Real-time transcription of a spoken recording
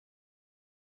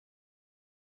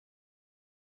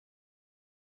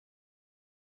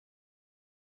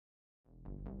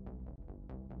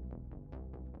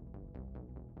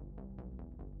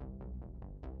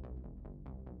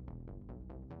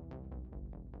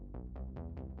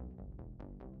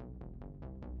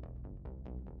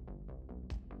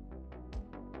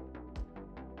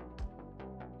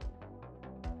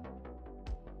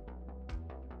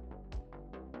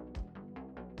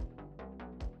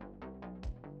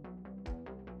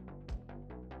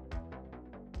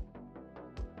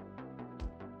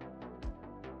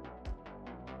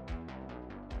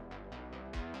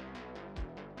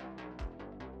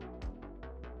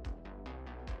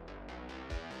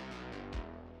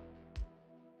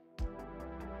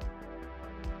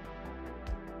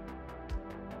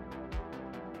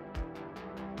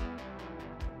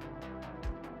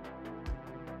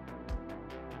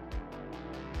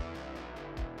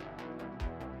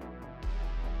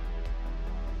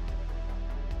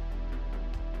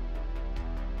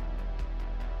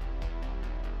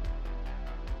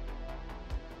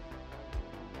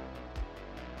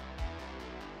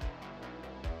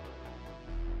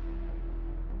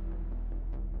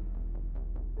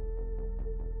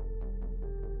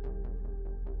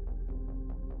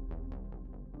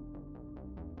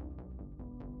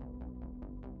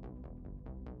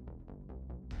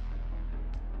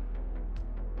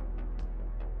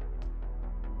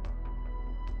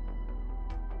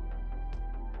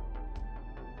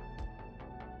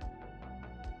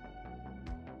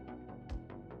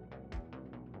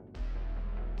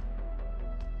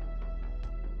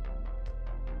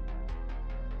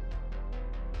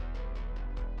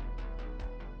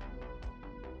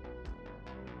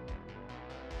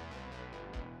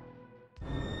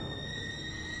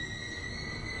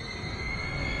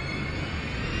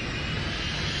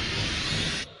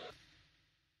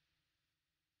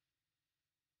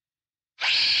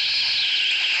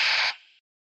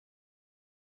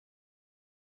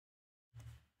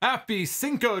Happy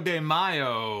Cinco de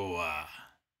Mayo.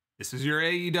 This is your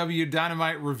AEW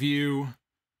Dynamite review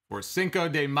for Cinco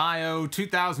de Mayo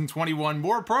 2021.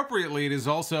 More appropriately, it is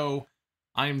also,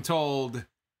 I am told,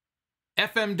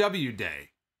 FMW Day.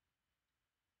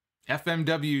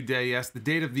 FMW Day, yes, the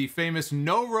date of the famous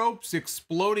no ropes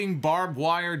exploding barbed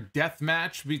wire death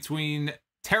match between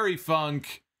Terry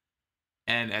Funk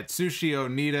and Atsushi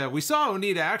Onita. We saw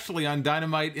Onita actually on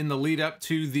Dynamite in the lead up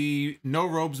to the no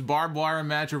ropes barbed wire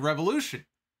match of Revolution.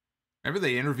 Remember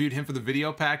they interviewed him for the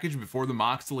video package before the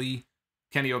Moxley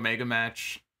Kenny Omega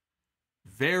match.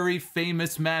 Very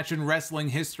famous match in wrestling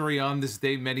history on this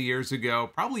day many years ago.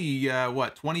 Probably,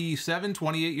 27,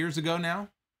 28 years ago now?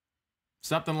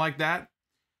 Something like that.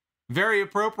 Very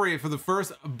appropriate for the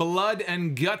first blood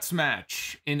and guts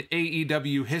match in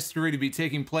AEW history to be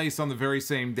taking place on the very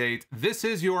same date. This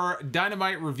is your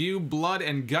Dynamite review, blood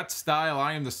and guts style.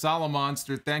 I am the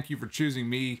Solomonster. Thank you for choosing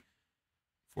me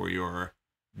for your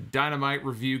Dynamite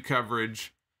review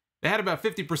coverage. They had about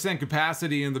 50%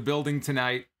 capacity in the building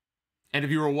tonight. And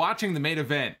if you were watching the main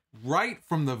event, right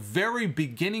from the very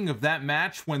beginning of that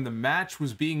match, when the match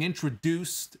was being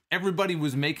introduced, everybody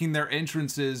was making their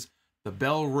entrances. The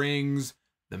bell rings,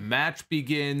 the match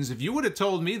begins. If you would have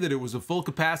told me that it was a full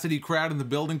capacity crowd in the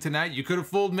building tonight, you could have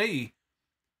fooled me.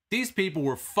 These people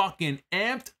were fucking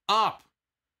amped up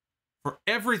for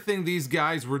everything these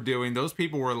guys were doing. Those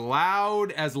people were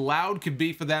loud as loud could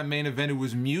be for that main event. It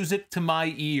was music to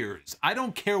my ears. I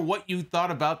don't care what you thought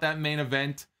about that main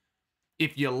event.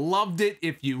 If you loved it,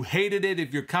 if you hated it,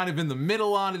 if you're kind of in the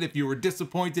middle on it, if you were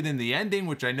disappointed in the ending,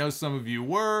 which I know some of you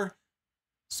were,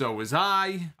 so was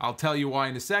I. I'll tell you why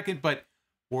in a second, but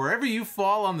wherever you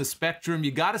fall on the spectrum,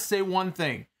 you gotta say one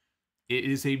thing. It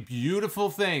is a beautiful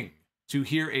thing to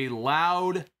hear a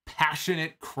loud,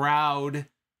 passionate crowd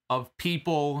of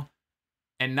people,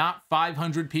 and not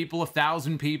 500 people,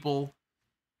 1,000 people,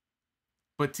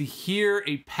 but to hear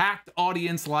a packed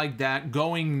audience like that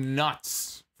going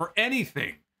nuts for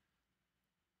anything.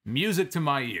 Music to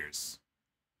my ears.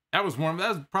 That was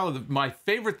probably my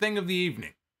favorite thing of the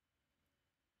evening.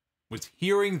 Was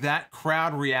hearing that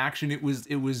crowd reaction. It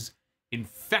was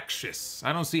infectious.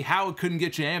 I don't see how it couldn't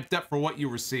get you amped up for what you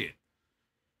were seeing.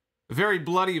 A very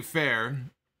bloody affair,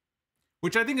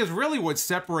 which I think is really what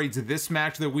separates this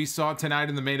match that we saw tonight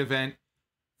in the main event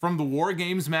from the War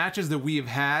Games matches that we have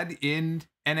had in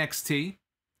NXT.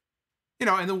 You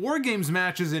know, and the War Games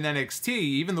matches in NXT,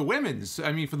 even the women's,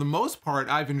 I mean, for the most part,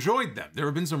 I've enjoyed them. There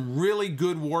have been some really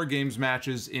good War Games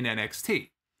matches in NXT.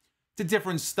 It's a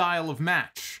different style of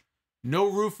match. No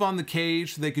roof on the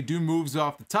cage, so they could do moves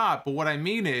off the top. But what I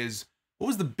mean is, what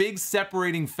was the big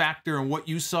separating factor in what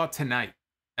you saw tonight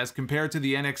as compared to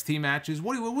the NXT matches?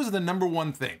 What was the number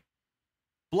one thing?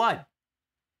 Blood.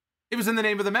 It was in the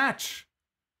name of the match.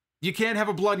 You can't have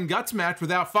a blood and guts match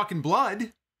without fucking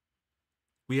blood.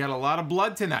 We had a lot of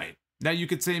blood tonight. Now you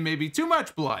could say maybe too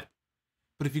much blood.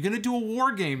 But if you're going to do a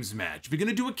War Games match, if you're going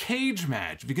to do a cage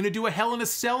match, if you're going to do a Hell in a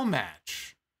Cell match,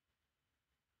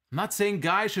 I'm not saying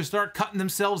guys should start cutting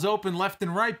themselves open left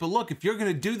and right, but look, if you're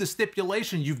going to do the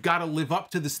stipulation, you've got to live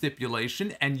up to the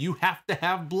stipulation, and you have to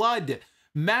have blood.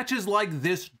 Matches like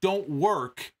this don't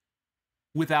work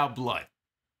without blood.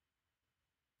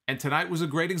 And tonight was a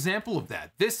great example of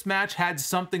that. This match had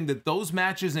something that those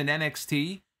matches in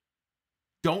NXT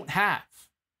don't have,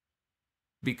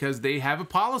 because they have a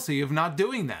policy of not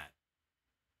doing that.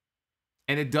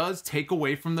 And it does take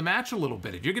away from the match a little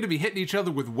bit. If you're going to be hitting each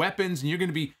other with weapons and you're going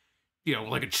to be, you know,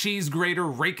 like a cheese grater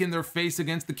raking their face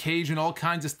against the cage and all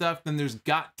kinds of stuff, then there's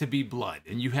got to be blood.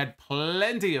 And you had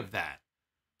plenty of that.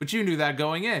 But you knew that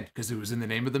going in because it was in the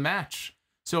name of the match.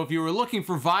 So if you were looking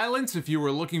for violence, if you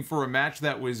were looking for a match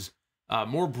that was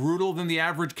more brutal than the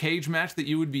average cage match that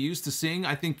you would be used to seeing,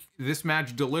 I think this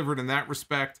match delivered in that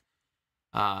respect.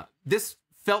 This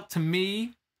felt to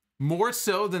me more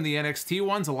so than the NXT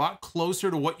ones, a lot closer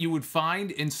to what you would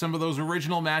find in some of those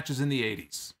original matches in the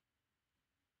 80s.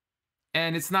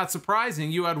 And it's not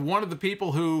surprising. You had one of the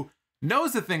people who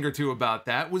knows a thing or two about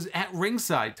that was at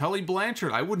ringside, Tully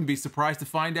Blanchard. I wouldn't be surprised to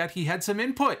find out he had some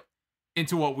input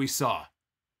into what we saw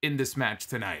in this match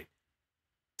tonight.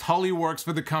 Tully works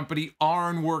for the company.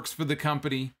 Arn works for the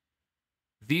company.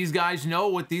 These guys know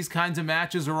what these kinds of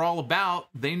matches are all about.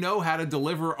 They know how to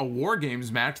deliver a War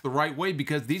Games match the right way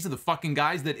because these are the fucking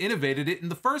guys that innovated it in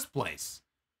the first place.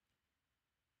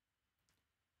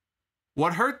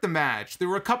 What hurt the match? There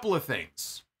were a couple of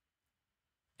things.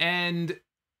 And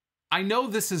I know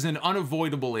this is an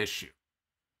unavoidable issue.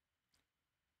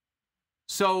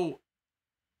 So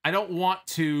I don't want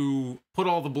to put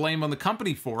all the blame on the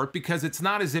company for it because it's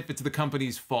not as if it's the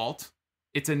company's fault.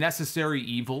 It's a necessary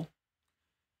evil.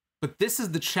 But this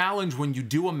is the challenge when you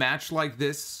do a match like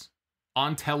this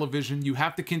on television. You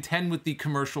have to contend with the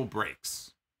commercial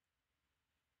breaks.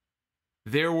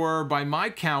 There were, by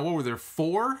my count, what were there,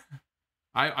 4?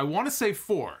 I want to say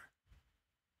 4.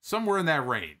 Somewhere in that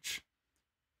range.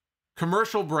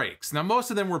 Commercial breaks. Now,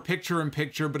 most of them were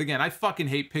picture-in-picture, but again, I fucking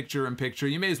hate picture-in-picture.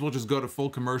 You may as well just go to full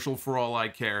commercial for all I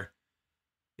care.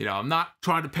 You know, I'm not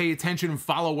trying to pay attention and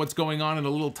follow what's going on in a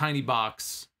little tiny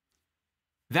box.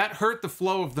 That hurt the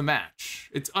flow of the match.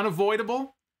 It's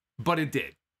unavoidable, but it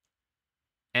did.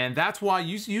 And that's why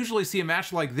you usually see a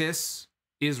match like this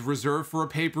is reserved for a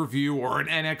pay-per-view or an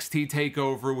NXT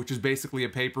takeover, which is basically a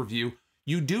pay-per-view.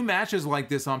 You do matches like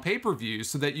this on pay-per-views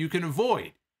so that you can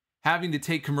avoid having to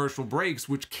take commercial breaks,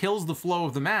 which kills the flow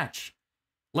of the match,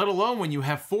 let alone when you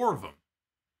have 4 of them.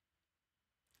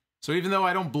 So even though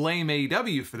I don't blame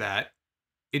AEW for that,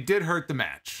 it did hurt the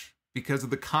match because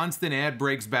of the constant ad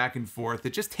breaks back and forth.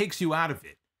 It just takes you out of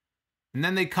it. And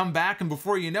then they come back, and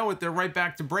before you know it, they're right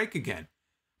back to break again.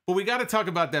 But we got to talk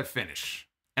about that finish.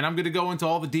 And I'm going to go into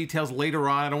all the details later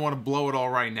on. I don't want to blow it all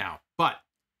right now. But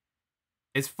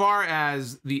as far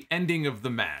as the ending of the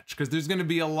match, because there's going to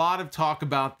be a lot of talk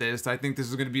about this. I think this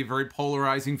is going to be a very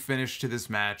polarizing finish to this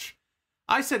match.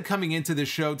 I said coming into this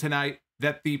show tonight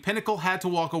that the Pinnacle had to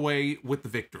walk away with the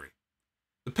victory.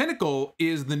 The Pinnacle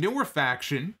is the newer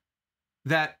faction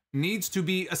that needs to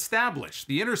be established.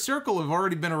 The Inner Circle have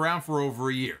already been around for over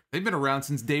a year. They've been around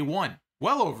since day 1.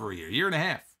 Well over a year and a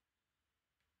half.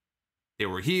 They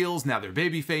were heels, now they're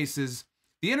baby faces.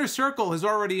 The Inner Circle is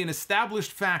already an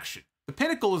established faction. The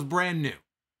Pinnacle is brand new.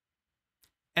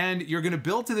 And you're going to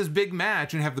build to this big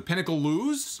match and have the Pinnacle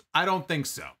lose? I don't think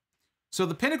so. So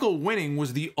the Pinnacle winning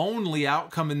was the only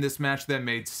outcome in this match that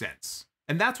made sense.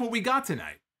 And that's what we got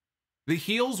tonight. The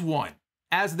heels won,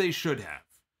 as they should have.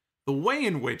 The way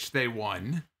in which they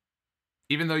won,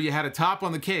 even though you had a top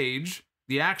on the cage,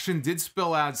 the action did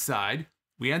spill outside.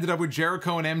 We ended up with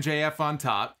Jericho and MJF on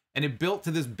top. And it built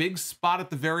to this big spot at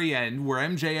the very end where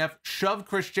MJF shoved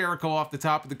Chris Jericho off the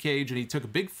top of the cage and he took a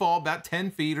big fall, about 10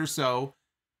 feet or so,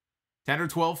 10 or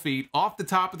 12 feet, off the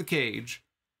top of the cage,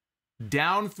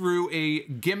 down through a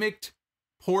gimmicked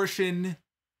portion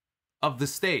of the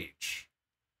stage.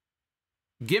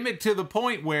 Gimmicked to the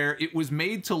point where it was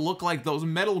made to look like those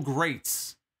metal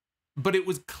grates, but it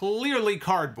was clearly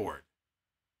cardboard.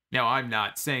 Now, I'm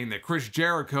not saying that Chris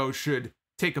Jericho should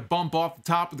take a bump off the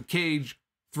top of the cage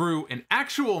through an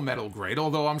actual metal grate,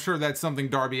 although I'm sure that's something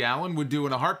Darby Allin would do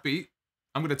in a heartbeat.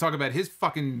 I'm going to talk about his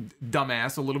fucking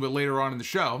dumbass a little bit later on in the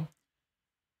show.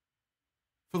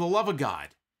 For the love of God,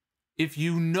 if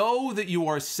you know that you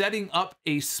are setting up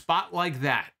a spot like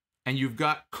that and you've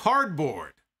got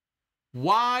cardboard,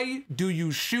 why do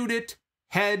you shoot it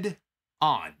head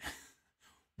on?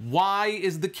 Why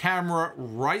is the camera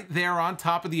right there on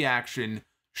top of the action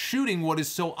shooting what is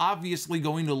so obviously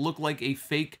going to look like a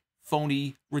fake,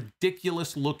 phony,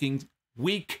 ridiculous-looking,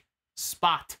 weak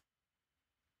spot?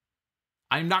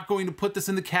 I'm not going to put this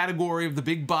in the category of the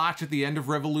big botch at the end of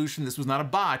Revolution. This was not a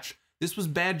botch. This was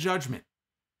bad judgment.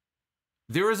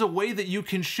 There is a way that you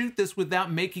can shoot this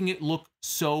without making it look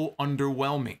so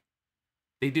underwhelming.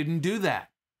 They didn't do that.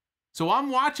 So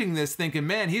I'm watching this thinking,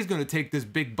 man, he's going to take this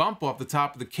big bump off the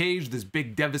top of the cage, this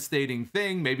big devastating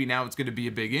thing. Maybe now it's going to be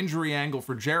a big injury angle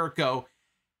for Jericho.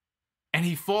 And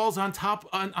he falls on top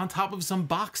of some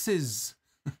boxes.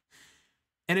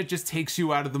 And it just takes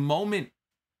you out of the moment.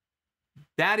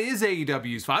 That is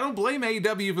AEW. So I don't blame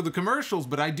AEW for the commercials,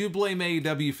 but I do blame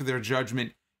AEW for their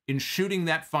judgment in shooting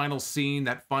that final scene,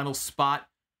 that final spot,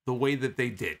 the way that they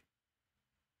did.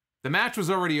 The match was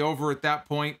already over at that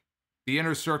point. The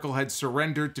Inner Circle had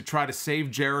surrendered to try to save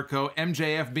Jericho.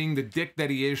 MJF, being the dick that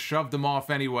he is, shoved him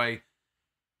off anyway.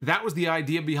 That was the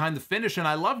idea behind the finish, and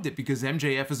I loved it because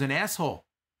MJF is an asshole.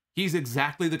 He's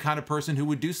exactly the kind of person who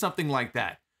would do something like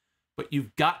that. But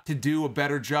you've got to do a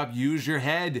better job. Use your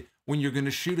head when you're going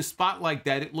to shoot a spot like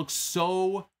that. It looks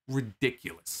so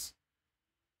ridiculous.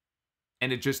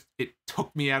 And it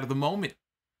took me out of the moment.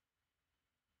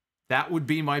 That would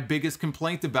be my biggest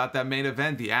complaint about that main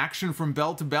event. The action from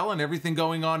bell to bell and everything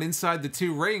going on inside the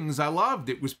two rings, I loved.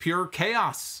 It was pure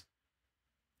chaos.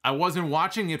 I wasn't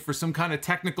watching it for some kind of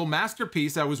technical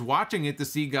masterpiece. I was watching it to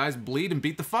see guys bleed and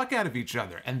beat the fuck out of each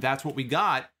other. And that's what we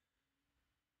got.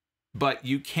 But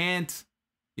you can't,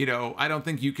 I don't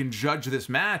think you can judge this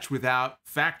match without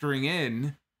factoring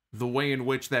in the way in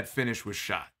which that finish was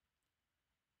shot.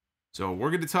 So we're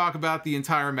going to talk about the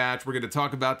entire match. We're going to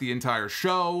talk about the entire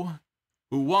show.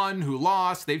 Who won, who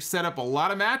lost. They've set up a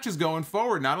lot of matches going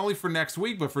forward, not only for next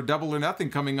week, but for Double or Nothing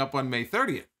coming up on May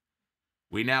 30th.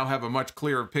 we now have a much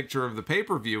clearer picture of the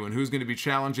pay-per-view and who's going to be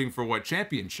challenging for what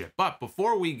championship. But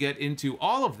before we get into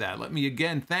all of that, let me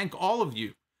again thank all of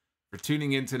you for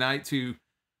tuning in tonight to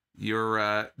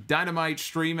your Dynamite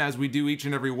stream, as we do each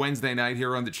and every Wednesday night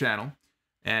here on the channel.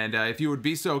 And if you would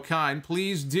be so kind,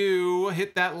 please do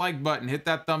hit that like button, hit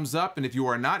that thumbs up, and if you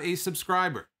are not a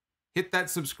subscriber, hit that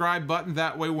subscribe button.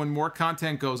 That way, when more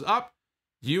content goes up,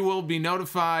 you will be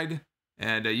notified,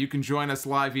 and you can join us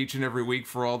live each and every week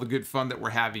for all the good fun that we're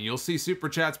having. You'll see Super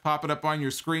Chats popping up on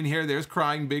your screen here. There's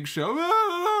Crying Big Show.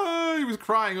 Ah, he was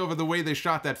crying over the way they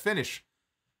shot that finish.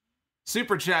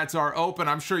 Super Chats are open.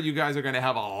 I'm sure you guys are going to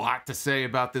have a lot to say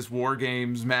about this War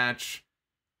Games match.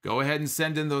 Go ahead and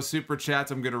send in those Super Chats.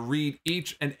 I'm going to read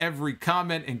each and every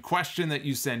comment and question that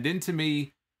you send in to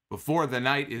me before the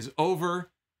night is over.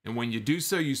 And when you do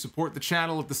so, you support the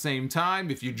channel at the same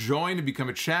time. If you join and become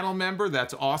a channel member,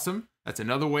 that's awesome. That's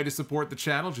another way to support the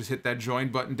channel. Just hit that join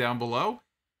button down below.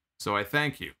 So I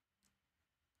thank you.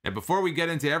 And before we get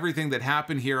into everything that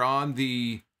happened here on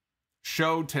the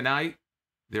show tonight,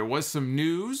 there was some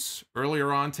news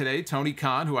earlier on today. Tony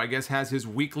Khan, who I guess has his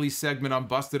weekly segment on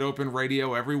Busted Open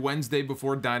Radio every Wednesday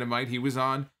before Dynamite, he was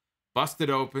on Busted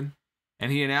Open, and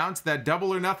he announced that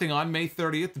Double or Nothing on May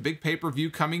 30th, the big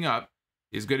pay-per-view coming up,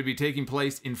 is going to be taking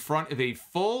place in front of a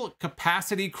full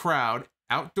capacity crowd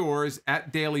outdoors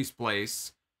at Daly's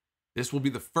Place. This will be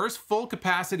the first full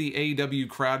capacity AEW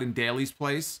crowd in Daly's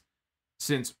Place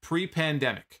since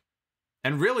pre-pandemic,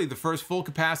 and really the first full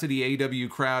capacity AEW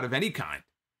crowd of any kind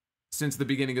since the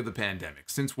beginning of the pandemic,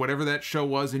 since whatever that show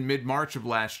was in mid-March of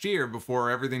last year before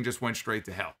everything just went straight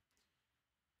to hell.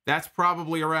 That's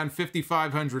probably around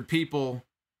 5,500 people.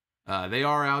 They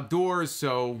are outdoors,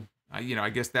 so, I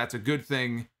guess that's a good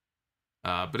thing.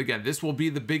 But again, this will be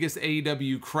the biggest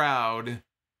AEW crowd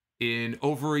in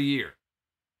over a year,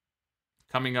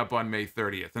 coming up on May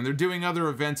 30th. And they're doing other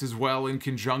events as well in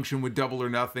conjunction with Double or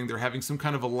Nothing. They're having some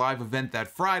kind of a live event that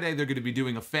Friday. They're going to be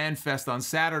doing a fan fest on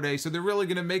Saturday. So they're really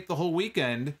going to make the whole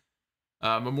weekend,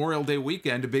 Memorial Day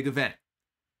weekend, a big event.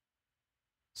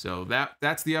 So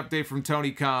that's the update from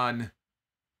Tony Khan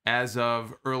as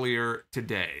of earlier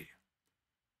today.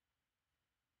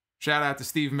 Shout out to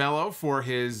Steve Mello for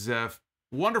his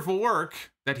wonderful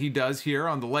work that he does here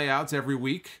on the layouts every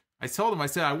week. I told him, I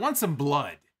said, I want some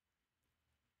blood.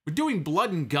 We're doing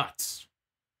blood and guts.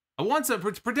 I want some,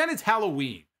 pretend it's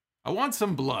Halloween. I want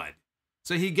some blood.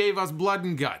 So he gave us blood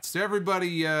and guts. So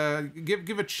everybody,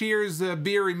 give a cheers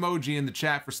beer emoji in the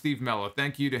chat for Steve Mello.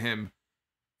 Thank you to him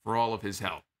for all of his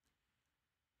help.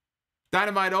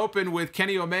 Dynamite opened with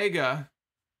Kenny Omega,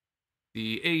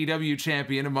 the AEW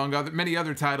champion, among many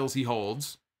other titles he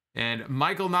holds, and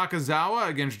Michael Nakazawa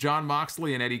against Jon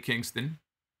Moxley and Eddie Kingston.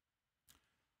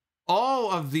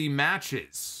 All of the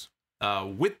matches,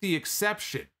 with the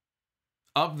exception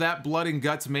of that Blood and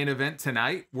Guts main event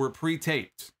tonight, were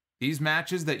pre-taped. These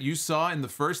matches that you saw in the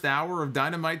first hour of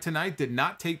Dynamite tonight did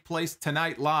not take place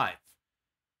tonight live.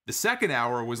 The second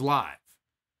hour was live.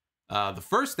 The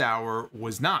first hour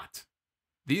was not.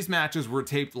 These matches were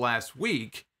taped last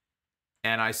week,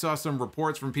 and I saw some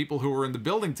reports from people who were in the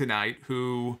building tonight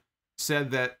who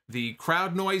said that the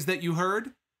crowd noise that you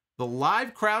heard, the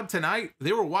live crowd tonight,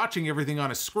 they were watching everything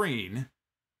on a screen.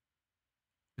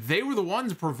 They were the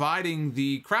ones providing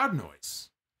the crowd noise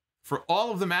for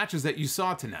all of the matches that you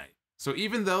saw tonight. So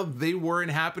even though they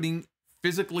weren't happening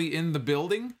physically in the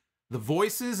building, the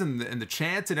voices and the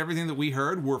chants and everything that we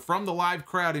heard were from the live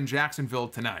crowd in Jacksonville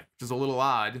tonight, which is a little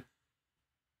odd.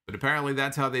 But apparently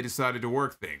that's how they decided to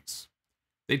work things.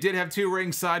 They did have two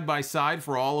rings side by side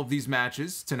for all of these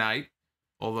matches tonight,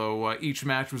 although each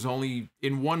match was only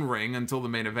in one ring until the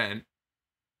main event.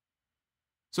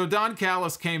 So Don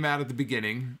Callis came out at the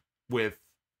beginning with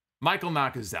Michael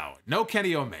Nakazawa, no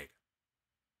Kenny Omega.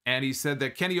 And he said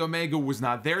that Kenny Omega was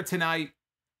not there tonight,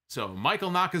 so Michael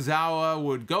Nakazawa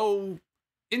would go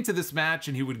into this match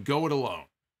and he would go it alone,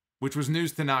 which was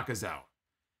news to Nakazawa.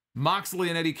 Moxley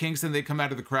and Eddie Kingston, they come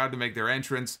out of the crowd to make their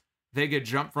entrance. They get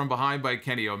jumped from behind by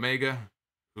Kenny Omega,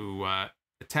 who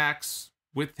attacks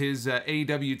with his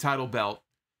AEW title belt.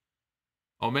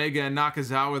 Omega and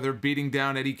Nakazawa, they're beating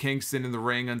down Eddie Kingston in the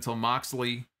ring until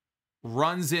Moxley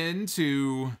runs in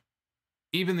to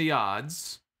even the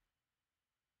odds.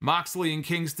 Moxley and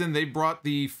Kingston, they brought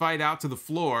the fight out to the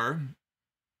floor.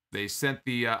 They sent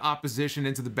the opposition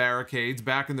into the barricades.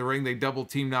 Back in the ring, they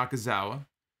double-teamed Nakazawa.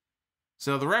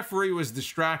 So the referee was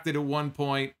distracted at one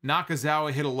point.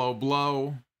 Nakazawa hit a low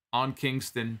blow on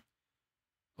Kingston.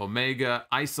 Omega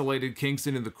isolated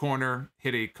Kingston in the corner,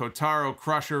 hit a Kotaro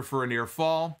Crusher for a near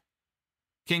fall.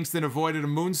 Kingston avoided a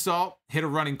moonsault, hit a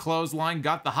running clothesline,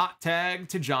 got the hot tag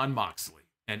to Jon Moxley.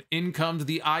 And in comes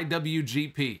the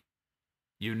IWGP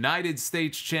United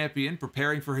States Champion,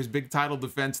 preparing for his big title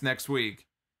defense next week.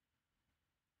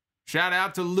 Shout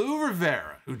out to Lou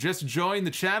Rivera, who just joined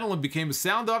the channel and became a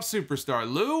Sound Off superstar.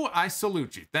 Lou, I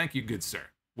salute you. Thank you, good sir.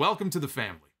 Welcome to the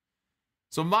family.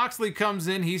 So Moxley comes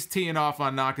in. He's teeing off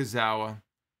on Nakazawa.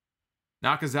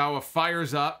 Nakazawa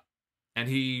fires up, and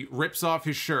he rips off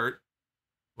his shirt,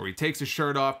 or he takes his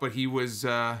shirt off, but he was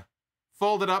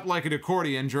folded up like an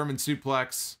accordion, German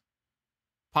suplex,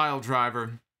 pile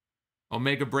driver.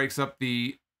 Omega breaks up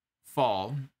the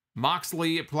fall.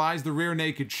 Moxley applies the rear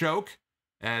naked choke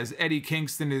as Eddie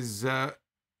Kingston is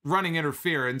running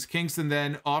interference. Kingston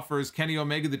then offers Kenny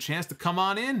Omega the chance to come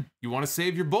on in. You want to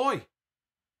save your boy?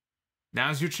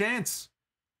 Now's your chance.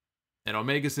 And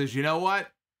Omega says, you know what?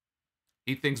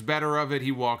 He thinks better of it.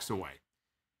 He walks away.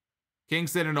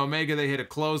 Kingston and Omega, they hit a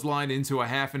clothesline into a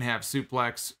half-and-half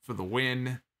suplex for the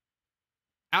win.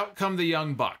 Out come the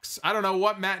Young Bucks. I don't know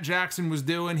what Matt Jackson was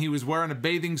doing. He was wearing a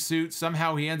bathing suit.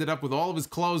 Somehow he ended up with all of his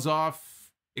clothes off,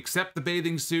 except the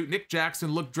bathing suit. Nick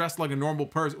Jackson looked dressed like a normal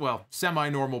person. Well,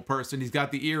 semi-normal person. He's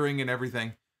got the earring and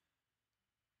everything.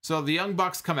 So the Young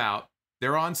Bucks come out.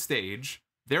 They're on stage.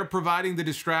 They're providing the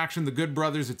distraction. The Good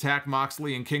Brothers attack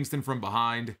Moxley and Kingston from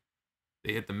behind.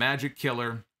 They hit the Magic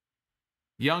Killer.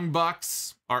 Young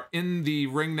Bucks are in the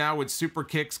ring now with super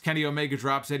kicks. Kenny Omega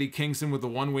drops Eddie Kingston with the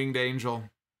one-winged angel.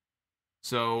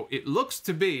 So it looks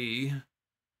to be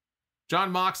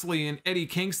Jon Moxley and Eddie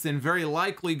Kingston very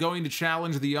likely going to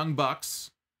challenge the Young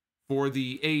Bucks for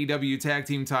the AEW Tag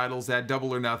Team titles at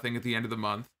Double or Nothing at the end of the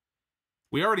month.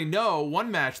 We already know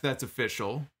one match that's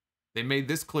official. They made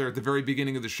this clear at the very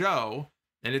beginning of the show,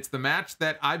 and it's the match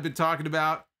that I've been talking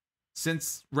about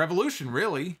since Revolution,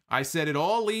 really. I said it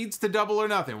all leads to Double or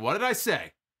Nothing. What did I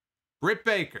say? Britt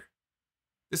Baker.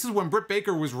 This is when Britt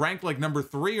Baker was ranked like number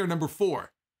 3 or number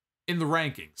 4 in the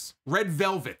rankings. Red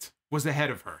Velvet was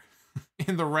ahead of her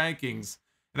in the rankings.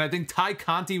 And I think Ty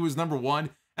Conti was number 1.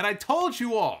 And I told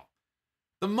you all,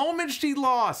 the moment she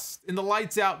lost in the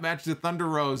Lights Out match to Thunder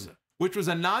Rosa, which was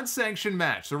a non-sanctioned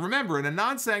match. So remember, in a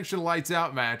non-sanctioned Lights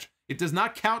Out match, it does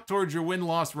not count towards your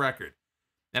win-loss record.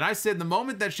 And I said the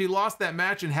moment that she lost that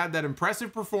match and had that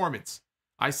impressive performance,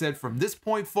 I said from this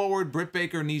point forward, Britt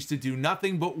Baker needs to do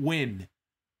nothing but win.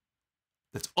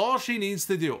 That's all she needs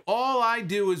to do. All I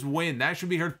do is win. That should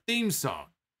be her theme song.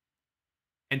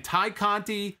 And Ty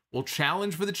Conti will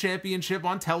challenge for the championship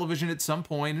on television at some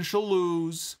point, and she'll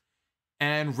lose.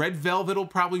 And Red Velvet will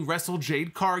probably wrestle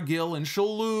Jade Cargill, and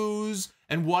she'll lose.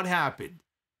 And what happened?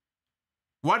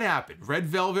 What happened? Red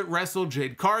Velvet wrestled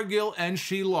Jade Cargill, and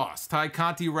she lost. Ty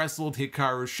Conti wrestled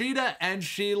Hikaru Shida, and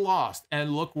she lost.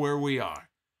 And look where we are.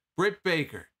 Britt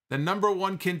Baker, the number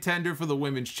 1 contender for the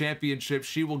Women's Championship.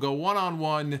 She will go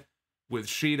one-on-one with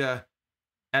Shida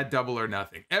at Double or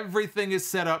Nothing. Everything is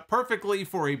set up perfectly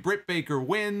for a Britt Baker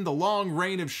win. The long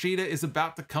reign of Shida is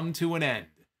about to come to an end.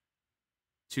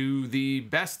 To the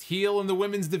best heel in the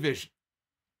women's division.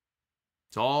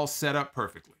 It's all set up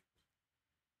perfectly.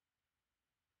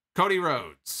 Cody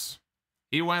Rhodes.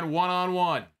 He went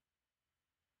one-on-one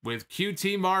with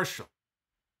QT Marshall.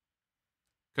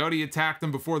 Cody attacked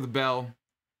him before the bell.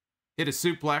 Hit a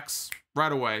suplex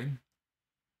right away.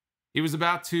 He was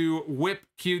about to whip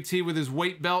QT with his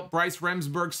weight belt. Bryce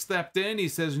Remsburg stepped in. He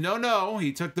says, no, no.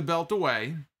 He took the belt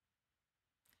away.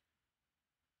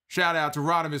 Shout out to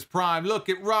Rodimus Prime. Look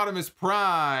at Rodimus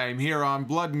Prime here on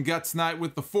Blood and Guts Night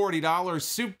with the $40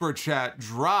 super chat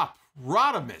drop.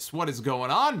 Rodimus, what is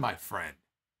going on, my friend?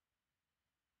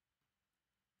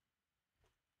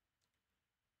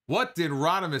 What did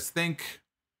Rodimus think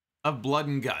of Blood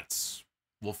and Guts?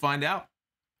 We'll find out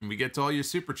when we get to all your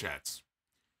super chats.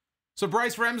 So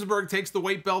Bryce Remsburg takes the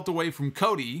weight belt away from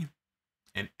Cody,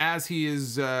 and as he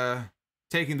is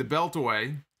taking the belt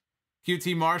away,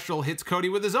 QT Marshall hits Cody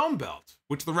with his own belt,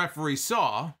 which the referee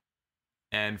saw,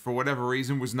 and for whatever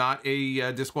reason was not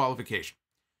a disqualification.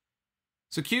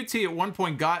 So QT at one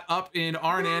point got up in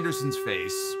Arn Anderson's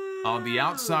face on the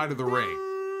outside of the ring,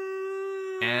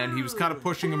 and he was kind of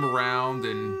pushing him around,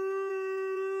 and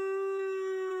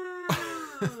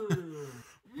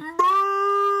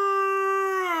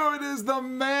it is the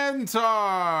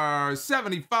Mantar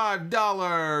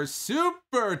 $75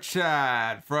 super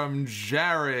chat from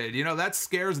Jared. You know, that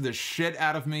scares the shit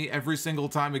out of me every single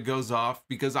time it goes off,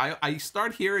 because I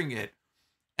start hearing it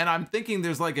and I'm thinking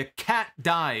there's like a cat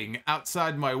dying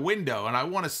outside my window, and I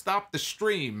want to stop the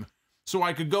stream so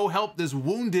I could go help this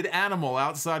wounded animal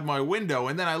outside my window.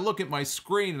 And then I look at my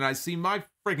screen and I see my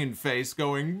friggin' face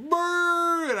going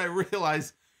brrr, and I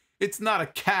realize it's not a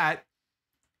cat.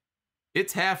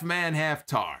 It's half man, half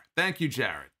tar. Thank you,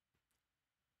 Jared.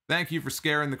 Thank you for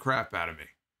scaring the crap out of me.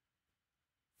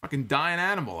 Fucking dying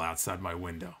animal outside my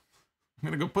window. I'm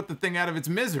gonna go put the thing out of its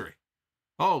misery.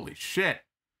 Holy shit.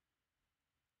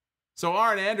 So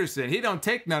Arn Anderson, he don't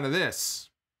take none of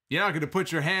this. You're not gonna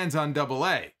put your hands on Double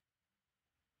A.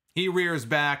 He rears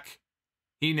back.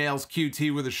 He nails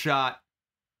QT with a shot.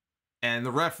 And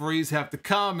the referees have to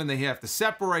come and they have to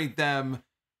separate them.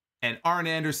 And Arn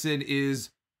Anderson is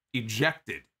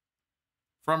ejected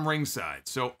from ringside.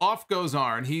 So off goes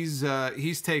Arn. He's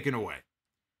taken away.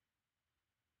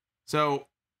 So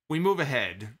we move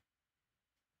ahead.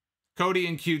 Cody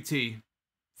and QT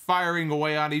firing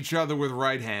away on each other with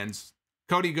right hands.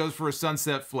 Cody goes for a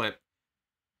sunset flip.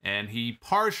 And he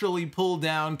partially pulled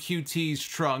down QT's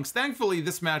trunks. Thankfully,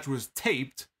 this match was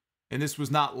taped. And this was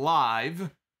not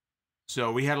live.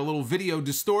 So we had a little video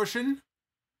distortion.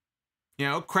 You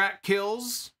know, crack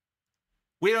kills.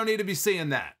 We don't need to be seeing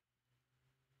that.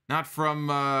 Not from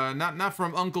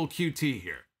Uncle QT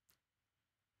here.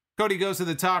 Cody goes to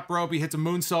the top rope. He hits a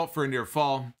moonsault for a near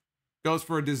fall. Goes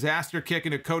for a disaster kick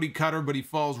and a Cody cutter, but he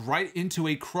falls right into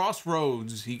a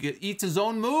crossroads. He eats his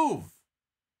own move.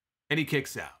 And he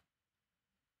kicks out.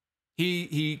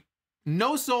 He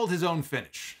no-sold his own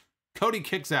finish. Cody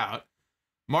kicks out.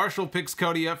 Marshall picks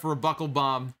Cody up for a buckle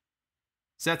bomb.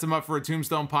 Sets him up for a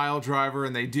tombstone pile driver,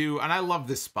 and they do. And I love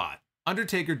this spot.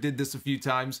 Undertaker did this a few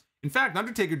times. In fact,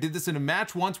 Undertaker did this in a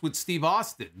match once with Steve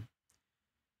Austin.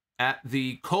 At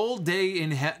the Cold Day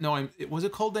in Hell. No, was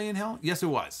it Cold Day in Hell? Yes, it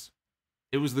was.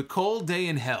 It was the Cold Day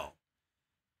in Hell.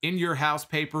 In Your House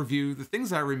pay-per-view. The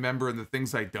things I remember and the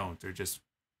things I don't are just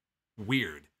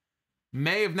weird.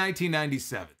 May of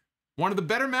 1997. One of the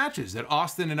better matches that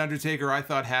Austin and Undertaker, I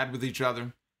thought, had with each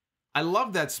other. I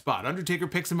love that spot. Undertaker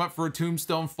picks him up for a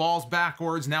tombstone, falls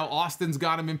backwards. Now Austin's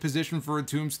got him in position for a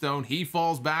tombstone. He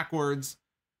falls backwards.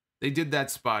 They did that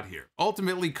spot here.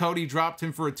 Ultimately, Cody dropped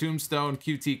him for a tombstone.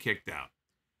 QT kicked out.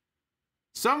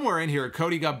 Somewhere in here,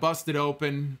 Cody got busted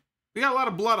open. We got a lot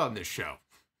of blood on this show.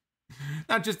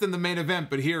 Not just in the main event,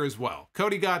 but here as well.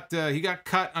 Cody got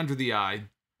cut under the eye.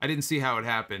 I didn't see how it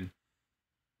happened.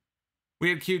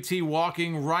 We had QT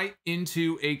walking right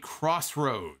into a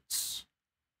crossroads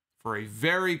for a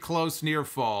very close near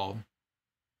fall.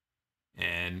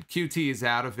 And QT is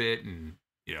out of it. And,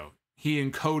 you know, he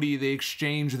and Cody, they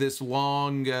exchange this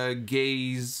long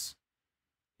gaze.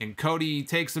 And Cody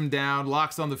takes him down,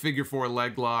 locks on the figure 4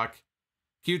 leg lock.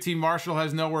 QT Marshall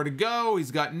has nowhere to go.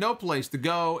 He's got no place to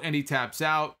go. And he taps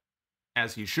out,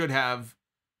 as he should have.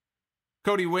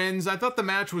 Cody wins. I thought the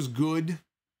match was good.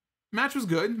 Match was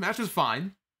good. Match was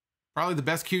fine. Probably the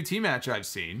best QT match I've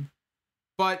seen.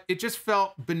 But it just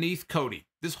felt beneath Cody.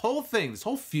 This whole thing, this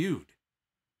whole feud.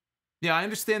 Yeah, I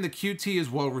understand that QT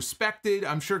is well respected.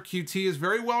 I'm sure QT is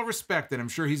very well respected. I'm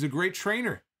sure he's a great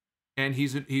trainer. And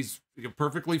he's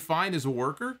perfectly fine as a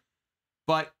worker.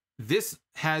 But this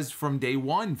has, from day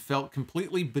one, felt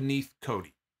completely beneath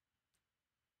Cody.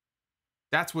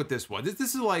 That's what this was.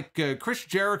 This is like Chris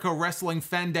Jericho wrestling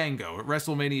Fandango at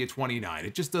WrestleMania 29.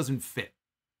 It just doesn't fit,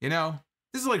 you know?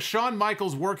 This is like Shawn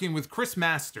Michaels working with Chris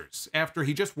Masters after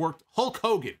he just worked Hulk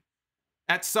Hogan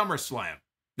at SummerSlam.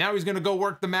 Now he's going to go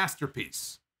work the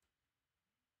Masterpiece.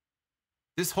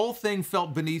 This whole thing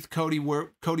felt beneath Cody,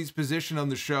 where Cody's position on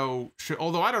the show,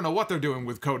 although I don't know what they're doing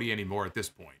with Cody anymore at this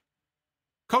point.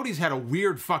 Cody's had a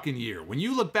weird fucking year. When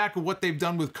you look back at what they've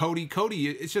done with Cody,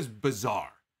 it's just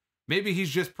bizarre. Maybe he's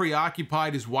just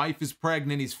preoccupied. His wife is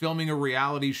pregnant. He's filming a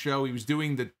reality show. He was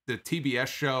doing the TBS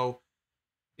show.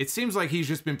 It seems like he's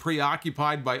just been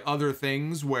preoccupied by other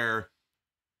things where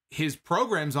his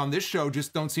programs on this show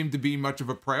just don't seem to be much of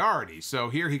a priority. So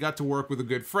here he got to work with a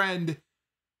good friend,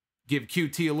 give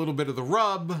QT a little bit of the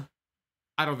rub.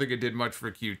 I don't think it did much for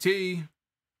QT.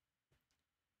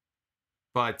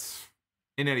 But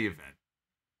in any event,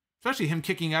 especially him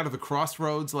kicking out of the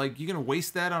crossroads, like, you're going to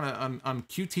waste that on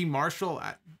QT Marshall?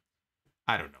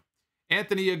 I don't know.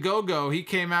 Anthony Ogogo, he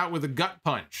came out with a gut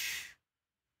punch.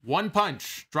 One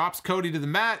punch, drops Cody to the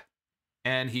mat,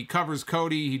 and he covers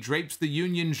Cody. He drapes the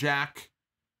Union Jack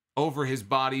over his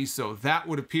body, so that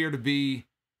would appear to be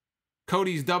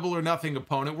Cody's Double or Nothing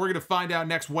opponent. We're going to find out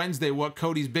next Wednesday what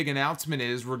Cody's big announcement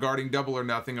is regarding Double or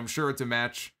Nothing. I'm sure it's a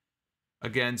match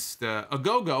against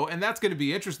Ogogo, and that's going to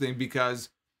be interesting because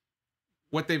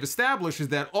what they've established is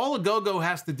that all Ogogo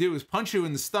has to do is punch you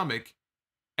in the stomach,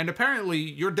 and apparently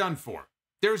you're done for.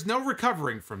 There's no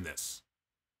recovering from this.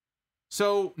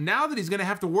 So now that he's going to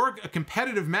have to work a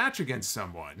competitive match against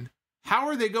someone, how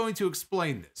are they going to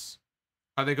explain this?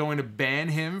 Are they going to ban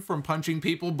him from punching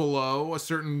people below a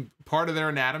certain part of their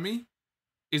anatomy?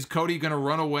 Is Cody going to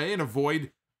run away and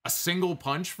avoid a single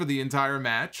punch for the entire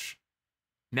match?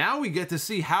 Now we get to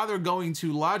see how they're going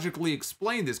to logically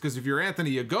explain this, because if you're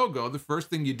Anthony Ogogo, the first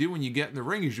thing you do when you get in the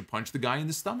ring is you punch the guy in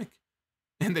the stomach.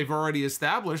 And they've already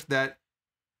established that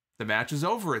the match is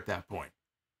over at that point.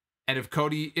 And if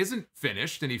Cody isn't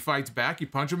finished and he fights back, you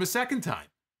punch him a second time.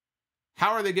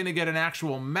 How are they going to get an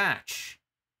actual match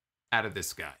out of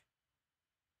this guy?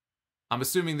 I'm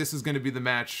assuming this is going to be the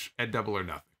match at Double or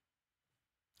Nothing.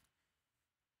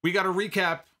 We got a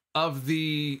recap of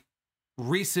the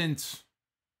recent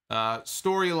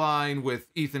storyline with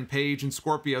Ethan Page and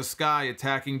Scorpio Sky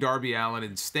attacking Darby Allin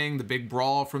and Sting, the big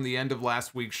brawl from the end of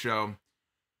last week's show,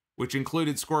 which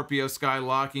included Scorpio Sky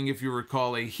locking, if you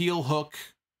recall, a heel hook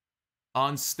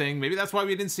on Sting. Maybe that's why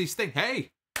we didn't see Sting.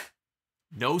 Hey,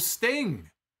 no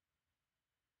Sting.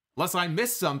 Unless I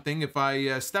missed something, if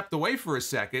I stepped away for a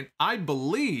second, I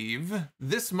believe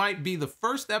this might be the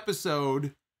first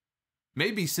episode,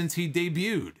 maybe since he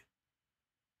debuted,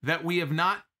 that we have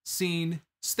not seen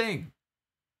Sting.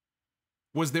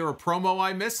 Was there a promo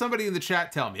I missed? Somebody in the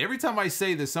chat tell me. Every time I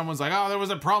say this, someone's like, oh, there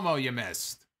was a promo you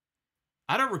missed.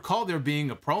 I don't recall there being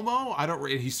a promo.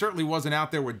 He certainly wasn't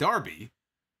out there with Darby.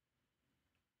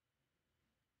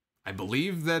 I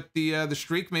believe that the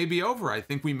streak may be over. I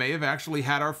think we may have actually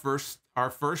had our first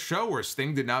show where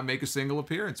Sting did not make a single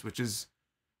appearance, which is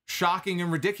shocking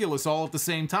and ridiculous all at the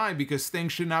same time, because Sting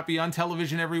should not be on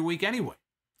television every week anyway.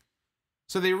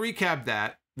 So they recapped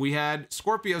that. We had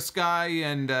Scorpio Sky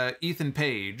and Ethan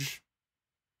Page.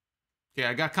 Okay,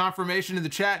 I got confirmation in the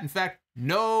chat. In fact,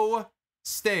 no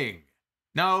Sting.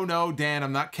 No, Dan,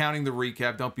 I'm not counting the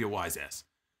recap. Don't be a wise ass.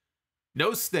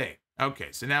 No Sting.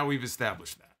 Okay, so now we've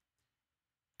established that.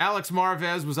 Alex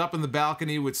Marvez was up in the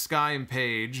balcony with Sky and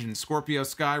Page, and Scorpio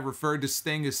Sky referred to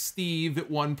Sting as Steve at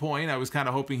one point. I was kind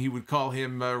of hoping he would call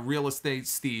him Real Estate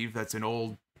Steve. That's an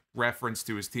old reference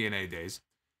to his TNA days.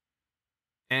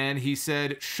 And he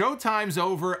said, "Showtime's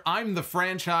over. I'm the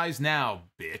franchise now,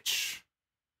 bitch."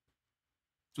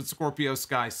 That's what Scorpio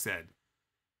Sky said.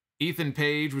 Ethan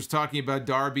Page was talking about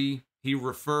Darby. He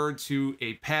referred to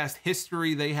a past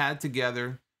history they had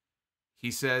together.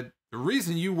 He said, "The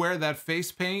reason you wear that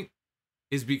face paint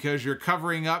is because you're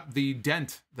covering up the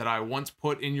dent that I once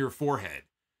put in your forehead."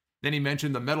 Then he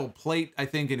mentioned the metal plate, I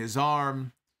think, in his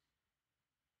arm.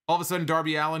 All of a sudden,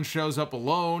 Darby Allin shows up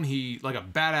alone. He, like a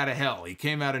bat out of hell. He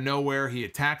came out of nowhere. He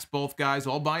attacks both guys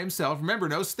all by himself. Remember,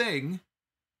 no Sting.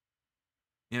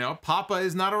 You know, Papa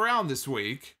is not around this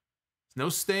week. There's no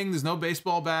Sting. There's no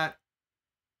baseball bat.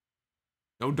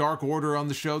 No Dark Order on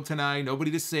the show tonight.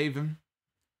 Nobody to save him.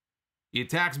 He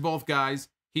attacks both guys.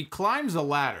 He climbs a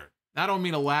ladder. I don't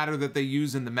mean a ladder that they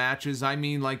use in the matches. I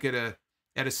mean like at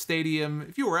a stadium.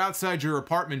 If you were outside your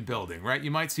apartment building, right,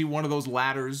 you might see one of those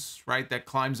ladders, right, that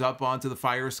climbs up onto the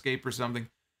fire escape or something.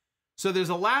 So there's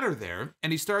a ladder there,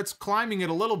 and he starts climbing it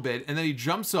a little bit, and then he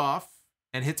jumps off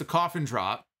and hits a coffin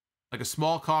drop, like a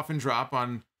small coffin drop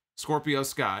on Scorpio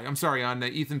Sky. I'm sorry, on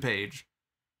Ethan Page.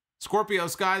 Scorpio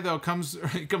Sky, though, comes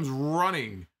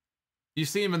running. You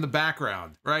see him in the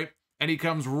background, right? And he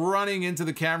comes running into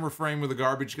the camera frame with a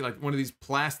garbage, like one of these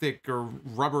plastic or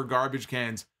rubber garbage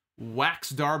cans,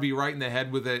 whacks Darby right in the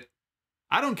head with it.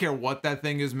 I don't care what that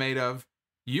thing is made of.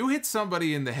 You hit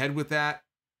somebody in the head with that,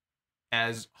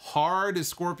 as hard as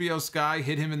Scorpio Sky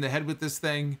hit him in the head with this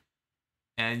thing,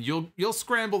 and you'll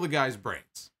scramble the guy's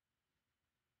brains.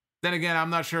 Then again, I'm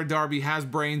not sure Darby has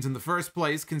brains in the first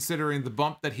place, considering the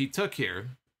bump that he took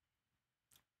here.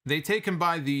 They take him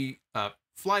by the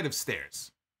flight of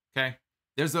stairs. Okay,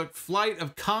 there's a flight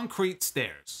of concrete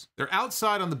stairs. They're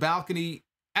outside on the balcony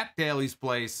at Daly's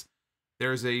place.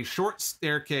 There's a short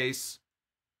staircase.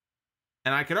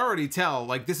 And I could already tell,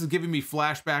 like, this is giving me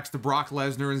flashbacks to Brock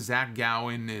Lesnar and Zach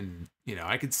Gowen. And, you know,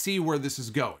 I could see where this is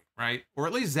going, right? Or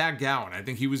at least Zach Gowen. I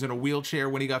think he was in a wheelchair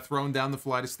when he got thrown down the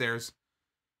flight of stairs.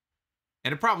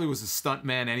 And it probably was a stunt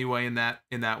man anyway in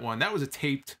that one. That was a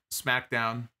taped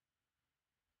SmackDown.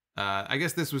 I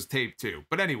guess this was taped too.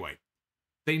 But anyway.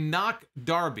 They knock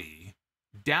Darby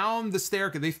down the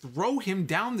staircase. They throw him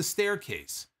down the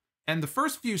staircase. And the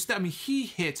first few steps, I mean, he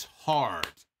hits hard.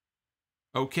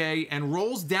 Okay? And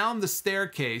rolls down the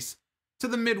staircase to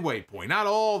the midway point. Not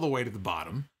all the way to the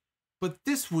bottom. But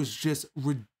this was just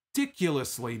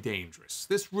ridiculously dangerous.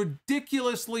 This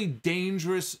ridiculously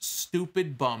dangerous,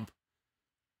 stupid bump.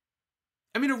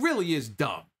 I mean, it really is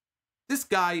dumb. This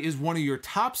guy is one of your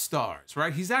top stars,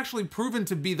 right? He's actually proven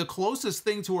to be the closest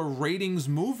thing to a ratings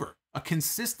mover, a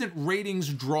consistent ratings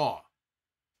draw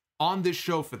on this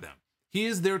show for them. He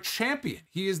is their champion.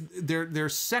 He is their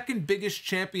second biggest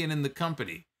champion in the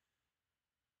company.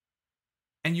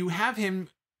 And you have him,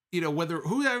 you know,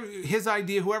 whoever's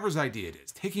idea it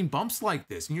is, taking bumps like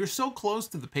this, and you're so close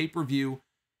to the pay-per-view,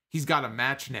 He's got a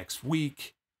match next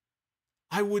week.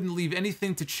 I wouldn't leave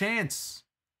anything to chance.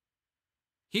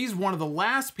 He's one of the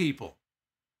last people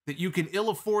that you can ill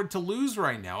afford to lose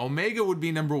right now. Omega would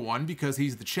be number one because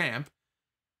he's the champ.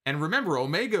 And remember,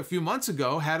 Omega a few months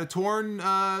ago had a torn,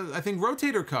 I think,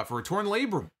 rotator cuff or a torn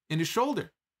labrum in his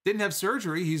shoulder. Didn't have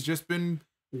surgery. He's just been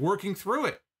working through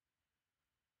it.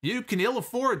 You can ill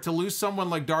afford to lose someone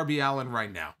like Darby Allin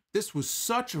right now. This was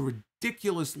such a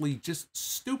ridiculously just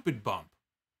stupid bump.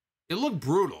 It looked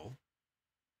brutal.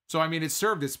 So, I mean, it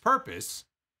served its purpose.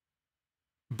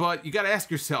 But you got to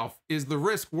ask yourself, is the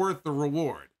risk worth the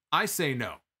reward? I say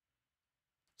no.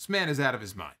 This man is out of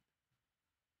his mind.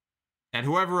 And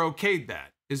whoever okayed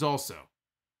that is also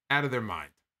out of their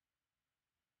mind.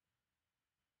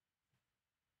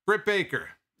 Britt Baker,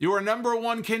 you are number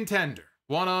one contender.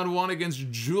 One-on-one against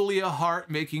Julia Hart,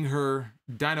 making her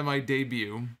Dynamite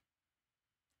debut.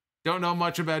 Don't know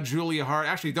much about Julia Hart.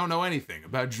 Actually, don't know anything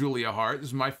about Julia Hart.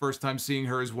 This is my first time seeing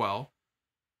her as well.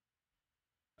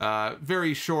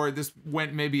 Very short. This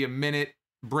went maybe a minute.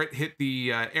 Britt hit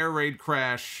the air raid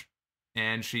crash,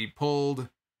 and she pulled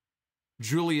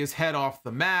Julia's head off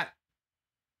the mat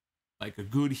like a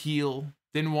good heel.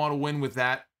 Didn't want to win with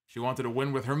that. She wanted to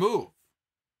win with her move.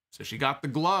 So she got the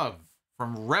glove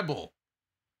from Rebel,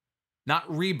 not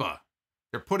Reba.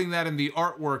 They're putting that in the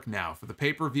artwork now for the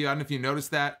pay-per-view. I don't know if you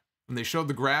noticed that. When they showed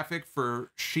the graphic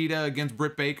for Shida against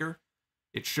Britt Baker,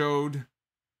 it showed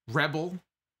Rebel,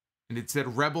 and it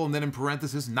said Rebel, and then in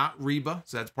parentheses, not Reba.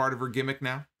 So that's part of her gimmick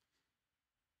now.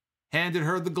 Handed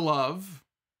her the glove,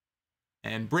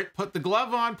 and Britt put the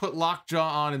glove on, put Lockjaw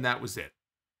on, and that was it.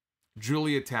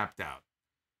 Julia tapped out.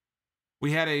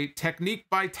 We had a Technique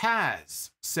by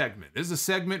Taz segment. This is a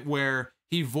segment where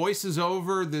he voices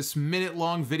over this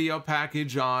minute-long video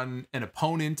package on an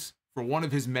opponent for one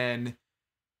of his men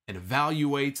and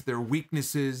evaluates their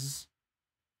weaknesses.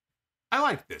 I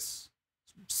like this.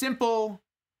 Simple,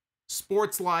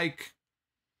 sports-like.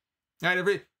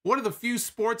 One of the few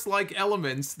sports-like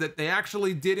elements that they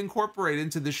actually did incorporate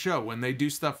into the show when they do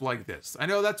stuff like this. I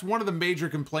know that's one of the major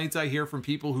complaints I hear from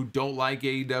people who don't like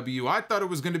AEW. I thought it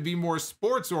was going to be more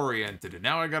sports-oriented, and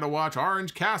now I got to watch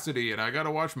Orange Cassidy, and I got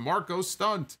to watch Marco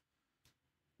Stunt.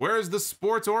 Where's the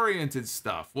sports-oriented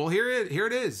stuff? Well, here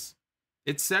it is.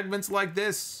 It's segments like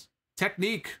this.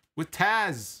 Technique with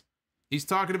Taz. He's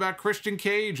talking about Christian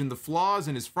Cage and the flaws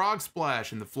in his frog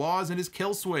splash and the flaws in his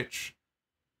kill switch.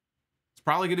 It's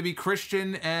probably going to be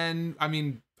Christian and,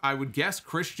 I would guess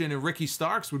Christian and Ricky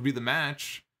Starks would be the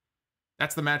match.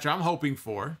 That's the match I'm hoping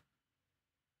for.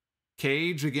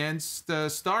 Cage against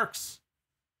Starks.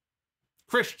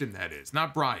 Christian, that is,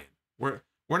 not Brian. We're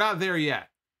not there yet.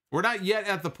 We're not yet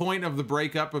at the point of the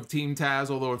breakup of Team Taz,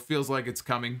 although it feels like it's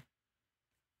coming.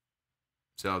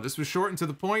 So this was short and to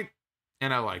the point,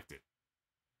 and I liked it.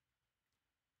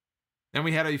 Then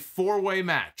we had a four-way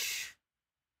match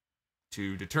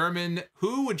to determine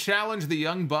who would challenge the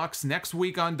Young Bucks next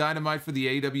week on Dynamite for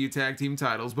the AEW Tag Team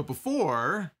titles. But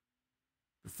before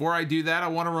I do that, I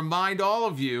want to remind all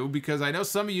of you, because I know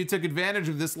some of you took advantage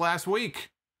of this last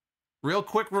week. Real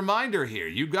quick reminder here.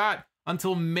 You got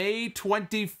until May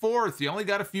 24th. You only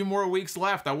got a few more weeks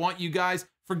left. I want you guys,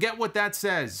 forget what that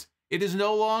says. It is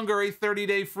no longer a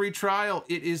 30-day free trial.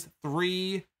 It is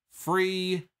 3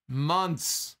 free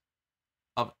months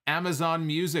of Amazon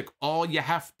Music. All you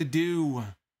have to do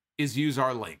is use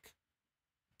our link.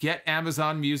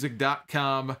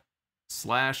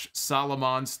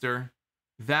 GetAmazonMusic.com/Solomonster.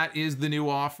 That is the new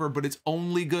offer, but it's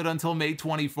only good until May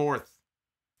 24th.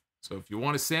 So if you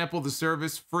want to sample the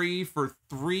service free for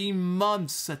 3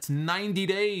 months, that's 90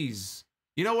 days.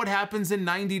 You know what happens in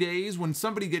 90 days when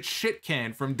somebody gets shit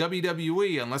canned from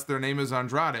WWE, unless their name is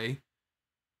Andrade?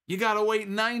 You gotta wait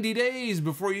 90 days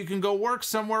before you can go work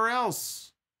somewhere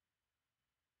else.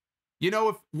 You know,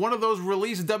 if one of those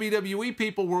released WWE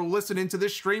people were listening to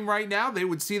this stream right now, they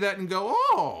would see that and go,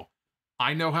 oh,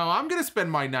 I know how I'm gonna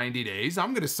spend my 90 days.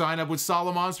 I'm gonna sign up with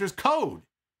Solomonster's code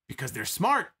because they're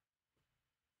smart.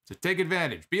 So take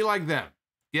advantage. Be like them.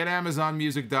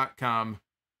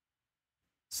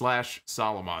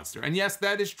 GetAmazonMusic.com/Solomonster. And yes,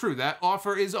 that is true. That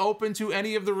offer is open to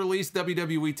any of the released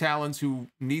WWE talents who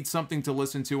need something to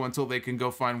listen to until they can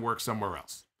go find work somewhere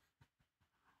else.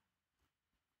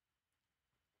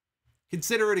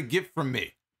 Consider it a gift from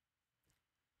me.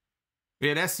 We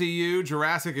had SCU,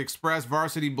 Jurassic Express,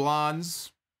 Varsity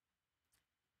Blondes,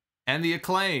 and the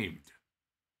Acclaimed.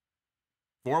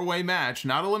 4-way match,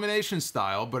 not elimination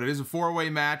style, but it is a 4-way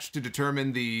match to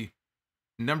determine the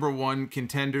 #1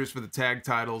 contenders for the tag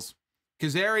titles.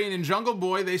 Kazarian and Jungle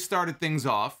Boy, they started things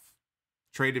off.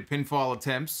 Traded pinfall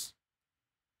attempts.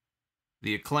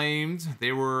 The Acclaimed,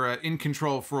 they were in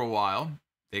control for a while.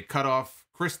 They cut off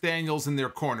Chris Daniels in their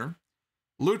corner.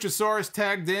 Luchasaurus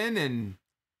tagged in, and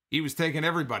he was taking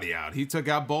everybody out. He took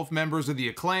out both members of the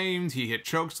Acclaimed. He hit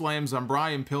choke slams on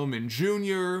Brian Pillman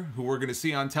Jr., who we're going to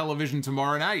see on television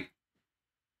tomorrow night.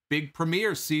 Big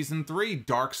premiere, Season 3,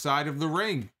 Dark Side of the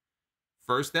Ring.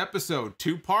 First episode,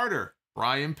 two-parter,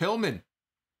 Brian Pillman.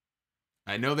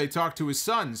 I know they talked to his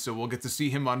son, so we'll get to see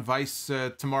him on Vice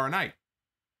tomorrow night.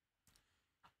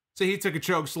 So he took a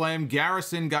choke slam.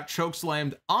 Garrison got choke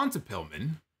slammed onto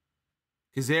Pillman.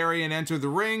 Kazarian entered the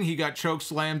ring. He got choke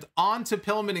slammed onto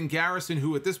Pillman and Garrison,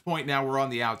 who at this point now were on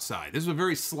the outside. This was a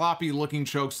very sloppy looking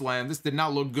choke slam. This did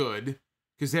not look good.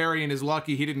 Kazarian is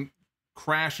lucky he didn't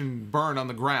crash and burn on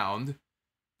the ground,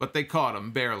 but they caught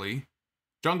him, barely.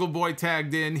 Jungle Boy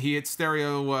tagged in. He hit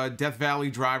stereo Death Valley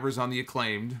drivers on the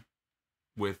Acclaimed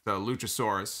with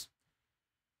Luchasaurus.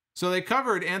 So they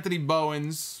covered Anthony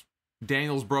Bowens.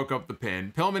 Daniels broke up the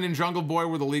pin. Pillman and Jungle Boy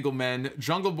were the legal men.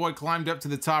 Jungle Boy climbed up to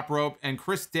the top rope, and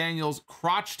Chris Daniels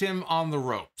crotched him on the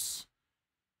ropes.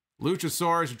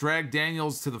 Luchasaurus dragged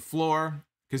Daniels to the floor.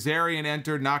 Kazarian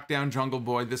entered, knocked down Jungle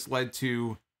Boy. This led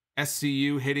to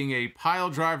SCU hitting a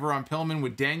pile driver on Pillman,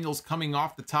 with Daniels coming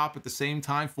off the top at the same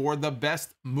time for the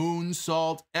best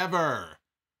moonsault ever.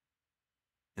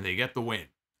 And they get the win.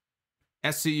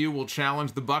 SCU will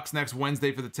challenge the Bucks next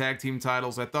Wednesday for the tag team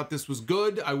titles. I thought this was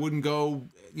good. I wouldn't go,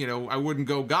 I wouldn't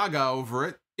go gaga over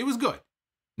it. It was good.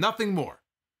 Nothing more.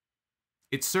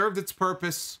 It served its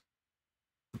purpose.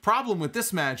 The problem with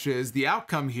this match is the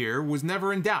outcome here was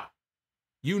never in doubt.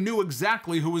 You knew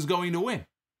exactly who was going to win.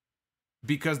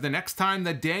 Because the next time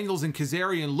that Daniels and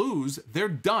Kazarian lose, they're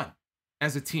done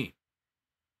as a team.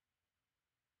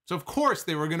 So of course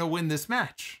they were going to win this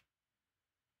match.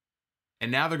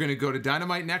 And now they're going to go to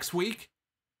Dynamite next week.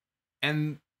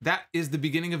 And that is the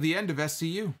beginning of the end of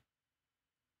SCU.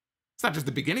 It's not just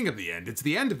the beginning of the end, it's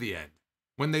the end of the end.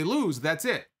 When they lose, that's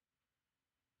it.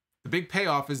 The big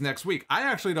payoff is next week. I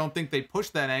actually don't think they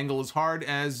pushed that angle as hard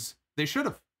as they should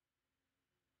have.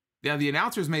 Yeah, the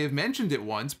announcers may have mentioned it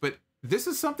once, but this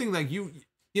is something like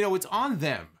it's on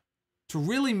them to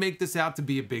really make this out to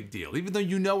be a big deal. Even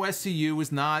though SCU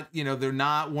is not, they're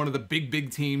not one of the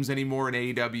big teams anymore in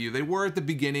AEW. They were at the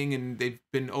beginning and they've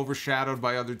been overshadowed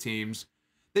by other teams.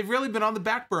 They've really been on the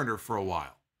back burner for a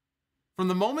while. From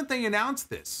the moment they announced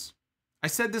this, I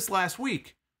said this last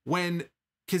week, when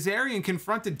Kazarian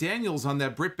confronted Daniels on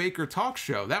that Britt Baker talk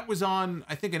show, that was on,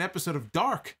 I think, an episode of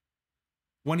Dark,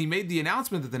 when he made the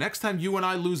announcement that the next time you and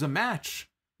I lose a match,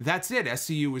 that's it,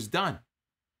 SCU is done.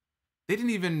 They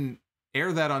didn't even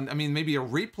air that on, maybe a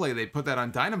replay, they put that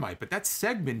on Dynamite, but that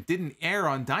segment didn't air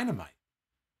on Dynamite.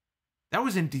 That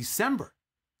was in December.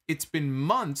 It's been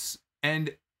months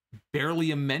and barely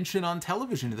a mention on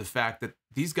television of the fact that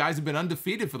these guys have been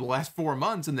undefeated for the last 4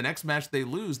 months, and the next match they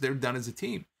lose, they're done as a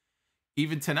team.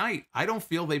 Even tonight, I don't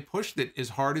feel they pushed it as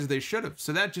hard as they should have.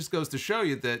 So that just goes to show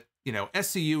you that,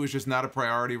 SCU is just not a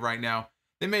priority right now.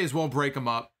 They may as well break them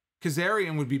up.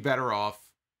 Kazarian would be better off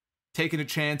taking a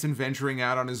chance and venturing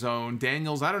out on his own.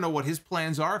 Daniels, I don't know what his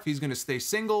plans are, if he's going to stay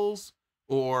singles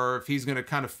or if he's going to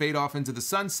kind of fade off into the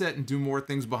sunset and do more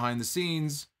things behind the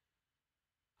scenes.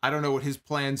 I don't know what his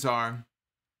plans are.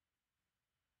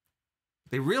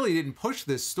 They really didn't push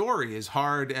this story as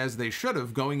hard as they should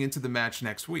have going into the match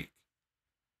next week.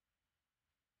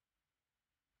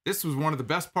 This was one of the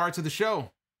best parts of the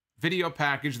show. Video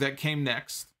package that came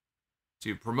next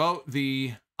to promote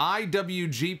the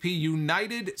IWGP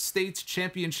United States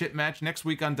Championship match next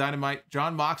week on Dynamite.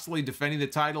 Jon Moxley defending the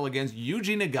title against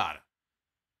Yuji Nagata.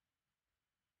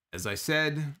 As I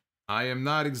said, I am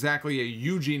not exactly a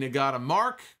Yuji Nagata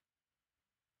mark.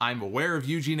 I'm aware of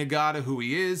Yuji Nagata, who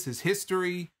he is, his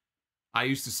history. I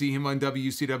used to see him on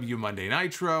WCW Monday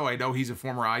Nitro. I know he's a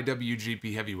former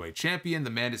IWGP Heavyweight Champion. The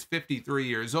man is 53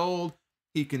 years old.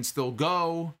 He can still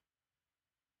go.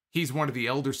 He's one of the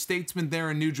elder statesmen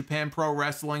there in New Japan Pro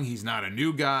Wrestling. He's not a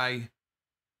new guy.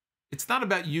 It's not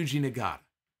about Yuji Nagata.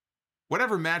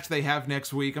 Whatever match they have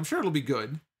next week, I'm sure it'll be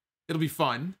good. It'll be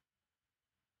fun.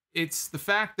 It's the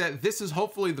fact that this is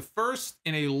hopefully the first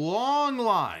in a long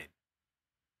line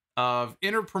of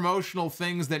interpromotional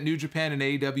things that New Japan and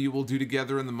AEW will do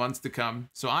together in the months to come.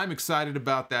 So I'm excited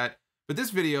about that. But this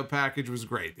video package was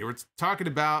great. They were talking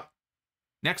about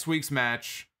next week's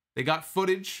match. They got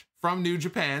footage from New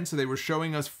Japan, so they were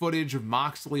showing us footage of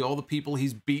Moxley, all the people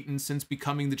he's beaten since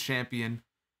becoming the champion.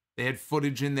 They had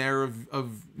footage in there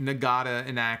of Nagata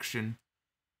in action.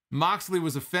 Moxley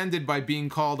was offended by being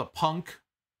called a punk.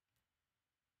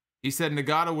 He said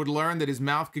Nagata would learn that his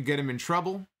mouth could get him in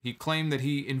trouble. He claimed that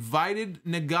he invited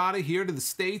Nagata here to the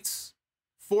States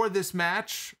for this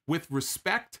match with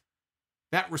respect.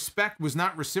 That respect was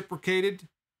not reciprocated,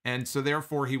 and so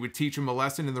therefore he would teach him a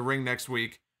lesson in the ring next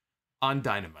week on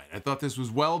Dynamite. I thought this was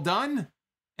well done,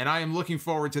 and I am looking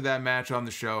forward to that match on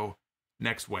the show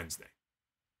next Wednesday.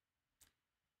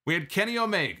 We had Kenny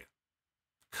Omega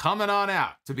coming on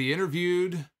out to be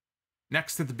interviewed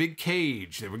next to the big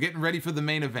cage. They were getting ready for the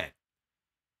main event.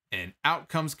 And out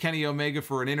comes Kenny Omega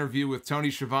for an interview with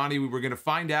Tony Schiavone. We were going to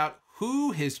find out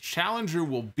who his challenger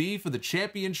will be for the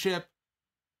championship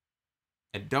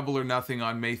at Double or Nothing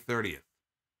on May 30th.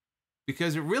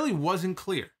 Because it really wasn't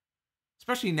clear.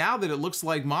 Especially now that it looks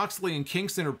like Moxley and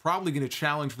Kingston are probably going to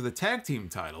challenge for the tag team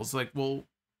titles. Like, well,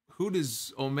 who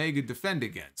does Omega defend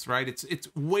against, right?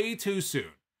 It's way too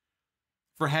soon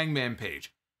for Hangman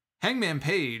Page. Hangman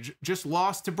Page just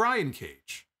lost to Brian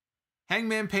Cage.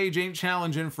 Hangman Page ain't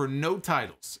challenging for no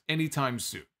titles anytime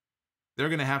soon. They're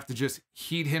going to have to just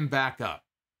heat him back up.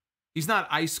 He's not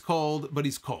ice cold, but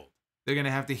he's cold. They're going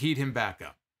to have to heat him back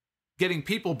up. Getting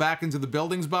people back into the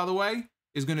buildings, by the way,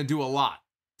 is going to do a lot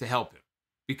to help him.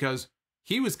 Because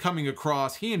he was coming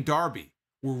across, he and Darby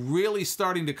were really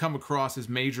starting to come across as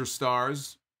major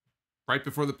stars right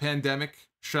before the pandemic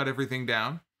shut everything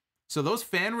down. So those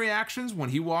fan reactions when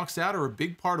he walks out are a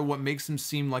big part of what makes him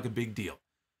seem like a big deal.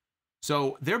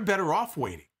 So they're better off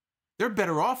waiting. They're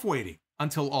better off waiting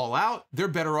until All Out. They're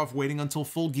better off waiting until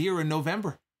Full Gear in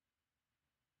November.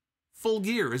 Full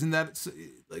Gear, isn't that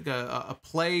like a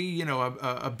play, you know,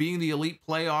 a Being the Elite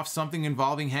play off something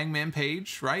involving Hangman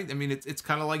Page, right? I mean, it's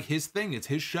kind of like his thing. It's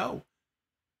his show.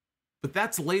 But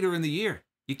that's later in the year.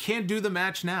 You can't do the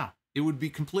match now. It would be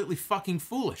completely fucking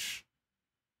foolish.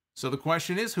 So the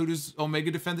question is, who does Omega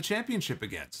defend the championship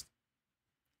against?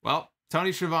 Well,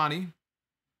 Tony Schiavone.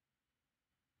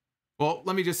 Well,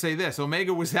 let me just say this.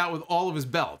 Omega was out with all of his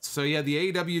belts. So he had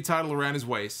the AEW title around his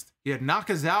waist. He had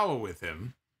Nakazawa with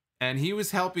him. And he was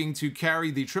helping to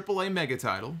carry the AAA Mega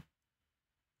title,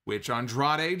 which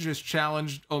Andrade just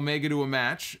challenged Omega to a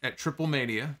match at Triple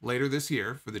Mania later this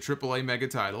year for the AAA Mega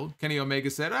title. Kenny Omega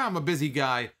said, I'm a busy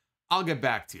guy. I'll get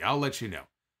back to you. I'll let you know.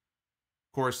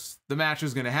 Of course, the match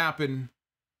is going to happen.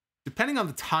 Depending on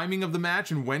the timing of the match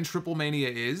and when Triple Mania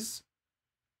is,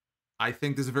 I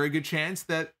think there's a very good chance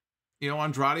that, you know,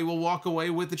 Andrade will walk away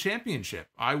with the championship.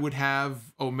 I would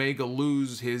have Omega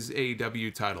lose his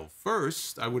AEW title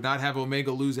first. I would not have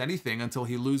Omega lose anything until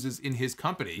he loses in his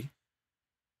company,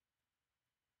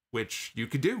 which you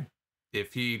could do.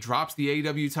 If he drops the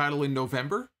AEW title in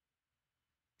November,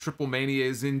 Triple Mania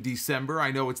is in December.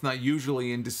 I know it's not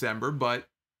usually in December, but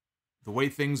the way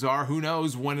things are, who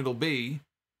knows when it'll be.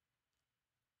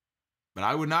 But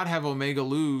I would not have Omega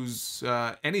lose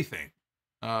anything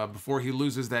before he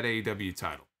loses that AEW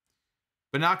title.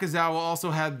 But Nakazawa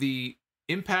also had the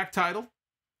Impact title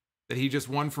that he just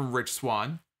won from Rich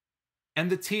Swann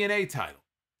and the TNA title.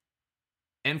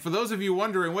 And for those of you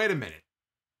wondering, wait a minute,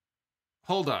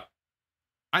 hold up.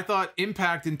 I thought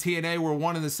Impact and TNA were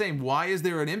one and the same. Why is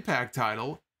there an Impact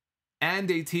title and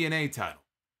a TNA title?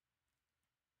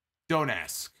 Don't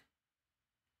ask.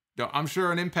 I'm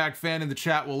sure an Impact fan in the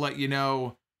chat will let you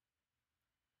know.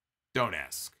 Don't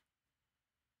ask.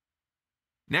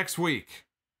 Next week,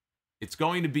 it's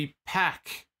going to be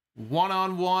Pac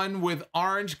one-on-one with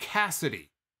Orange Cassidy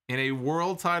in a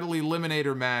world title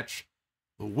eliminator match.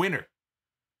 The winner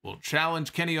will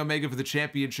challenge Kenny Omega for the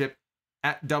championship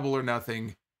at Double or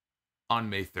Nothing on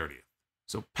May 30th.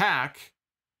 So Pac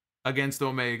against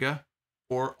Omega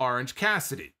or Orange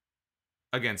Cassidy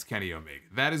against Kenny Omega.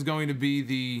 That is going to be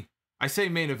the, I say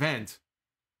main event.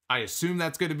 I assume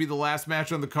that's going to be the last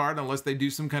match on the card unless they do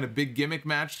some kind of big gimmick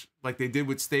match like they did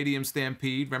with Stadium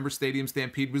Stampede. Remember Stadium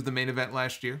Stampede was the main event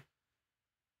last year?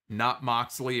 Not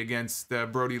Moxley against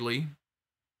Brody Lee.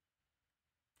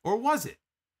 Or was it?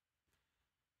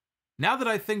 Now that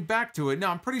I think back to it, no,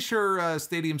 I'm pretty sure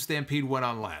Stadium Stampede went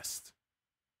on last.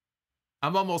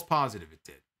 I'm almost positive it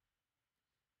did.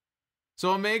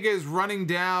 So Omega is running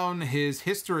down his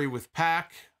history with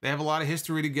Pac. They have a lot of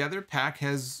history together. Pac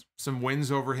has some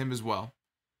wins over him as well.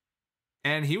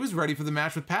 And he was ready for the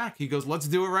match with Pac. He goes, let's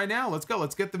do it right now. Let's go.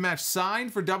 Let's get the match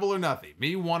signed for Double or Nothing.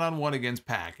 Me one-on-one against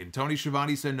Pac. And Tony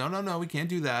Schiavone said, no, we can't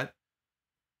do that.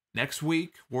 Next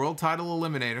week, world title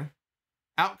eliminator.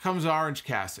 Out comes Orange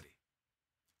Cassidy.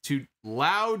 To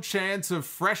loud chants of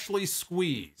freshly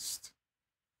squeezed.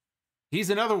 He's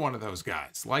another one of those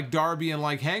guys, like Darby and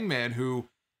like Hangman, who,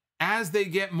 as they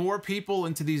get more people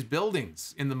into these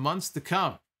buildings in the months to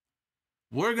come,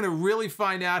 we're going to really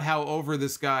find out how over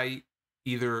this guy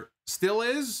either still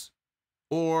is,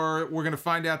 or we're going to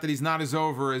find out that he's not as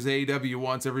over as AEW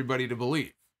wants everybody to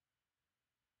believe.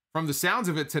 From the sounds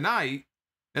of it tonight,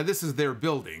 Now, this is their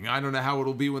building. I don't know how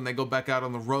it'll be when they go back out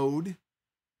on the road.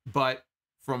 But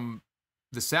from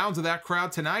the sounds of that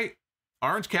crowd tonight,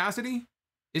 Orange Cassidy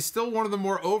is still one of the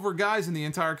more over guys in the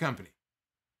entire company.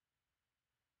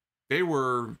 They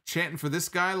were chanting for this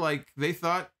guy like they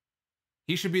thought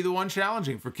he should be the one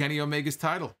challenging for Kenny Omega's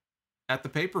title at the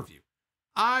pay-per-view.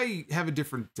 I have a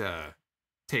different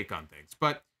take on things,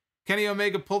 but Kenny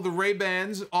Omega pulled the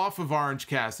Ray-Bans off of Orange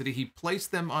Cassidy. He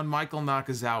placed them on Michael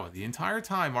Nakazawa. The entire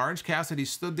time Orange Cassidy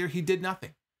stood there, he did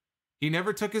nothing. He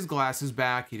never took his glasses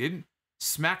back. He didn't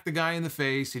smack the guy in the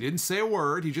face. He didn't say a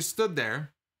word. He just stood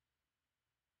there.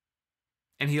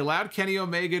 And he allowed Kenny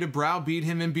Omega to browbeat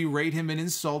him and berate him and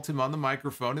insult him on the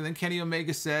microphone. And then Kenny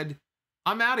Omega said,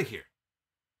 "I'm out of here."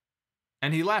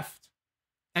 And he left.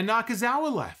 And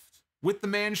Nakazawa left with the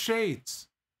man's shades.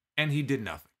 And he did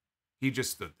nothing. He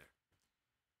just stood there.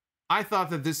 I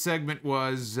thought that this segment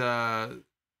was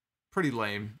pretty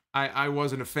lame. I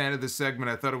wasn't a fan of this segment.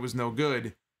 I thought it was no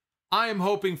good. I am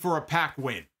hoping for a Pac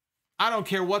win. I don't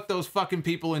care what those fucking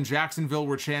people in Jacksonville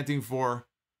were chanting for.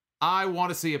 I want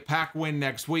to see a Pac win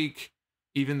next week,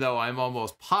 even though I'm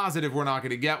almost positive we're not going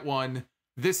to get one.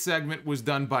 This segment was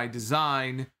done by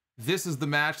design. This is the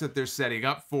match that they're setting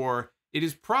up for. It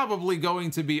is probably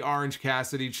going to be Orange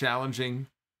Cassidy challenging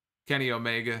Kenny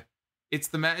Omega.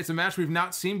 It's a match we've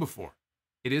not seen before.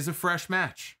 It is a fresh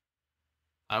match.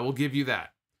 I will give you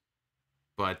that.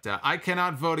 But I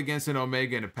cannot vote against an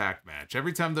Omega in a Pac match.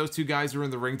 Every time those two guys are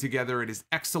in the ring together, it is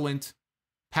excellent.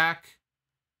 Pac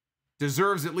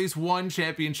deserves at least one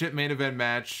championship main event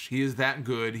match. He is that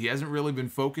good. He hasn't really been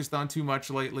focused on too much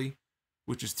lately,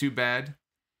 which is too bad.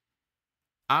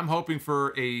 I'm hoping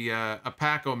for a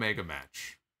Pac Omega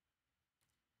match.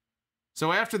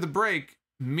 So after the break,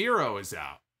 Miro is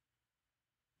out.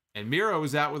 And Miro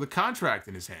is out with a contract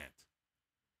in his hand.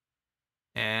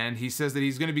 And he says that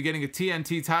he's going to be getting a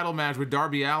TNT title match with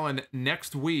Darby Allin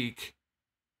next week.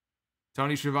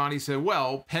 Tony Schiavone said,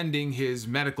 well, pending his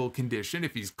medical condition,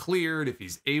 if he's cleared, if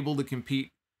he's able to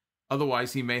compete,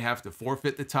 otherwise he may have to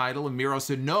forfeit the title. And Miro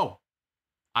said, no,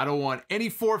 I don't want any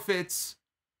forfeits.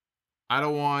 I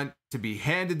don't want to be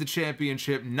handed the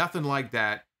championship, nothing like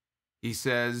that. He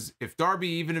says,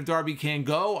 even if Darby can't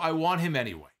go, I want him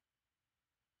anyway.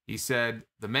 He said,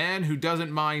 the man who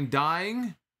doesn't mind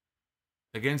dying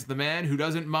against the man who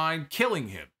doesn't mind killing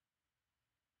him.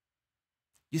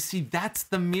 You see, that's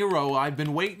the Miro I've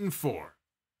been waiting for.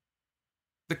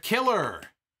 The killer.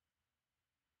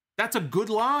 That's a good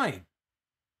line.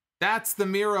 That's the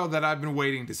Miro that I've been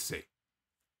waiting to see.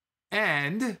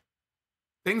 And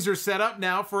things are set up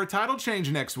now for a title change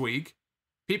next week.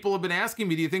 People have been asking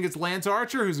me, do you think it's Lance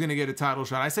Archer who's going to get a title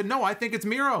shot? I said, no, I think it's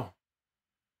Miro.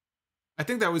 I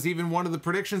think that was even one of the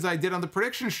predictions I did on the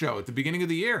prediction show at the beginning of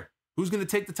the year. Who's going to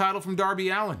take the title from Darby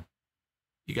Allin?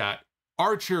 You got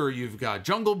Archer, you've got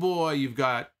Jungle Boy, you've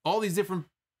got all these different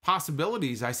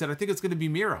possibilities. I said, I think it's going to be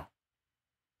Miro.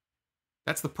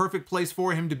 That's the perfect place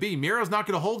for him to be. Miro's not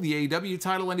going to hold the AEW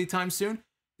title anytime soon.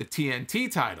 The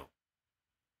TNT title.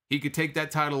 He could take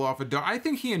that title off of Darby. I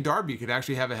think he and Darby could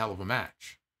actually have a hell of a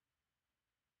match.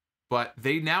 But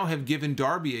they now have given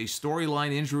Darby a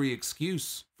storyline injury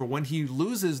excuse for when he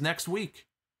loses next week.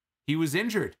 He was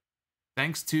injured,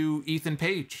 thanks to Ethan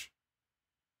Page.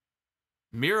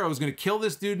 Miro is going to kill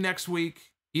this dude next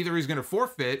week. Either he's going to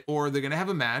forfeit or they're going to have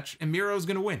a match and Miro is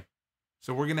going to win.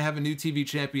 So we're going to have a new TV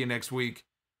champion next week.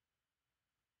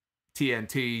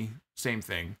 TNT, same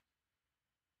thing.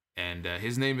 And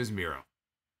his name is Miro.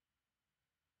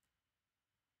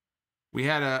 We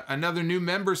had another new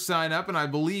member sign up, and I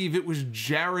believe it was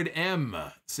Jared M.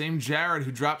 Same Jared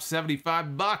who dropped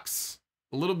 $75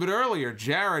 a little bit earlier.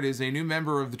 Jared is a new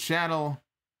member of the channel.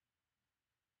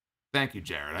 Thank you,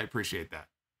 Jared. I appreciate that.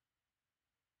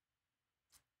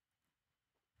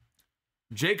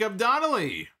 Jacob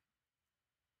Donnelly.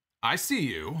 I see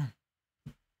you.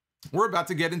 We're about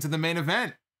to get into the main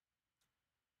event.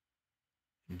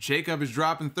 Jacob is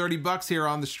dropping $30 here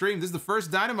on the stream. This is the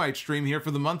first Dynamite stream here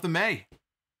for the month of May.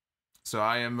 So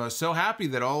I am so happy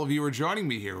that all of you are joining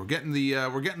me here. We're getting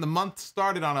the month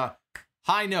started on a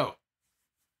high note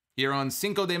here on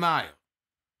Cinco de Mayo.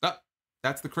 Oh,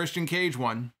 that's the Christian Cage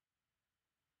one.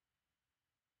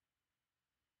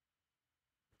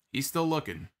 He's still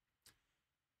looking.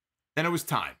 Then it was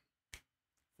time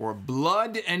for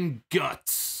Blood and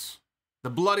Guts. The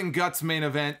Blood and Guts main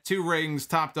event, 2 rings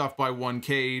topped off by 1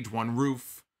 cage, 1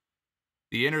 roof.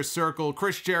 The Inner Circle,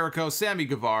 Chris Jericho, Sammy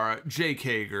Guevara, Jake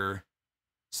Hager,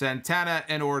 Santana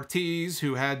and Ortiz,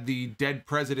 who had the dead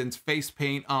president's face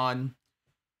paint on,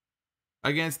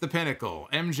 against the Pinnacle,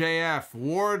 MJF,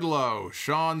 Wardlow,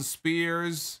 Shawn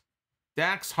Spears,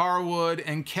 Dax Harwood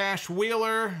and Cash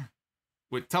Wheeler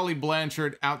with Tully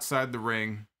Blanchard outside the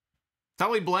ring.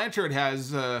 Tully Blanchard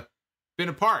has been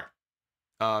a part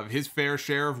of his fair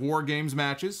share of War Games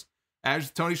matches, as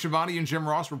Tony Schiavone and Jim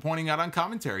Ross were pointing out on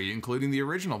commentary, including the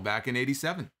original back in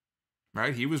 '87.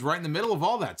 Right? He was right in the middle of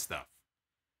all that stuff.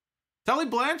 Tully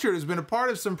Blanchard has been a part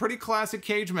of some pretty classic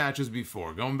cage matches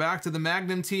before, going back to the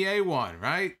Magnum TA one,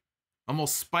 right?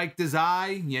 Almost spiked his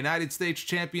eye. United States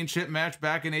Championship match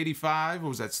back in '85. What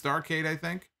was that? Starrcade, I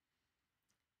think.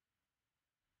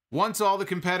 Once all the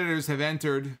competitors have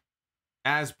entered,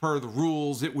 as per the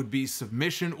rules, it would be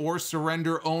submission or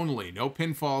surrender only. No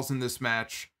pinfalls in this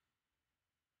match,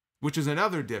 which is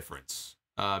another difference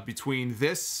between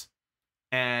this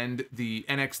and the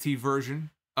NXT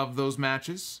version of those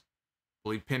matches. I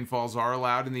believe pinfalls are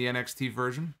allowed in the NXT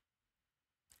version.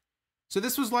 So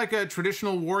this was like a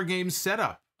traditional War Games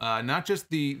setup. Not just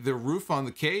the roof on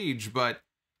the cage, but,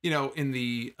 you know, in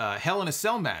the Hell in a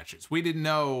Cell matches. We didn't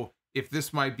know if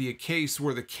this might be a case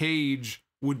where the cage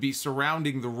would be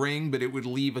surrounding the ring, but it would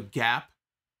leave a gap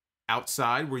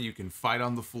outside where you can fight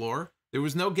on the floor. There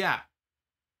was no gap.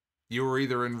 You were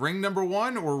either in ring number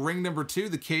 1 or ring number 2.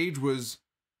 The cage was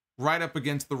right up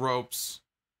against the ropes.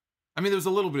 I mean, there was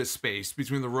a little bit of space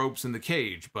between the ropes and the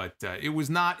cage, but it was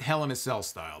not Hell in a Cell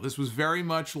style. This was very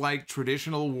much like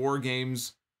traditional War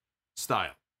Games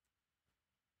style.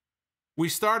 We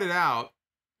started out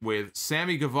with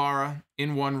Sammy Guevara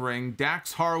in one ring,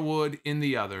 Dax Harwood in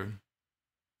the other.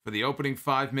 For the opening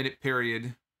 5-minute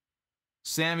period,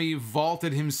 Sammy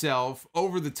vaulted himself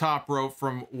over the top rope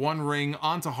from one ring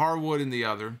onto Harwood in the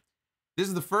other. This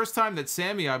is the first time that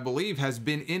Sammy, I believe, has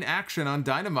been in action on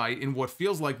Dynamite in what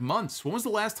feels like months. When was the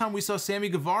last time we saw Sammy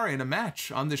Guevara in a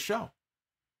match on this show?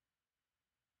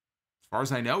 As far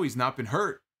as I know, he's not been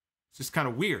hurt. It's just kind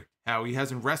of weird how he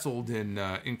hasn't wrestled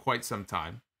in quite some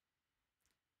time.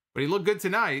 But he looked good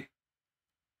tonight.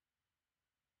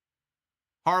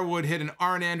 Harwood hit an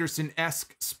Arn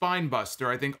Anderson-esque spine buster.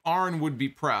 I think Arn would be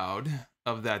proud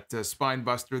of that spine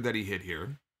buster that he hit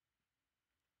here.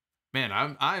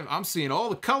 Man, I'm seeing all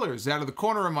the colors out of the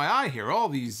corner of my eye here. All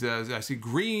these, I see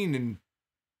green and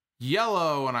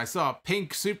yellow, and I saw a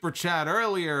pink super chat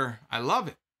earlier. I love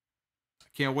it. I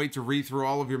can't wait to read through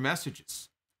all of your messages.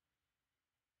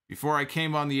 Before I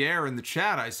came on the air in the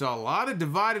chat, I saw a lot of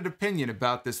divided opinion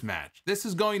about this match. This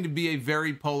is going to be a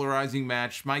very polarizing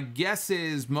match. My guess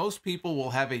is most people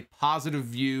will have a positive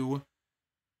view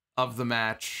of the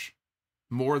match,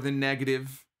 more than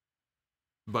negative.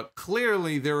 But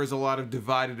clearly there is a lot of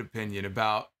divided opinion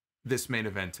about this main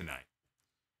event tonight.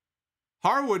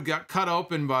 Harwood got cut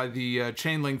open by the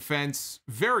chain link fence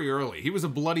very early. He was a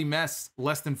bloody mess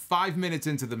less than 5 minutes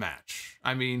into the match.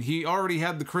 I mean, he already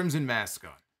had the Crimson mask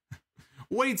on.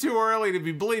 Way too early to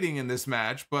be bleeding in this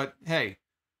match, but hey,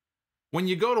 when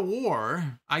you go to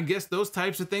war, I guess those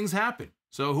types of things happen.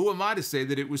 So who am I to say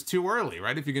that it was too early,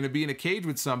 right? If you're going to be in a cage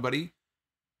with somebody, it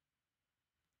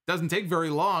doesn't take very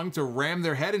long to ram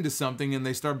their head into something and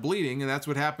they start bleeding, and that's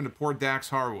what happened to poor Dax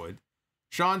Harwood.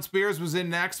 Shawn Spears was in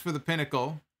next for the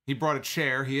Pinnacle. He brought a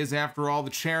chair. He is, after all, the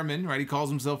chairman, right? He calls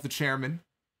himself the chairman.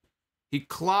 He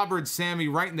clobbered Sammy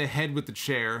right in the head with the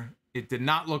chair. It did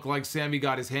not look like Sammy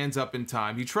got his hands up in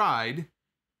time. He tried,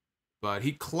 but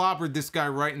he clobbered this guy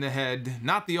right in the head.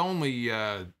 Not the only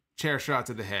chair shot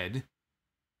to the head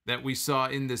that we saw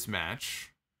in this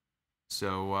match.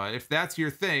 So if that's your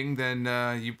thing,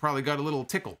 then you probably got a little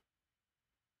tickle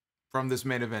from this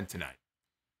main event tonight.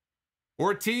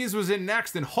 Ortiz was in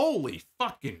next, and holy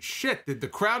fucking shit, did the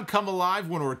crowd come alive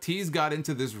when Ortiz got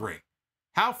into this ring.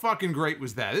 How fucking great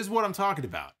was that? This is what I'm talking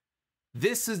about.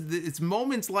 It's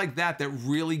moments like that that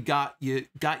really got you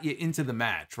into the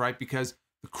match, right? Because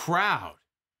the crowd,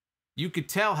 you could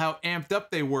tell how amped up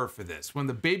they were for this. When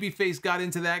the babyface got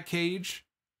into that cage,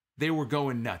 they were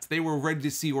going nuts. They were ready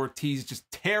to see Ortiz just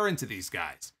tear into these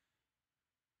guys.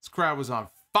 This crowd was on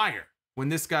fire when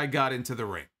this guy got into the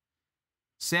ring.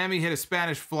 Sammy hit a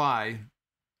Spanish fly.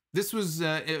 This was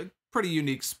a pretty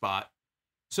unique spot.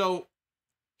 So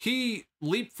he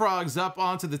leapfrogs up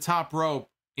onto the top rope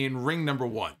in ring number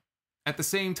 1, at the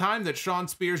same time that Shawn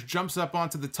Spears jumps up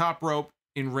onto the top rope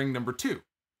in ring number 2.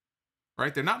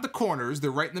 Right? They're not in the corners, they're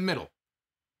right in the middle.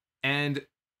 And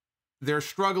they're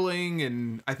struggling,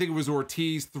 and I think it was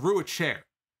Ortiz threw a chair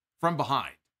from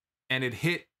behind, and it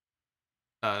hit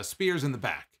Spears in the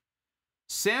back.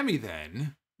 Sammy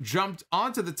then jumped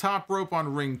onto the top rope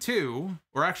on ring 2,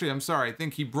 or actually, I'm sorry, I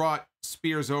think he brought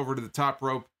Spears over to the top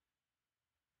rope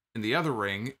in the other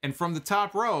ring, and from the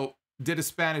top rope, did a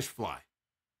Spanish fly.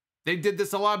 They did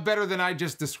this a lot better than I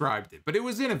just described it, but it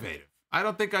was innovative. I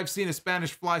don't think I've seen a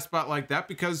Spanish fly spot like that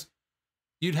because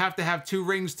you'd have to have 2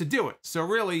 rings to do it. So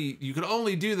really, you could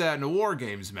only do that in a War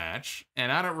Games match,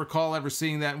 and I don't recall ever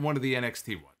seeing that in one of the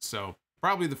NXT ones. So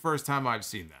probably the first time I've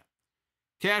seen that.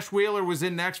 Cash Wheeler was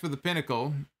in next for the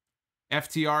Pinnacle.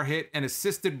 FTR hit an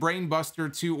assisted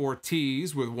brainbuster to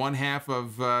Ortiz with one half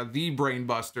of the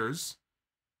brainbusters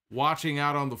watching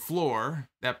out on the floor,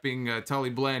 that being Tully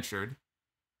Blanchard.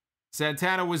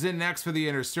 Santana was in next for the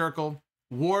Inner Circle.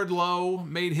 Wardlow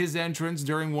made his entrance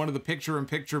during one of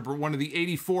the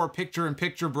 84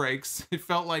 picture-in-picture breaks. It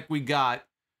felt like we got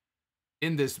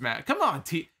in this match. Come on,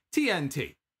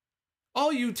 TNT.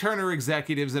 All you Turner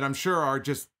executives that I'm sure are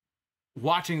just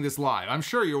watching this live. I'm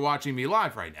sure you're watching me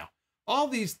live right now. All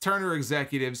these Turner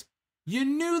executives, you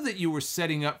knew that you were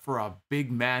setting up for a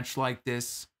big match like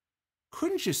this.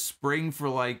 Couldn't you spring for,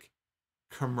 like,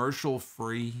 commercial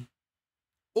free?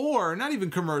 Or, not even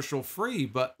commercial free,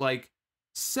 but, like,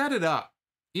 set it up.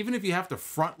 Even if you have to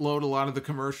front load a lot of the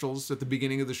commercials at the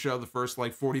beginning of the show, the first,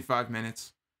 like, 45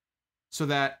 minutes. So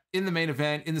that in the main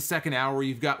event, in the second hour,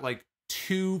 you've got, like,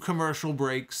 2 commercial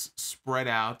breaks spread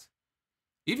out.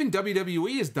 Even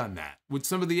WWE has done that with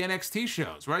some of the NXT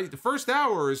shows, right? The first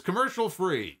hour is commercial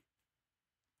free.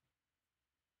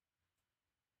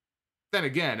 Then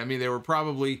again, I mean,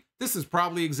 this is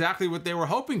probably exactly what they were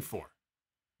hoping for.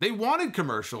 They wanted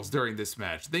commercials during this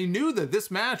match. They knew that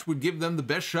this match would give them the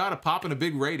best shot of popping a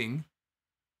big rating.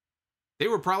 They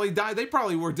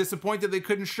probably were disappointed they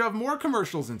couldn't shove more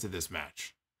commercials into this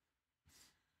match.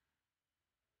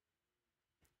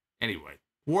 Anyway,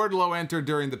 Wardlow entered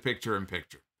during the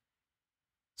picture-in-picture.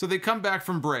 So they come back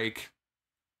from break,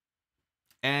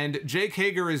 and Jake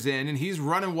Hager is in, and he's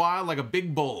running wild like a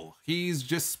big bull. He's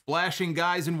just splashing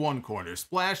guys in one corner,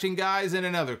 splashing guys in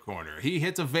another corner. He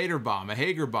hits a Vader bomb, a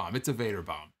Hager bomb. It's a Vader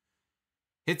bomb.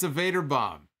 Hits a Vader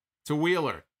bomb to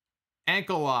Wheeler.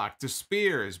 Ankle lock to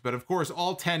Spears. But of course,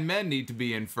 all 10 men need to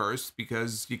be in first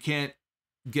because you can't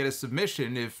get a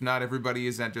submission if not everybody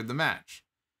has entered the match.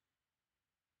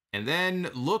 And then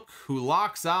look who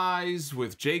locks eyes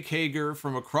with Jake Hager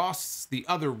from across the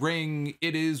other ring.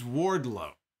 It is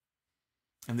Wardlow.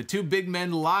 And the 2 big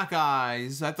men lock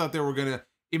eyes. I thought they were going to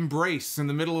embrace in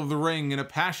the middle of the ring in a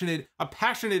passionate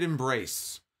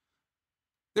embrace.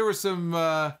 There were some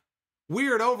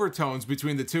weird overtones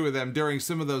between the 2 of them during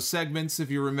some of those segments. If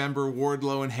you remember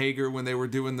Wardlow and Hager when they were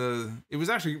doing it was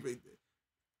actually,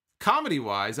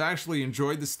 comedy-wise, I actually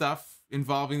enjoyed the stuff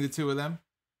involving the 2 of them.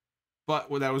 But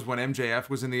that was when MJF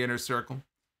was in the Inner Circle.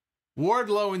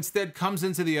 Wardlow instead comes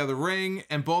into the other ring,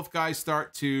 and both guys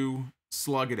start to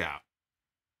slug it out.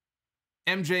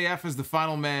 MJF is the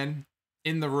final man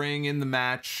in the ring, in the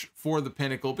match, for the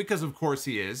Pinnacle, because of course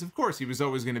he is. Of course he was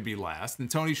always going to be last, and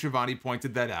Tony Schiavone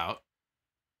pointed that out.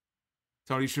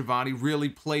 Tony Schiavone really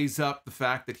plays up the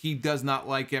fact that he does not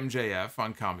like MJF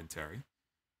on commentary.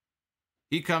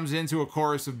 He comes into a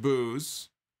chorus of boos,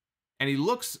 and he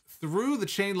looks through the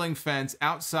chain link fence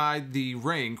outside the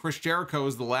ring. Chris Jericho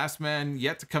is the last man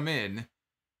yet to come in.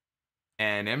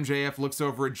 And MJF looks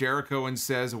over at Jericho and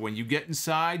says, when you get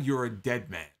inside, you're a dead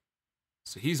man.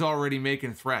 So he's already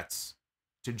making threats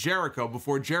to Jericho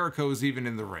before Jericho's even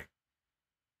in the ring.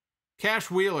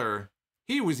 Cash Wheeler,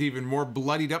 he was even more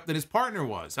bloodied up than his partner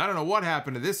was. I don't know what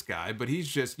happened to this guy, but he's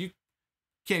just, you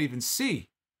can't even see.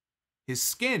 His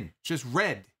skin, just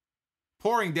red,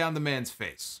 pouring down the man's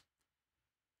face.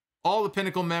 All the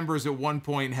Pinnacle members at one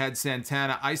point had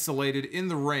Santana isolated in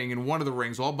the ring, in one of the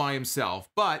rings, all by himself.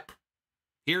 But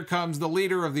here comes the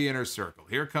leader of the Inner Circle.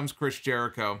 Here comes Chris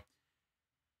Jericho.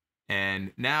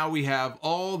 And now we have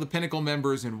all the Pinnacle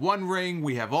members in one ring.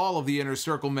 We have all of the Inner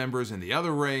Circle members in the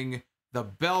other ring. The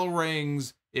bell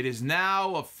rings. It is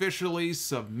now officially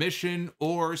submission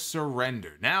or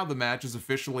surrender. Now the match is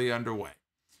officially underway.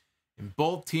 And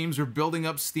both teams are building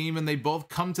up steam, and they both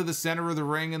come to the center of the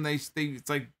ring, and it's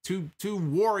like two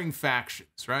warring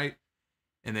factions, right?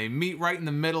 And they meet right in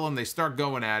the middle, and they start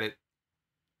going at it.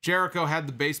 Jericho had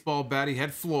the baseball bat. He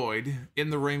had Floyd in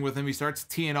the ring with him. He starts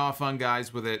teeing off on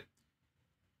guys with it.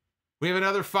 We have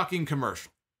another fucking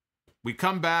commercial. We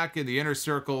come back, and the Inner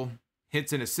Circle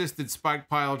hits an assisted spike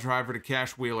pile driver to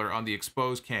Cash Wheeler on the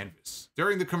exposed canvas.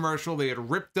 During the commercial, they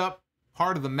had ripped up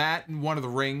part of the mat in one of the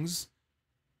rings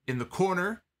in the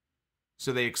corner,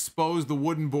 so they exposed the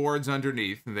wooden boards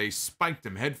underneath, and they spiked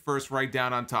him headfirst right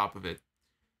down on top of it.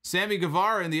 Sammy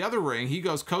Guevara in the other ring, he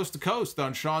goes coast to coast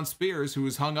on Shawn Spears, who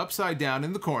is hung upside down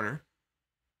in the corner,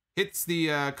 hits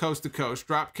the coast to coast,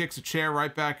 drop kicks a chair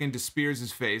right back into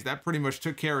Spears' face. That pretty much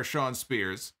took care of Shawn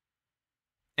Spears.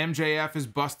 MJF is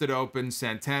busted open.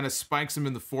 Santana spikes him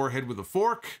in the forehead with a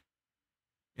fork,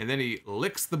 and then he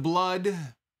licks the blood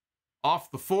off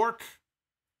the fork.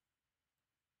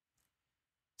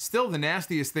 still the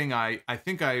nastiest thing I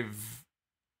think I've,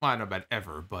 well, I don't know about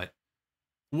ever, but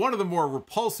one of the more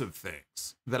repulsive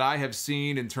things that I have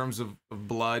seen in terms of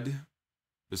blood,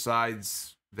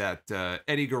 besides that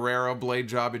Eddie Guerrero blade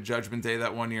job at Judgment Day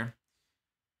that one year,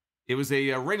 it was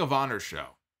a Ring of Honor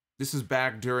show. This is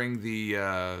back during the,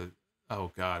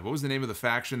 oh God, what was the name of the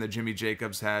faction that Jimmy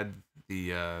Jacobs had?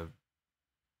 The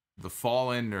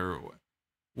Fallen or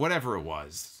whatever it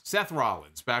was. Seth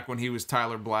Rollins, back when he was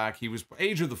Tyler Black, he was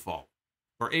Age of the Fall,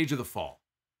 or Age of the Fall.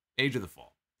 Age of the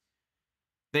Fall.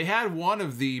 They had one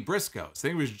of the Briscoes, I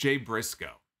think it was Jay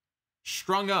Briscoe,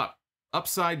 strung up,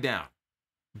 upside down,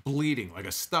 bleeding like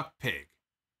a stuck pig,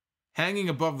 hanging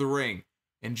above the ring.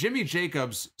 And Jimmy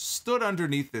Jacobs stood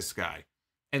underneath this guy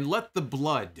and let the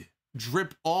blood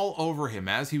drip all over him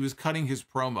as he was cutting his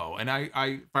promo. And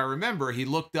if I remember, he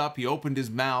looked up, he opened his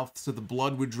mouth so the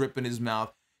blood would drip in his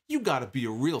mouth. You gotta be a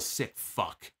real sick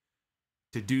fuck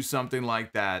to do something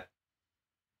like that.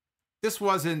 This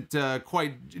wasn't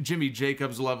quite Jimmy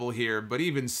Jacobs level here, but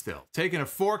even still, taking a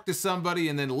fork to somebody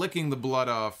and then licking the blood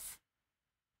off,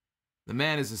 the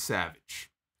man is a savage.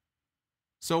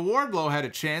 So Wardlow had a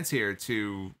chance here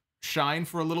to shine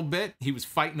for a little bit. He was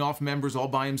fighting off members all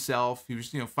by himself. He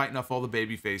was, fighting off all the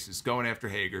baby faces, going after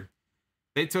Hager.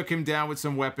 They took him down with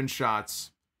some weapon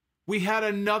shots. We had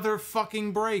another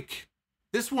fucking break.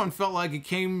 This one felt like it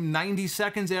came 90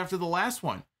 seconds after the last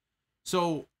one.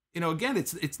 So, again,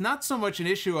 it's not so much an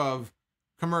issue of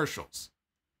commercials.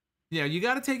 You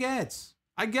got to take ads.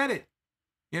 I get it.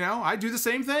 I do the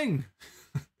same thing.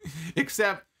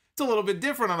 Except it's a little bit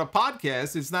different on a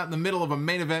podcast. It's not in the middle of a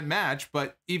main event match,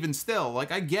 but even still,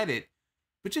 I get it.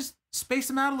 But just space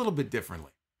them out a little bit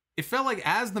differently. It felt like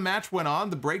as the match went on,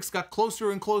 the breaks got closer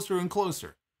and closer and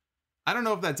closer. I don't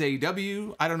know if that's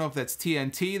AEW. I don't know if that's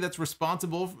TNT that's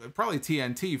responsible. Probably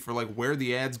TNT for where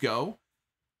the ads go.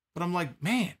 But I'm like,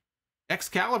 man,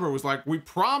 Excalibur was like, we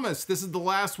promise this is the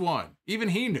last one. Even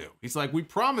he knew. He's like, we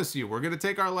promise you, we're going to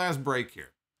take our last break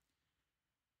here.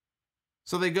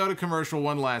 So they go to commercial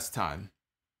one last time.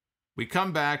 We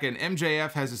come back and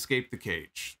MJF has escaped the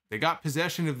cage. They got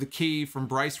possession of the key from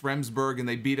Bryce Remsburg and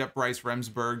they beat up Bryce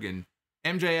Remsburg and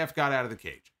MJF got out of the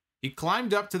cage. He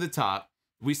climbed up to the top.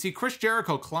 We see Chris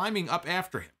Jericho climbing up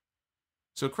after him.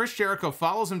 So Chris Jericho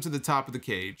follows him to the top of the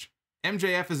cage.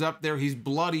 MJF is up there. He's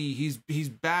bloody. He's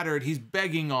battered. He's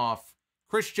begging off.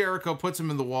 Chris Jericho puts him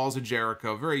in the walls of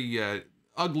Jericho. Very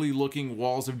ugly looking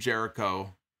walls of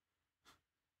Jericho.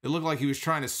 It looked like he was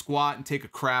trying to squat and take a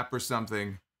crap or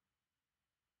something.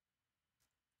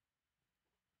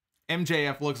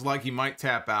 MJF looks like he might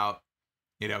tap out.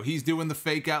 He's doing the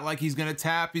fake out like he's going to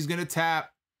tap. He's going to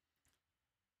tap.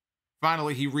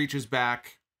 Finally, he reaches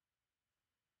back.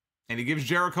 And he gives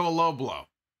Jericho a low blow.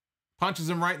 Punches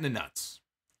him right in the nuts.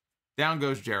 Down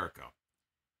goes Jericho.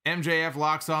 MJF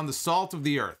locks on the salt of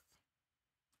the earth.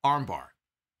 Armbar.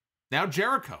 Now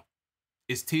Jericho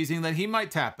is teasing that he might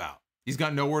tap out. He's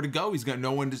got nowhere to go. He's got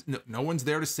no one's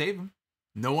there to save him.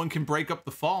 No one can break up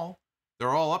the fall. They're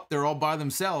all up there all by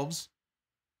themselves.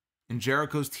 And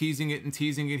Jericho's teasing it and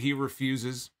teasing it. He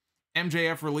refuses.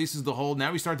 MJF releases the hold.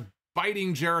 Now he starts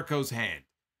biting Jericho's hand.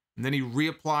 And then he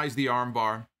reapplies the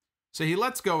armbar. So he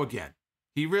lets go again.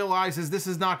 He realizes this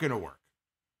is not going to work.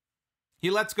 He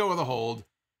lets go of the hold.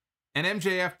 And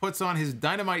MJF puts on his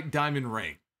Dynamite Diamond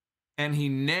Ring. And he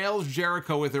nails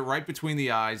Jericho with it right between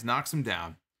the eyes. Knocks him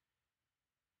down.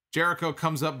 Jericho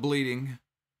comes up bleeding.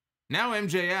 Now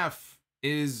MJF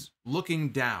is looking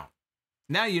down.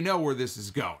 Now you know where this is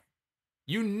going.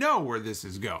 You know where this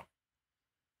is going.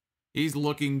 He's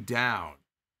looking down.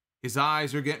 His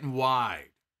eyes are getting wide.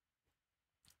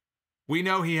 We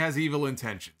know he has evil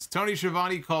intentions. Tony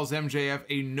Schiavone calls MJF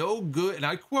a no good, and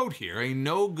I quote here, a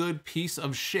no good piece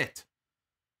of shit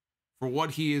for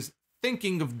what he is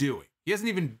thinking of doing. He hasn't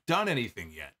even done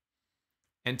anything yet.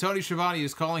 And Tony Schiavone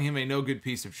is calling him a no good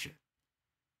piece of shit.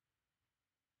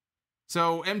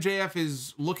 So MJF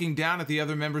is looking down at the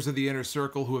other members of the Inner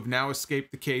Circle who have now escaped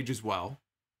the cage as well.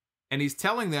 And he's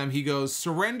telling them, he goes,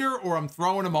 surrender or I'm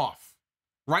throwing him off.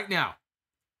 Right now.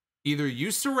 Either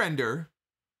you surrender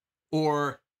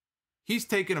or he's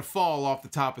taking a fall off the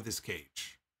top of this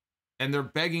cage. And they're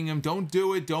begging him, don't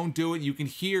do it, don't do it. You can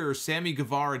hear Sammy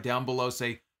Guevara down below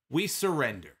say, we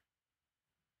surrender.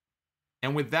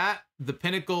 And with that, the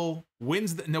Pinnacle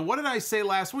wins. Now, what did I say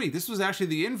last week? This was actually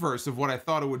the inverse of what I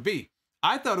thought it would be.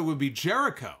 I thought it would be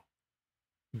Jericho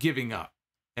giving up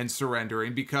and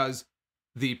surrendering because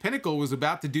the Pinnacle was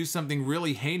about to do something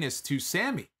really heinous to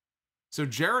Sammy. So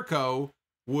Jericho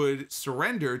would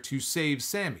surrender to save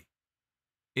Sammy.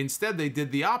 Instead, they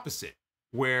did the opposite,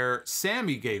 where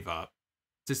Sammy gave up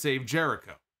to save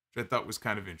Jericho. which I thought was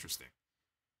kind of interesting.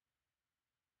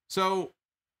 So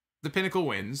the Pinnacle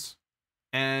wins,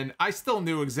 and I still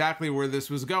knew exactly where this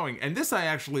was going. And this I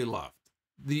actually loved,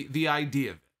 the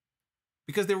idea of it.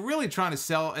 Because they're really trying to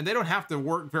sell, and they don't have to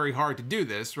work very hard to do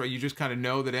this, right? You just kind of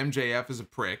know that MJF is a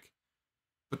prick,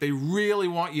 but they really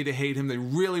want you to hate him. They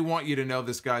really want you to know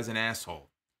this guy's an asshole.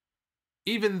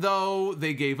 Even though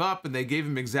they gave up and they gave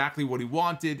him exactly what he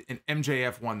wanted and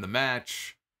MJF won the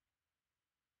match,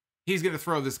 he's going to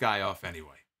throw this guy off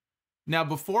anyway. Now,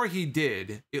 before he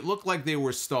did, it looked like they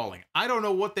were stalling. I don't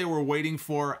know what they were waiting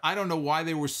for. I don't know why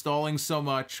they were stalling so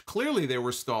much. Clearly they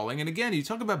were stalling. And again, you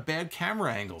talk about bad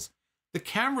camera angles. The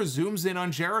camera zooms in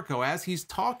on Jericho as he's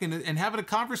talking and having a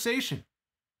conversation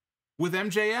with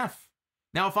MJF.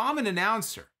 Now, if I'm an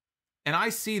announcer and I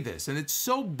see this and it's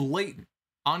so blatant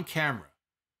on camera,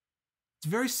 it's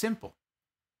very simple.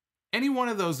 Any one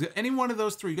of those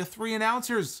three, you got three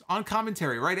announcers on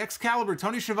commentary, right? Excalibur,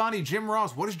 Tony Schiavone, Jim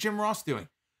Ross. What is Jim Ross doing?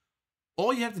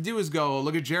 All you have to do is go,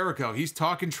 look at Jericho. He's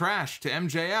talking trash to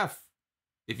MJF.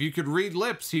 If you could read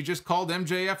lips, he just called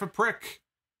MJF a prick.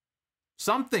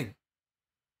 Something.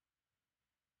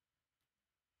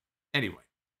 Anyway,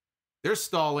 they're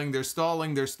stalling, they're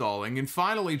stalling, they're stalling. And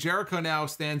finally, Jericho now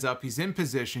stands up. He's in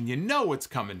position. You know what's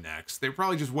coming next. They're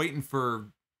probably just waiting for,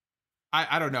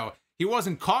 I don't know. He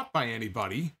wasn't caught by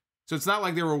anybody. So it's not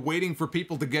like they were waiting for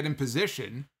people to get in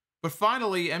position. But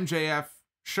finally, MJF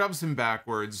shoves him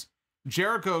backwards.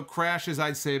 Jericho crashes,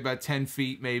 I'd say, about 10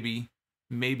 feet, maybe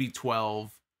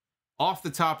 12, off the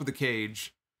top of the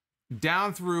cage,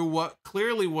 down through what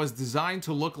clearly was designed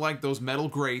to look like those metal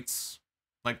grates,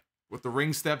 like what the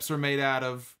ring steps are made out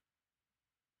of.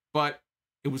 But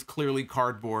it was clearly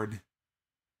cardboard.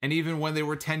 And even when they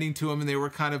were tending to him and they were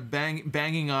kind of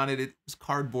banging on it, it was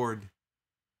cardboard.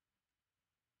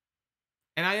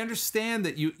 And I understand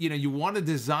that you want to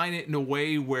design it in a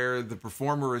way where the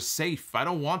performer is safe. I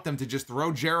don't want them to just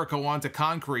throw Jericho onto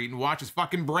concrete and watch his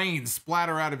fucking brains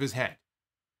splatter out of his head.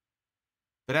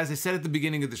 But as I said at the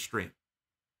beginning of the stream,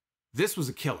 this was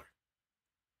a killer.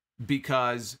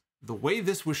 Because the way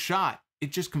this was shot,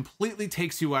 it just completely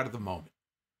takes you out of the moment.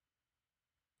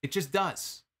 It just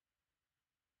does.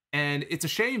 And it's a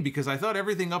shame because I thought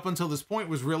everything up until this point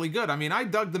was really good. I mean, I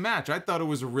dug the match. I thought it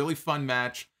was a really fun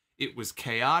match. It was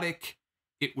chaotic.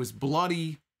 It was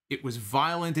bloody. It was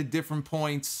violent at different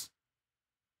points.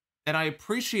 And I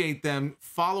appreciate them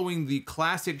following the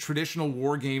classic traditional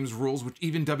War Games rules, which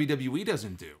even WWE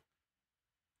doesn't do.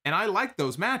 And I like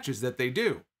those matches that they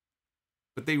do.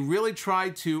 But they really try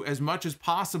to, as much as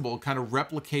possible, kind of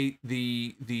replicate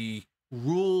the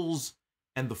rules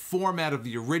and the format of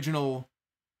the original.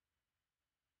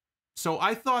 So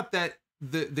I thought that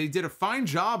they did a fine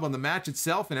job on the match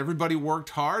itself, and everybody worked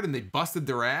hard, and they busted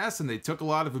their ass, and they took a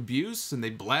lot of abuse, and they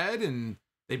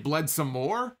bled some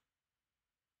more.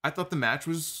 I thought the match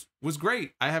was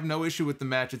great. I have no issue with the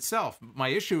match itself. My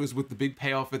issue is with the big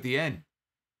payoff at the end.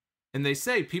 And they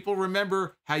say people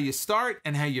remember how you start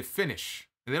and how you finish.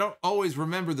 And they don't always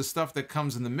remember the stuff that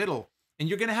comes in the middle. And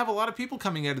you're going to have a lot of people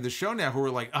coming out of the show now who are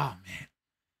like, oh, man.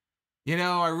 You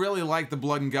know, I really like the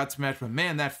blood and guts match, but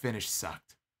man, that finish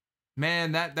sucked.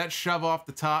 Man, that shove off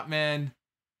the top, man,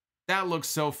 that looks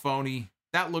so phony.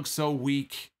 That looks so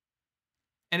weak.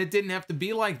 And it didn't have to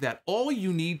be like that. All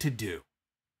you need to do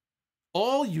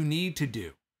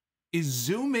is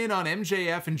zoom in on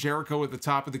MJF and Jericho at the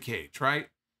top of the cage, right?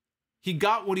 He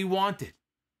got what he wanted.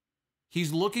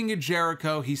 He's looking at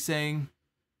Jericho. He's saying,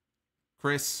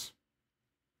 Chris,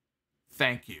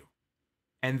 thank you.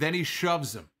 And then he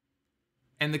shoves him.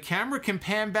 And the camera can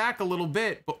pan back a little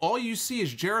bit, but all you see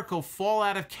is Jericho fall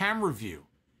out of camera view.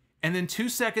 And then 2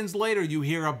 seconds later, you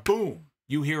hear a boom.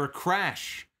 You hear a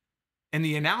crash. And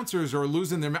the announcers are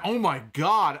losing their... Oh, my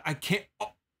God. I can't...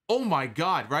 Oh, my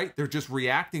God, right? They're just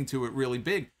reacting to it really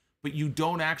big. But you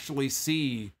don't actually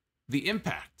see the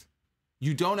impact.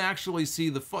 You don't actually see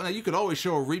the fun. Now, you could always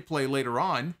show a replay later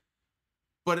on.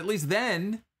 But at least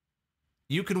then,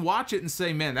 you can watch it and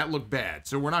say, man, that looked bad.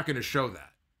 So we're not going to show that.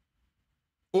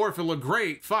 Or if it looked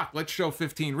great, fuck, let's show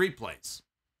 15 replays.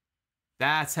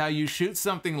 That's how you shoot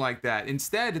something like that.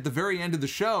 Instead, at the very end of the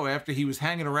show, after he was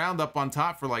hanging around up on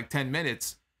top for like 10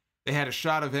 minutes, they had a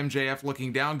shot of MJF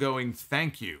looking down going,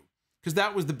 thank you. Because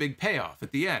that was the big payoff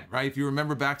at the end, right? If you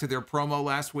remember back to their promo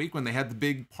last week when they had the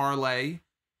big parlay,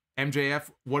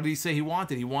 MJF, what did he say he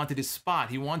wanted? He wanted his spot.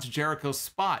 He wants Jericho's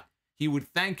spot. He would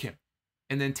thank him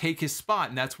and then take his spot,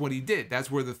 and that's what he did.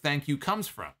 That's where the thank you comes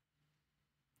from.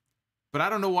 But I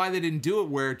don't know why they didn't do it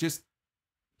where just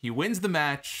he wins the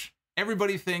match.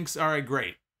 Everybody thinks, all right,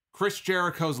 great. Chris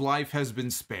Jericho's life has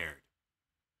been spared.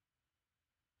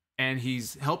 and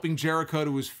he's helping Jericho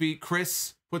to his feet.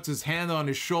 Chris puts his hand on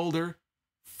his shoulder.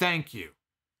 Thank you.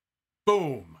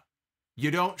 Boom.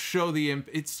 You don't show the imp.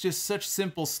 It's just such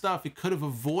simple stuff. It could have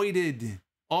avoided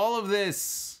all of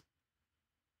this.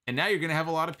 And now you're going to have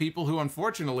a lot of people who,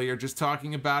 unfortunately, are just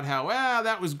talking about how,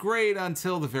 that was great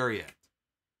until the very end.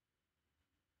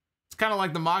 It's kind of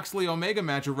like the Moxley-Omega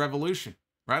match of Revolution,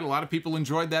 right? A lot of people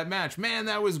enjoyed that match. Man,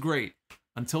 that was great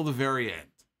until the very end.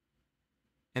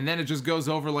 And then it just goes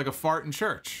over like a fart in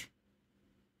church.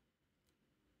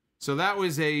 So that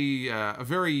was a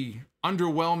very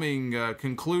underwhelming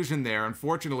conclusion there,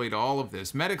 unfortunately, to all of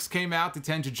this. Medics came out to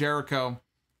tend to Jericho.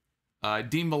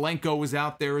 Dean Malenko was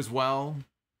out there as well.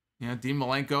 You know, Dean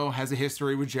Malenko has a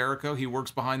history with Jericho. He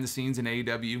works behind the scenes in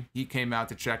AEW. He came out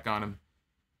to check on him.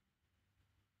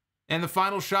 And the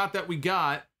final shot that we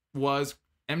got was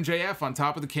MJF on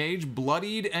top of the cage,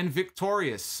 bloodied and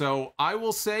victorious. So I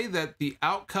will say that the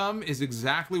outcome is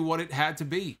exactly what it had to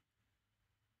be.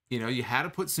 You know, you had to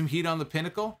put some heat on the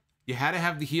Pinnacle. You had to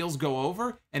have the heels go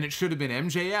over, and it should have been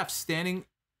MJF standing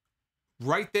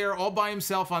right there all by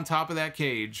himself on top of that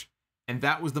cage. And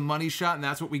that was the money shot, and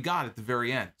that's what we got at the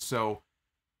very end. So,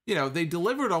 you know, they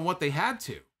delivered on what they had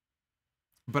to.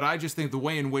 But I just think the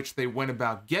way in which they went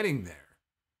about getting there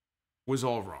was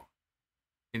all wrong.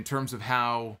 In terms of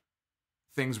how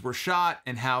things were shot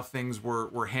and how things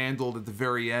were handled at the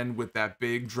very end with that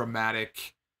big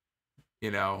dramatic,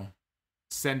 you know,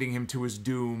 sending him to his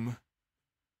doom.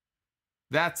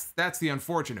 That's the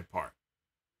unfortunate part.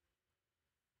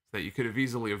 That you could have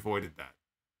easily avoided that.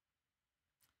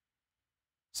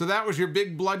 So that was your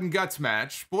big blood and guts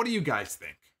match. But what do you guys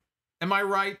think? Am I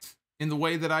right in the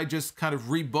way that I just kind of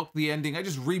rebooked the ending? I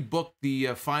just rebooked the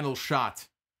final shot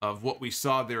of what we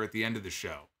saw there at the end of the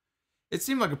show. It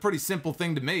seemed like a pretty simple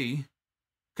thing to me.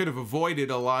 Could have avoided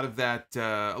a lot of that,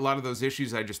 a lot of those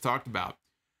issues I just talked about.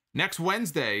 Next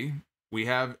Wednesday, we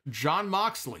have Jon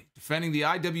Moxley defending the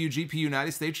IWGP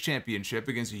United States Championship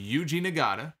against Yuji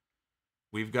Nagata.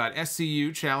 We've got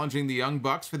SCU challenging the Young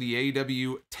Bucks for the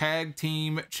AEW Tag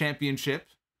Team Championship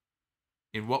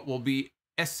in what will be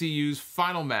SCU's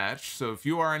final match. So if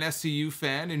you are an SCU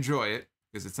fan, enjoy it,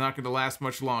 because it's not going to last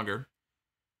much longer.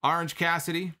 Orange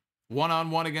Cassidy,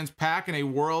 one-on-one against Pac in a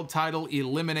world title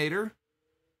eliminator.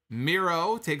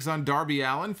 Miro takes on Darby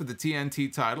Allin for the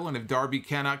TNT title, and if Darby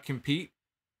cannot compete,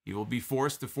 he will be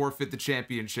forced to forfeit the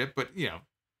championship. But, you know,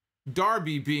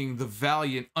 Darby, being the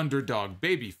valiant underdog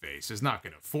babyface, is not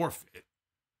going to forfeit.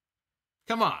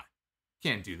 Come on.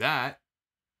 Can't do that.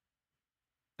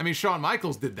 I mean, Shawn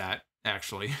Michaels did that,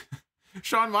 actually.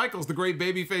 Shawn Michaels, the great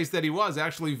babyface that he was,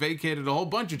 actually vacated a whole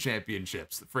bunch of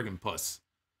championships. The friggin' puss.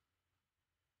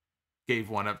 Gave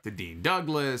one up to Dean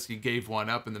Douglas. He gave one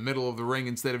up in the middle of the ring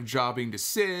instead of jobbing to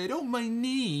Sid. Oh, my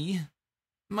knee.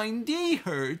 My knee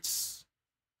hurts.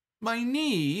 My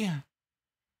knee.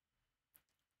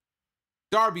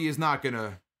 Darby is not going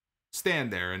to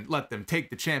stand there and let them take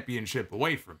the championship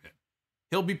away from him.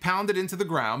 He'll be pounded into the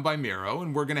ground by Miro,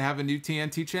 and we're going to have a new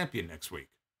TNT champion next week.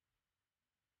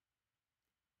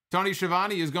 Tony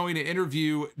Schiavone is going to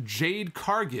interview Jade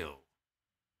Cargill.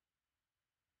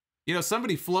 You know,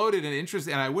 somebody floated an interest,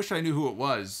 and I wish I knew who it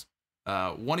was.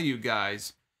 One of you guys,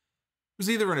 it was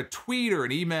either in a tweet or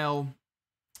an email,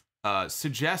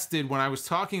 suggested when I was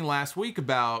talking last week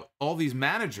about all these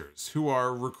managers who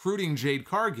are recruiting Jade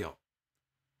Cargill.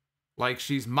 Like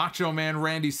she's Macho Man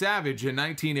Randy Savage in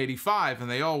 1985, and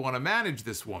they all want to manage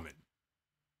this woman.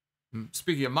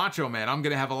 Speaking of Macho Man, I'm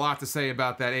going to have a lot to say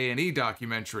about that A&E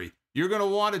documentary. You're going to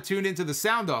want to tune into the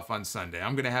Sound Off on Sunday.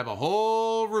 I'm going to have a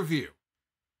whole review.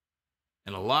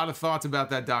 And a lot of thoughts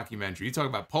about that documentary. You talk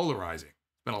about polarizing.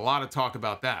 There's been a lot of talk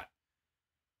about that.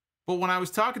 But when I was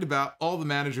talking about all the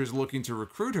managers looking to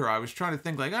recruit her, I was trying to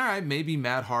think like, all right, maybe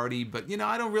Matt Hardy, but, you know,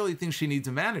 I don't really think she needs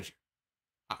a manager.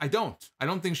 I don't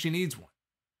think she needs one.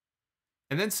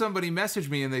 And then somebody messaged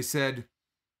me and they said,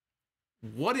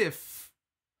 what if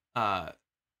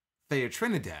Thea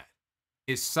Trinidad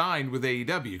is signed with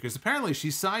AEW? Because apparently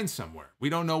she's signed somewhere. We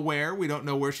don't know where. We don't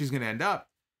know where she's going to end up.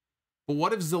 But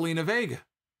what if Zelina Vega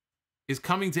is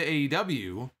coming to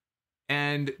AEW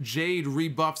and Jade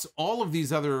rebuffs all of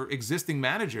these other existing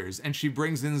managers and she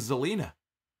brings in Zelina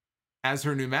as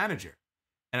her new manager?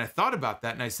 And I thought about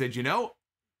that and I said, you know,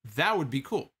 that would be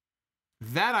cool.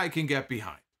 That I can get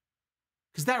behind.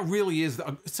 Because that really is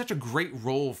such a great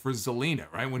role for Zelina,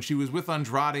 right? When she was with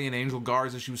Andrade and Angel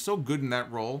Garza, she was so good in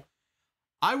that role.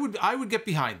 I would get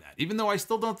behind that. Even though I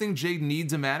still don't think Jade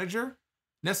needs a manager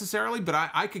necessarily, but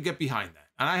I could get behind that.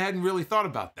 And I hadn't really thought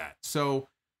about that. So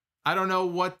I don't know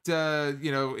what,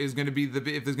 you know, is going to be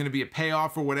if there's going to be a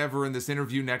payoff or whatever in this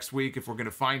interview next week, if we're going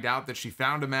to find out that she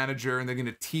found a manager and they're going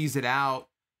to tease it out.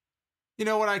 You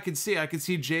know what I could see? I could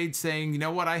see Jade saying, you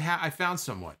know what, I found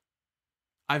someone.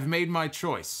 I've made my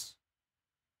choice.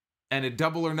 And at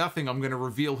Double or Nothing, I'm going to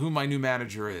reveal who my new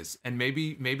manager is. And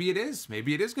maybe it is.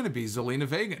 Maybe it is going to be Zelina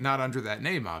Vega. Not under that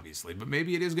name, obviously, but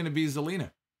maybe it is going to be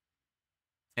Zelina.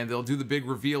 And they'll do the big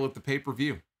reveal at the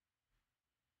pay-per-view.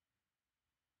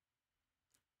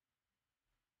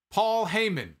 Paul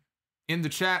Heyman in the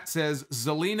chat says,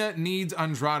 Zelina needs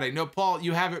Andrade. No, Paul,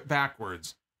 you have it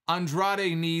backwards.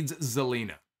 Andrade needs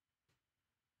Zelina.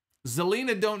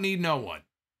 Zelina don't need no one.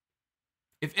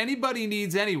 If anybody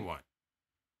needs anyone,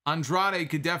 Andrade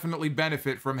could definitely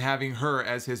benefit from having her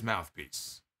as his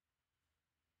mouthpiece.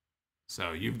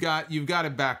 So you've got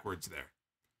it backwards there.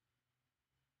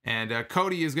 And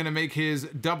Cody is going to make his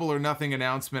Double or Nothing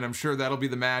announcement. I'm sure that'll be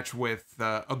the match with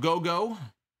Ogogo.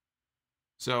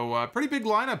 So pretty big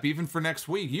lineup even for next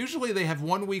week. Usually they have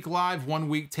 1 week live, 1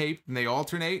 week taped, and they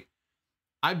alternate.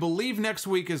 I believe next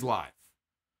week is live.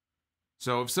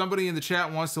 So if somebody in the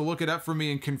chat wants to look it up for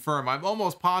me and confirm, I'm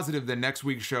almost positive that next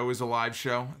week's show is a live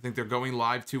show. I think they're going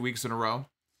live 2 weeks in a row.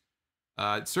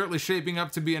 It's certainly shaping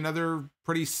up to be another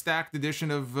pretty stacked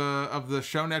edition of the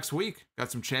show next week.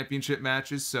 Got some championship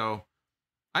matches, so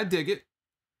I dig it.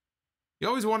 You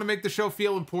always want to make the show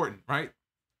feel important, right?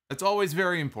 That's always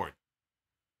very important.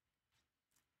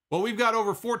 Well, we've got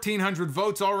over 1,400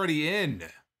 votes already in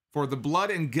for the Blood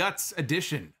and Guts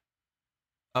edition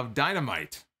of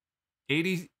Dynamite.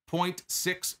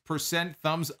 80.6%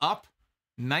 thumbs up,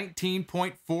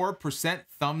 19.4%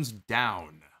 thumbs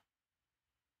down.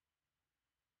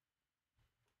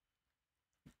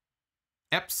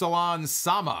 Epsilon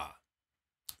Sama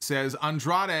says,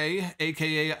 Andrade,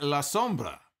 aka La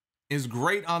Sombra, is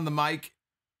great on the mic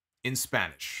in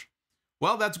Spanish.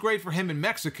 Well, that's great for him in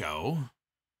Mexico,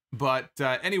 but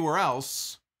anywhere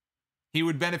else, he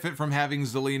would benefit from having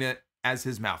Zelina as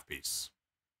his mouthpiece.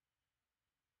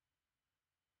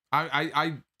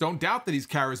 I don't doubt that he's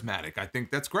charismatic. I think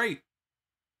that's great.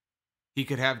 He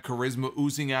could have charisma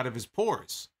oozing out of his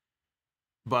pores.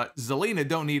 But Zelina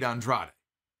don't need Andrade.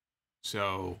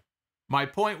 So my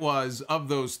point was, of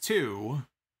those two,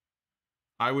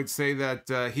 I would say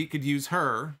that he could use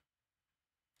her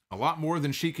a lot more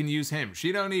than she can use him.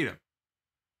 She don't need him.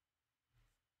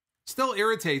 Still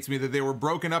irritates me that they were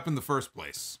broken up in the first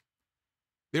place.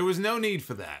 There was no need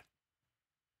for that.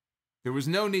 There was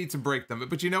no need to break them.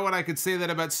 But you know what? I could say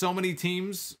that about so many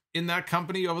teams in that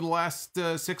company over the last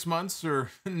 6 months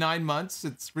or 9 months.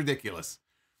 It's ridiculous.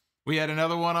 We had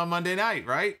another one on Monday night,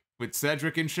 right? With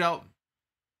Cedric and Shelton.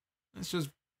 Let's just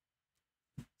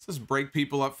break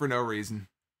people up for no reason.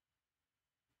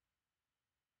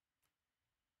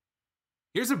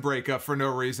 Here's a breakup for no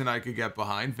reason I could get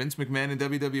behind. Vince McMahon and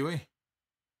WWE.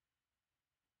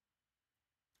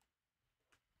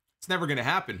 It's never going to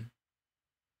happen.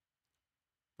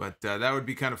 But that would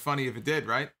be kind of funny if it did,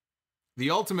 right?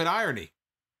 The ultimate irony.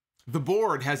 The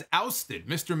board has ousted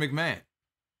Mr. McMahon.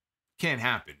 Can't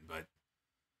happen, but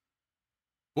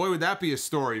boy, would that be a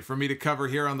story for me to cover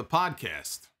here on the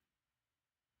podcast.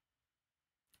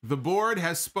 The board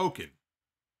has spoken.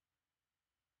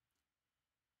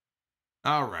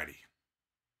 Alrighty.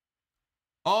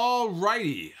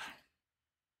 Alrighty.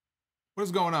 What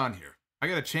is going on here? I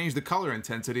got to change the color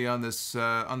intensity on this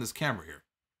camera here.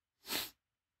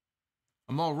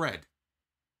 I'm all red.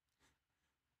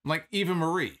 I'm like Eva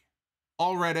Marie.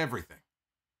 All red everything.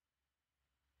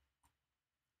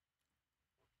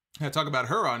 I talk about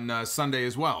her on Sunday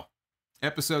as well.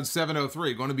 Episode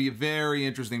 703. Going to be a very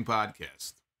interesting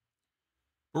podcast.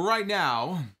 But right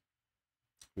now,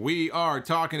 we are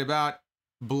talking about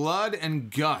Blood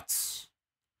and Guts.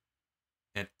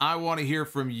 And I want to hear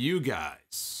from you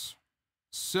guys.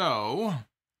 So,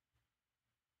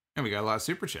 and we got a lot of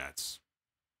super chats.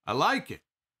 I like it.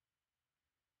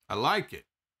 I like it.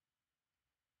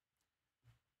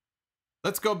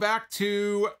 Let's go back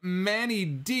to Manny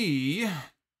D.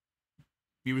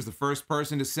 He was the first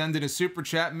person to send in a super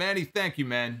chat. Manny, thank you,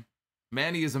 man.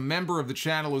 Manny is a member of the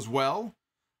channel as well.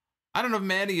 I don't know if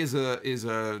Manny is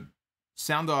a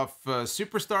Sound Off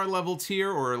superstar level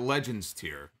tier or a legends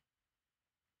tier.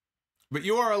 But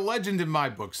you are a legend in my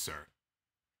book, sir.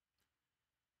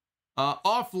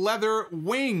 Off Leather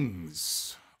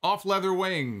Wings. Off Leather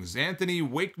Wings. Anthony,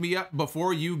 wake me up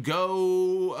before you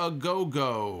go a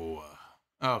go-go.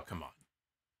 Oh, come on.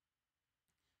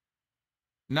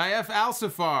 Naif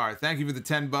Al-Safar, thank you for the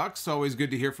 10 bucks. Always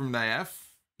good to hear from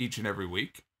Naif each and every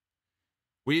week.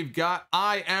 We've got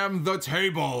I Am the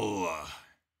Table.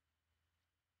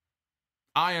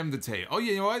 I am the tape. Oh,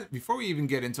 you know what? Before we even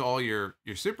get into all your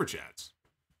super chats,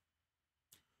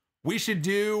 we should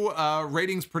do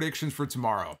ratings predictions for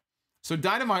tomorrow. So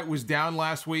Dynamite was down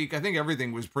last week. I think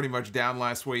everything was pretty much down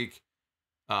last week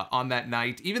on that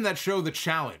night. Even that show, The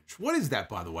Challenge. What is that,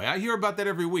 by the way? I hear about that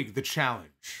every week, The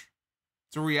Challenge.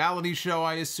 It's a reality show,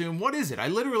 I assume. What is it? I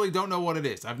literally don't know what it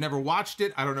is. I've never watched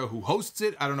it. I don't know who hosts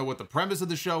it. I don't know what the premise of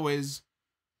the show is.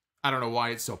 I don't know why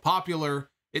it's so popular.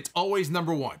 It's always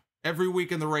number one. Every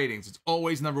week in the ratings, it's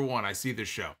always number one. I see this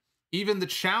show. Even The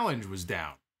Challenge was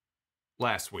down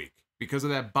last week because of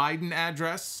that Biden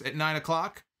address at 9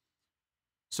 o'clock.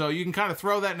 So you can kind of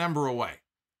throw that number away.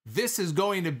 This is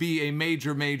going to be a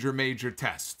major, major, major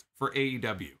test for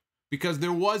AEW because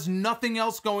there was nothing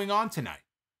else going on tonight.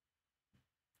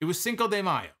 It was Cinco de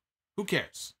Mayo. Who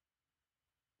cares?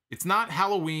 It's not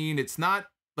Halloween. It's not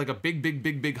like a big, big,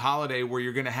 big, big holiday where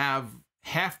you're going to have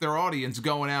half their audience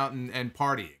going out and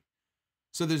partying.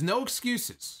 So there's no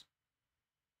excuses.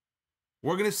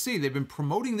 We're going to see. They've been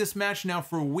promoting this match now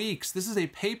for weeks. This is a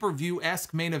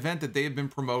pay-per-view-esque main event that they have been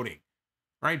promoting.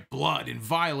 Right? Blood and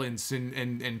violence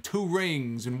and 2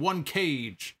 rings and 1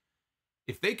 cage.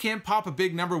 If they can't pop a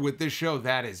big number with this show,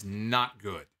 that is not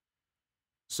good.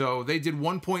 So they did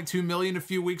 1.2 million a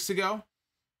few weeks ago.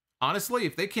 Honestly,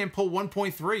 if they can't pull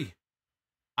 1.3,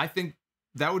 I think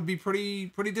that would be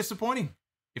pretty disappointing.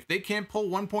 If they can't pull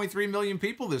 1.3 million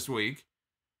people this week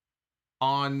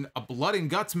on a blood and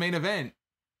guts main event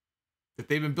that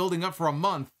they've been building up for a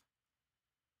month,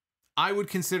 I would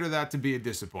consider that to be a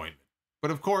disappointment.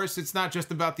 But of course, it's not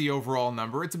just about the overall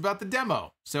number, it's about the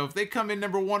demo. So if they come in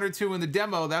number 1 or 2 in the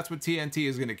demo, that's what TNT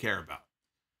is going to care about.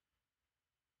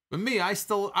 But me, I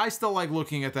still like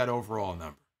looking at that overall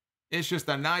number. It's just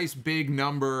a nice big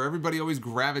number. Everybody always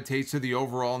gravitates to the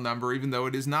overall number, even though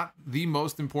it is not the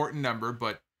most important number,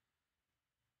 but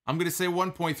I'm going to say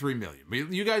 1.3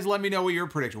 million. You guys let me know what your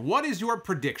prediction. What is your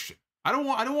prediction? I don't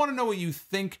want to know what you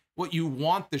think, what you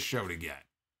want the show to get.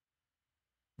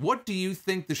 What do you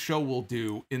think the show will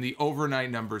do in the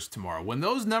overnight numbers tomorrow? When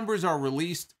those numbers are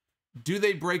released, do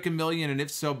they break 1 million? And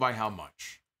if so, by how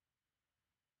much?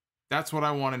 That's what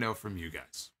I want to know from you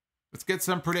guys. Let's get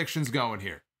some predictions going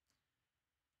here.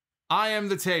 I am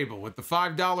the table with the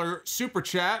 $5 super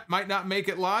chat. Might not make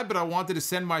it live, but I wanted to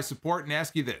send my support and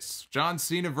ask you this. John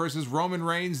Cena versus Roman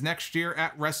Reigns next year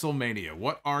at WrestleMania.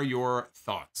 What are your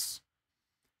thoughts?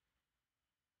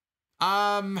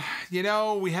 You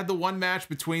know, we had the one match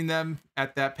between them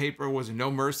at that paper. Was it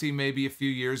No Mercy maybe a few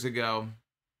years ago?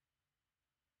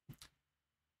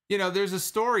 You know, there's a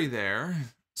story there.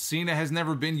 Cena has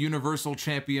never been Universal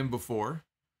Champion before.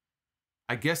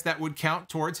 I guess that would count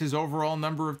towards his overall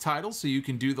number of titles, so you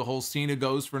can do the whole Cena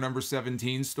goes for number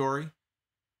 17 story.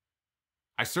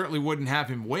 I certainly wouldn't have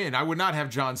him win. I would not have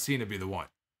John Cena be the one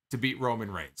to beat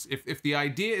Roman Reigns. If the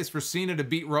idea is for Cena to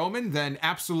beat Roman, then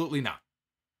absolutely not.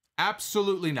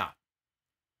 Absolutely not.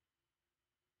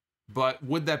 But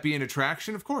would that be an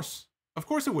attraction? Of course. Of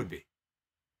course it would be.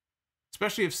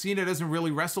 Especially if Cena doesn't really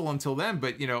wrestle until then,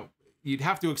 but, you know, you'd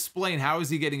have to explain how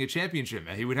is he getting a championship.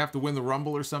 He would have to win the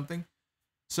Rumble or something.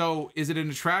 So is it an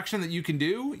attraction that you can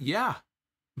do? Yeah,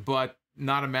 but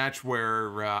not a match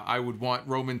where I would want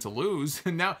Roman to lose.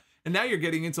 And now you're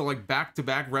getting into like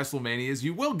back-to-back WrestleManias.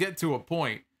 You will get to a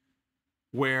point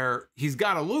where he's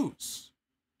got to lose.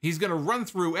 He's going to run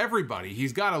through everybody.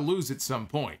 He's got to lose at some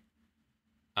point.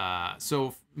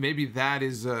 So maybe that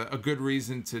is a good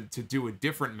reason to do a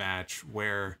different match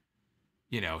where,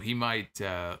 you know, he might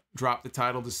drop the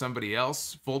title to somebody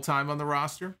else full-time on the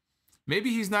roster.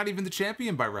 Maybe he's not even the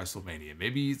champion by WrestleMania.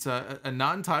 Maybe it's a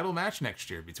non-title match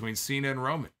next year between Cena and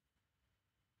Roman.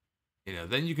 You know,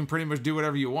 then you can pretty much do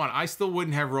whatever you want. I still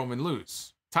wouldn't have Roman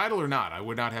lose. Title or not, I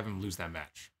would not have him lose that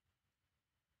match.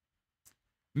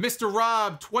 Mr.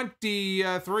 Rob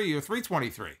 23 or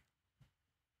 323.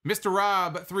 Mr.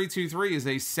 Rob 323 is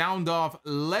a Sound Off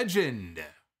legend,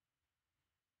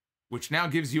 which now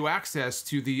gives you access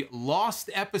to the lost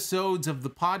episodes of the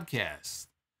podcast.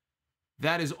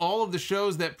 That is all of the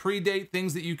shows that predate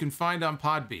things that you can find on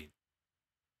Podbean.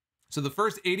 So the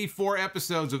first 84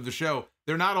 episodes of the show,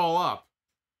 they're not all up.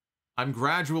 I'm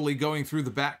gradually going through the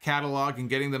back catalog and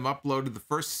getting them uploaded. The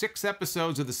first 6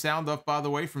 episodes of the Sound Off, by the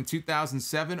way, from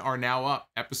 2007 are now up.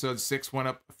 Episode 6 went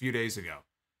up a few days ago.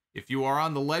 If you are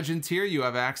on the Legend tier, you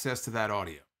have access to that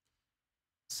audio.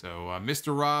 So,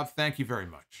 Mr. Rob, thank you very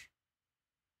much.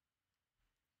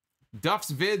 Duff's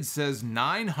Vid says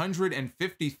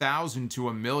 950,000 to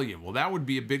 1 million. Well, that would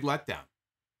be a big letdown.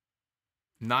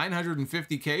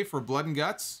 950K for Blood and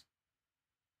Guts?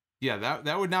 Yeah,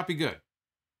 that would not be good.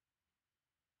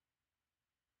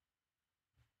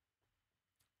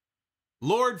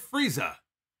 Lord Frieza.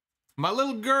 My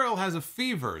little girl has a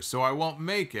fever, so I won't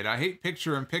make it. I hate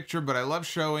picture-in-picture, but I love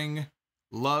showing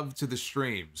love to the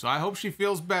stream. So I hope she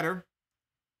feels better.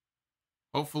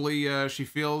 Hopefully she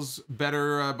feels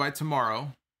better by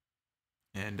tomorrow.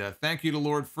 And thank you to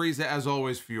Lord Frieza, as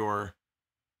always, for your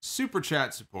super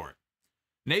chat support.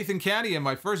 Nathan Candia,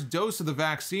 my first dose of the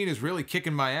vaccine is really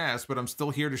kicking my ass, but I'm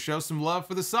still here to show some love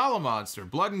for the Solomonster.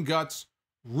 Blood and guts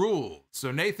ruled.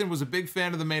 So Nathan was a big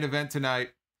fan of the main event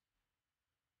tonight.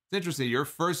 It's interesting. Your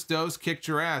first dose kicked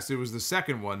your ass. It was the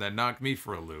second one that knocked me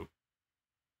for a loop.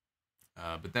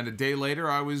 But then a day later,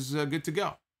 I was good to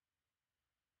go.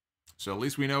 So at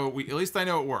least we know at least I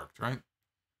know it worked, right?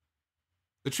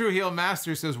 The True Heel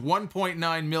Master says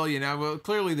 1.9 million. Now, well,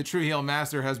 clearly the True Heel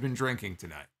Master has been drinking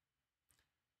tonight.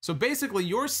 So basically,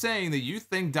 you're saying that you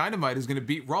think Dynamite is going to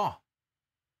beat Raw.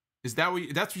 Is that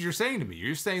that's what you're saying to me?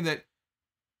 You're saying that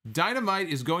Dynamite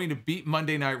is going to beat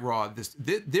Monday Night Raw.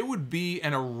 There would be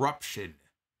an eruption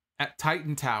at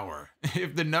Titan Tower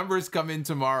if the numbers come in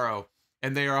tomorrow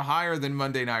and they are higher than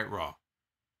Monday Night Raw.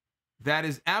 That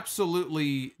is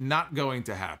absolutely not going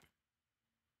to happen.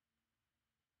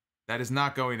 That is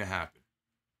not going to happen.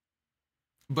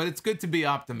 But it's good to be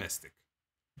optimistic.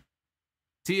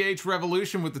 TH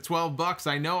Revolution with the 12 bucks.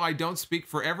 I know I don't speak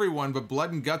for everyone, but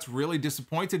Blood and Guts really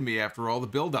disappointed me after all the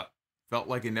build-up. Felt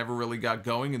like it never really got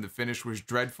going and the finish was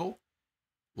dreadful.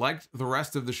 Liked the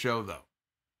rest of the show, though.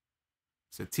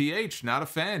 So TH, not a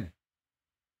fan.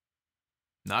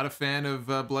 Not a fan of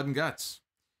Blood and Guts.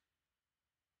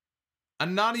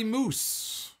 Anani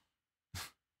Moose.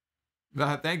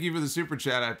 Thank you for the super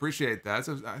chat. I appreciate that.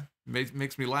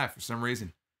 Makes me laugh for some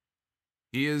reason.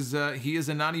 He is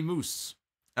a Nani Moose.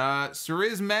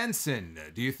 Ceriz Manson.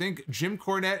 Do you think Jim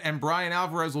Cornette and Brian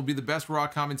Alvarez will be the best Raw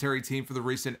commentary team for the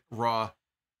recent Raw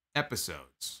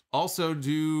episodes? Also,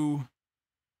 you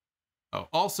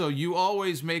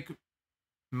always make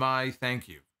my thank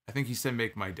you. I think he said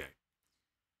make my day.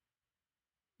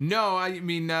 No, I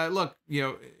mean, look, you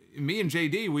know, me and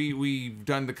JD, we've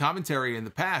done the commentary in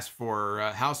the past for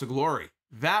House of Glory.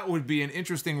 That would be an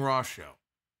interesting Raw show.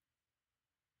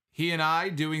 He and I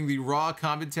doing the Raw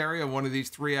commentary on one of these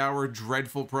 3-hour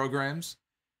dreadful programs.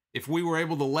 If we were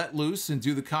able to let loose and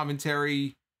do the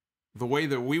commentary the way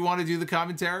that we want to do the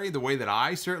commentary, the way that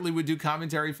I certainly would do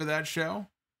commentary for that show,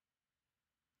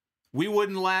 we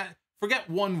wouldn't forget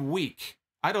 1 week.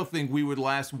 I don't think we would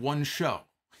last one show.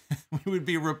 We would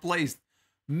be replaced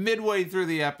midway through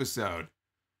the episode.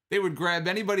 They would grab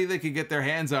anybody they could get their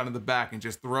hands on in the back and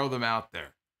just throw them out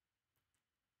there.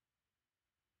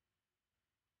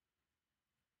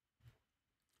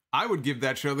 I would give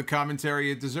that show the commentary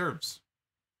it deserves.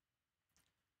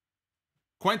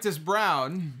 Quintus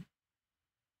Brown,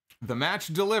 the match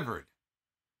delivered.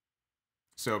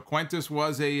 So Quintus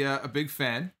was a big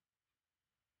fan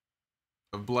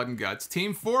of Blood and Guts.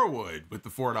 Team Forward with the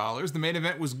 $4. The main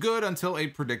event was good until a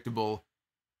predictable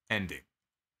ending.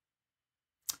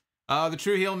 The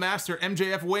True Heel Master,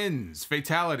 MJF wins.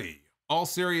 Fatality. All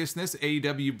seriousness,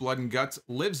 AEW Blood and Guts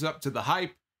lives up to the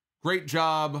hype. Great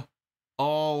job,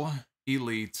 All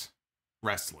Elite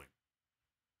Wrestling.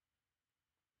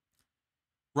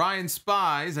 Ryan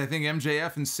Spies, I think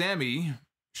MJF and Sammy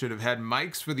should have had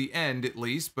mics for the end at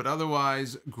least, but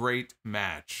otherwise, great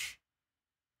match.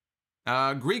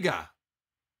 Griga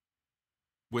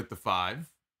with the 5.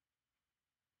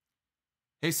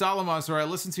 Hey, Solomonster, I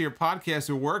listened to your podcast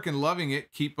at work and loving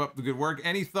it. Keep up the good work.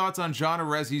 Any thoughts on John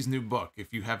Arezzi's new book?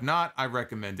 If you have not, I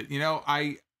recommend it. You know,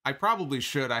 I probably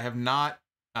should. I have not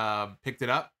picked it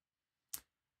up.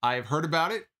 I've heard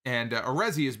about it, and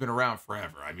Arezzi has been around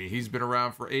forever. I mean, he's been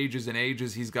around for ages and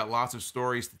ages. He's got lots of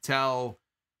stories to tell.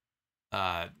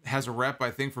 Has a rep,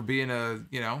 I think, for being on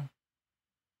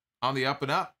the up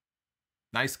and up.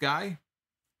 Nice guy.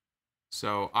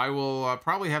 So I will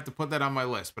probably have to put that on my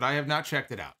list, but I have not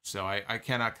checked it out, so I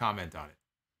cannot comment on it.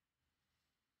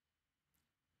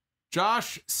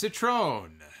 Josh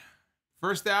Citrone.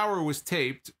 First hour was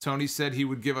taped. Tony said he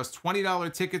would give us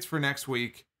 $20 tickets for next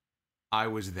week. I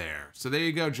was there. So there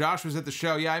you go. Josh was at the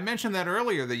show. Yeah, I mentioned that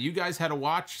earlier, that you guys had to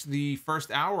watch the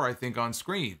first hour, I think, on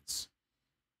screens.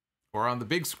 Or on the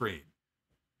big screen.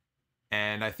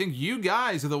 And I think you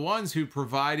guys are the ones who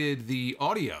provided the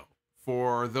audio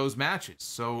for those matches.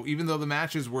 So even though the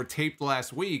matches were taped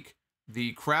last week,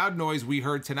 the crowd noise we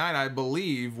heard tonight, I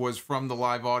believe, was from the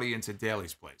live audience at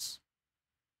Daly's Place.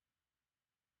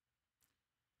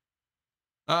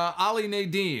 Ali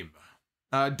Nadim.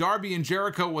 Darby and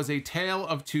Jericho was a tale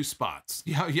of two spots.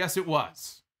 Yeah, yes, it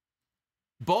was.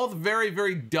 Both very,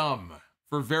 very dumb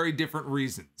for very different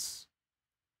reasons.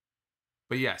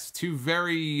 But yes, two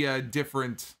very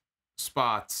different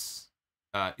spots,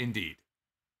 indeed.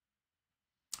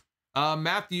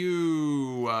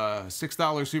 Matthew,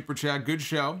 $6 super chat. Good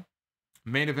show.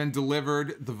 Main event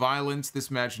delivered the violence this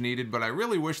match needed, but I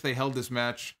really wish they held this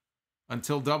match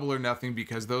until Double or Nothing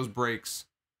because those breaks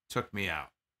took me out.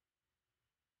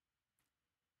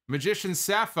 Magician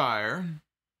Sapphire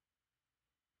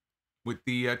with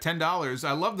the $10.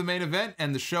 I love the main event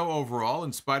and the show overall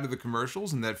in spite of the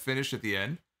commercials and that finish at the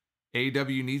end.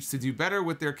 AEW needs to do better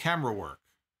with their camera work.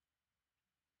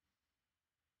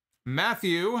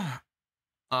 Matthew,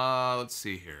 let's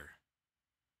see here.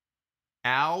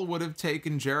 Al would have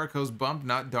taken Jericho's bump,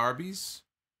 not Darby's.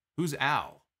 Who's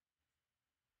Al?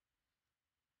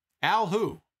 Al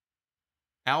who?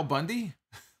 Al Bundy?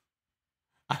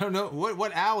 I don't know.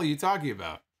 What Al are you talking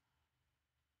about?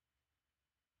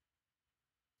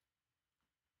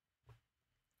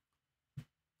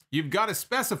 You've got to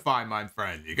specify, my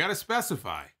friend. You got to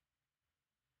specify.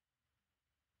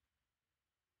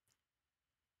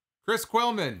 Chris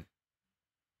Quillman.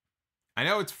 I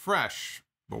know it's fresh,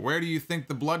 but where do you think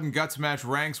the Blood and Guts match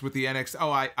ranks with the NXT?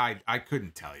 Oh, I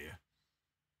couldn't tell you.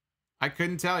 I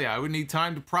couldn't tell you. I would need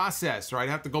time to process, or I'd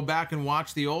have to go back and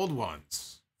watch the old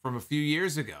ones from a few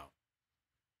years ago.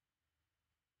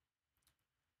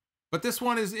 But this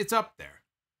one it's up there.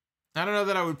 I don't know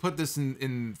that I would put this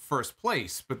in first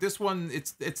place, but this one,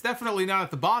 it's definitely not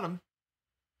at the bottom.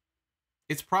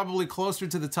 It's probably closer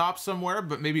to the top somewhere,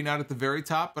 but maybe not at the very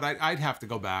top. But I'd have to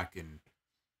go back, and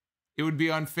it would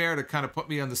be unfair to kind of put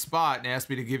me on the spot and ask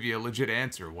me to give you a legit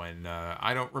answer when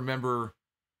I don't remember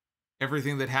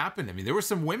everything that happened. I mean, there were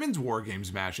some women's War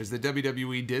Games matches that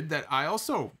WWE did that I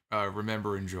also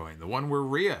remember enjoying. The one where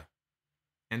Rhea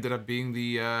ended up being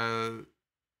the...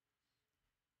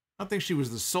 I don't think she was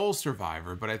the sole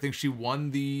survivor, but I think she won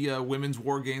the women's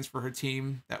War Games for her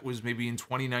team. That was maybe in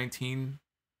 2019,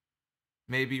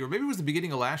 maybe, or maybe it was the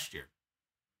beginning of last year.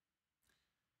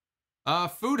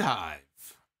 Food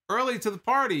Hive. Early to the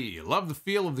party. Love the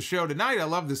feel of the show tonight. I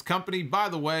love this company. By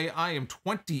the way, I am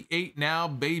 28 now,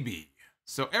 baby.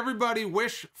 So everybody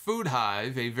wish Food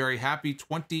Hive a very happy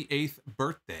 28th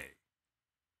birthday.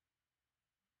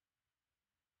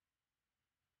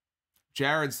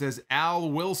 Jared says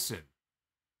Al Wilson.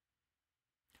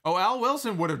 Oh, Al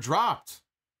Wilson would have dropped.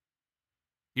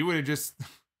 He would have just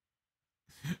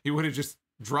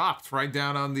dropped right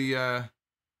down on the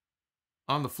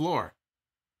floor.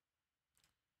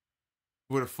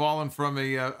 Would have fallen from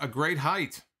a great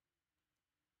height.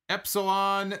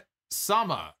 Epsilon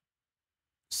Sama.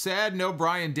 Sad no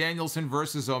Bryan Danielson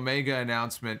versus Omega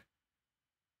announcement.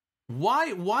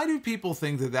 Why do people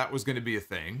think that was going to be a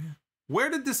thing? Where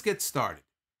did this get started?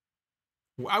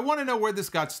 I want to know where this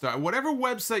got started. Whatever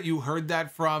website you heard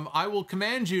that from, I will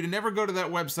command you to never go to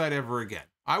that website ever again.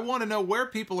 I want to know where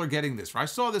people are getting this from. I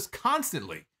saw this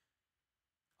constantly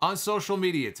on social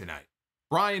media tonight.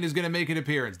 Bryan is going to make an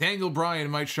appearance. Daniel Bryan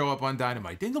might show up on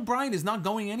Dynamite. Daniel Bryan is not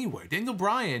going anywhere. Daniel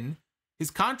Bryan, his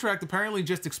contract apparently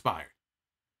just expired.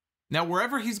 Now,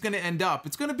 wherever he's going to end up,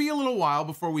 it's going to be a little while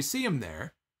before we see him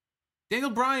there. Daniel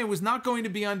Bryan was not going to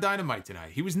be on Dynamite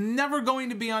tonight. He was never going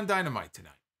to be on Dynamite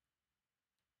tonight.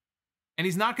 And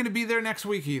he's not going to be there next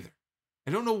week either.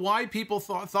 I don't know why people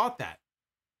thought that.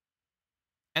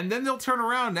 And then they'll turn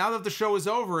around now that the show is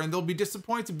over and they'll be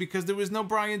disappointed because there was no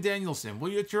Bryan Danielson.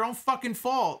 Well, it's your own fucking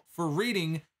fault for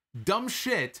reading dumb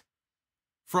shit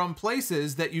from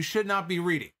places that you should not be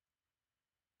reading.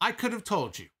 I could have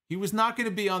told you. He was not going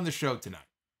to be on the show tonight.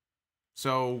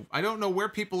 So I don't know where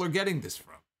people are getting this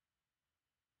from.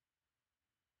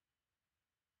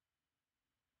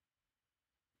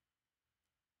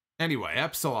 Anyway,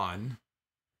 Epsilon,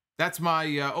 that's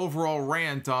my overall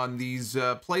rant on these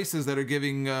places that are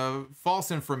giving false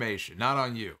information, not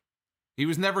on you. He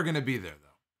was never going to be there, though.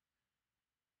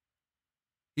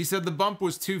 He said the bump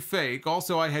was too fake.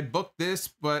 Also, I had booked this,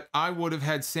 but I would have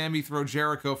had Sammy throw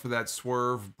Jericho for that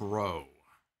swerve, bro.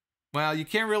 Well, you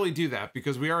can't really do that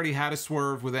because we already had a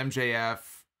swerve with MJF.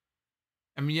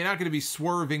 I mean, you're not going to be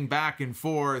swerving back and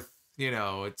forth. You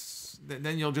know,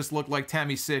 then you'll just look like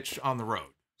Tammy Sitch on the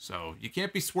road. So you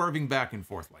can't be swerving back and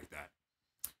forth like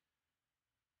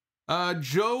that.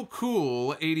 Joe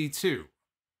Cool 82.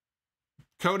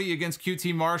 Cody against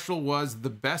QT Marshall was the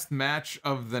best match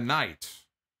of the night.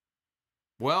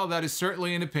 Well, that is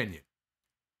certainly an opinion.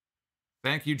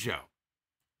 Thank you, Joe.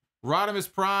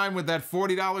 Rodimus Prime with that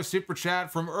 $40 super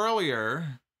chat from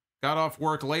earlier. Got off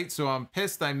work late, so I'm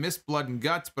pissed I missed Blood and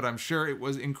Guts, but I'm sure it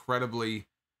was incredibly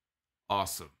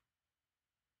awesome.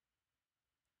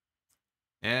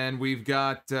 And we've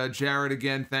got Jared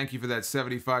again. Thank you for that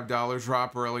 $75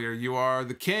 drop earlier. You are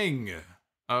the king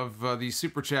of the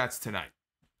super chats tonight.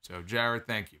 So, Jared,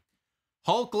 thank you.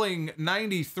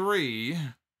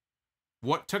 Hulkling93.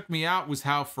 What took me out was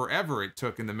how forever it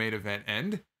took in the main event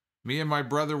end. Me and my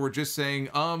brother were just saying,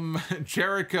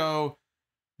 Jericho,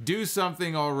 do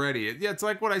something already. Yeah, it's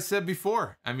like what I said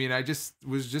before. I mean, I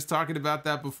was just talking about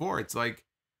that before. It's like,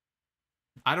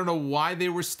 I don't know why they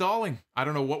were stalling. I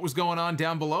don't know what was going on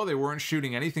down below. They weren't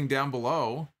shooting anything down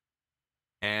below.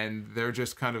 And they're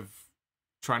just kind of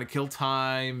trying to kill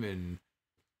time. And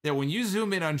yeah, when you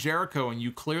zoom in on Jericho and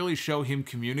you clearly show him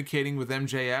communicating with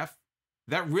MJF,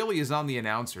 that really is on the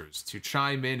announcers to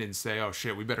chime in and say, oh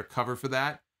shit, we better cover for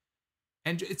that.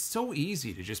 And it's so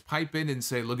easy to just pipe in and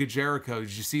say, look at Jericho.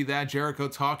 Did you see that? Jericho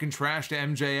talking trash to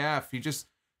MJF. He just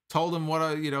told him what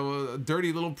a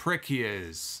dirty little prick he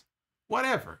is.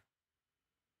 Whatever.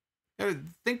 You gotta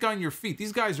think on your feet.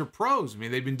 These guys are pros. I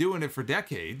mean, they've been doing it for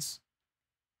decades.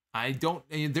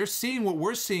 They're seeing what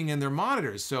we're seeing in their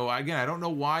monitors. So again, I don't know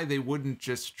why they wouldn't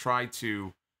just try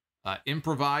to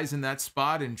improvise in that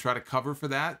spot and try to cover for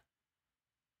that.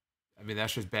 I mean,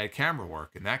 that's just bad camera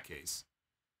work in that case.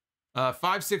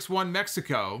 561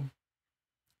 Mexico.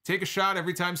 Take a shot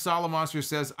every time Solomonster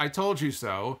says, I told you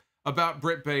so, about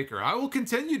Britt Baker. I will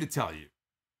continue to tell you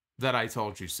that I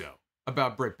told you so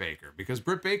about Britt Baker, because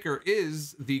Britt Baker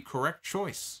is the correct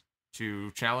choice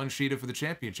to challenge Shida for the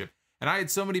championship. And I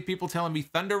had so many people telling me,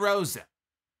 Thunder Rosa.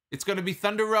 It's going to be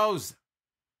Thunder Rosa.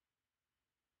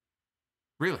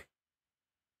 Really?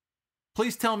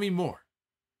 Please tell me more.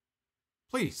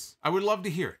 Please. I would love to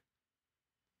hear it.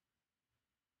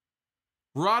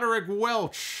 Roderick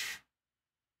Welch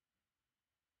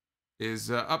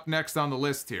is up next on the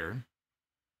list here.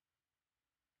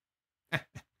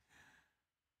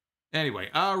 Anyway,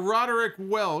 Roderick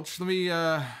Welch. Let me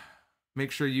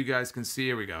make sure you guys can see.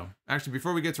 Here we go. Actually,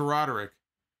 before we get to Roderick,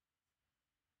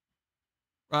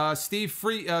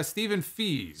 Stephen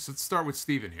Fees. Let's start with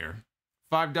Stephen here.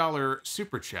 $5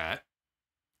 super chat.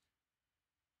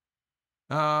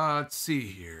 Let's see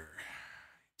here.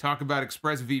 Talk about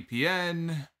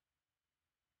ExpressVPN.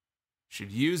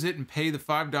 Should use it and pay the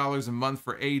 $5 a month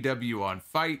for AEW on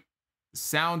Fight. The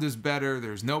sound is better.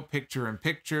 There's no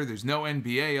picture-in-picture. There's no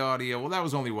NBA audio. Well, that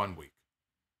was only 1 week.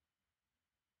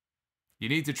 You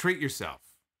need to treat yourself.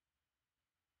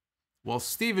 Well,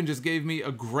 Steven just gave me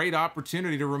a great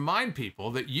opportunity to remind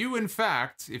people that you, in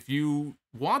fact, if you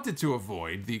wanted to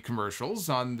avoid the commercials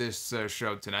on this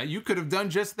show tonight, you could have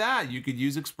done just that. You could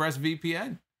use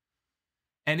ExpressVPN.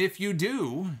 And if you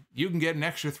do, you can get an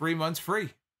extra 3 months free.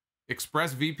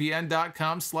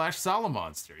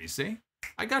 ExpressVPN.com/Solomonster. You see?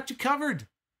 I got you covered.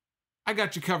 I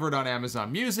got you covered on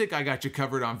Amazon Music. I got you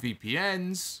covered on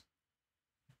VPNs.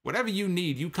 Whatever you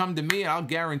need, you come to me, I'll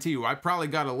guarantee you. I probably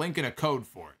got a link and a code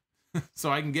for it.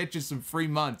 So I can get you some free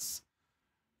months.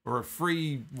 Or a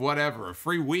free whatever, a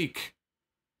free week.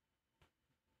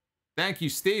 Thank you,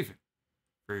 Steven,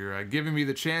 for giving me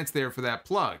the chance there for that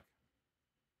plug.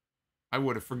 I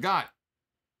would have forgot.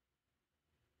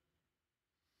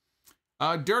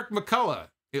 Dirk McCullough.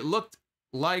 It looked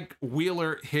like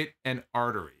Wheeler hit an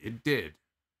artery. It did.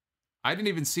 I didn't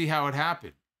even see how it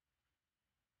happened.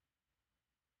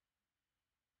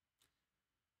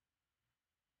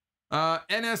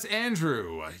 NS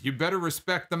Andrew. You better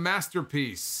respect the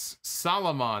masterpiece.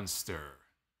 Solomonster.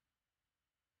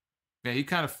 Yeah, he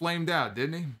kind of flamed out,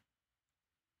 didn't he?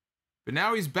 But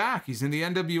now he's back. He's in the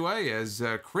NWA as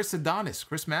Chris Adonis.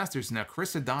 Chris Masters now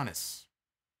Chris Adonis.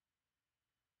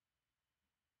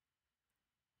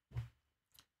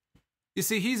 You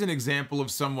see, he's an example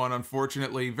of someone,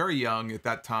 unfortunately, very young at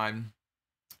that time,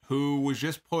 who was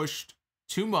just pushed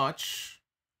too much,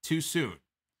 too soon.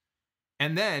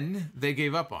 And then they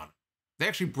gave up on him. They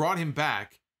actually brought him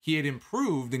back. He had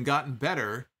improved and gotten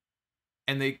better,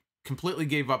 and they completely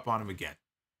gave up on him again.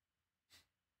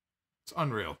 It's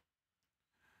unreal.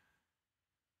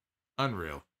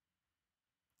 Unreal.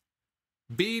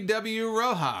 BW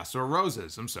Rojas, or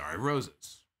Roses. I'm sorry,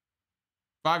 Roses.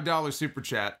 $5 super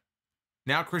chat.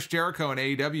 Now Chris Jericho and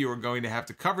AEW are going to have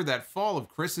to cover that fall of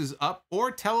Chris's up,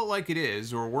 or tell it like it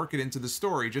is, or work it into the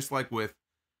story, just like with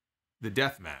the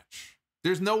death match.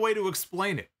 There's no way to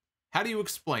explain it. How do you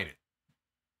explain it?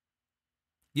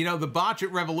 You know, the botch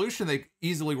at Revolution, they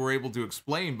easily were able to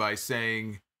explain by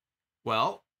saying,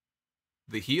 well,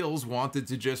 the heels wanted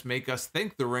to just make us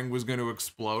think the ring was going to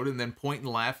explode and then point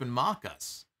and laugh and mock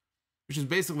us, which is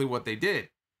basically what they did.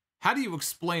 How do you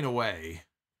explain away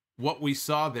what we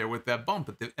saw there with that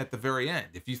bump at the very end?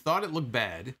 If you thought it looked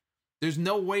bad, there's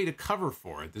no way to cover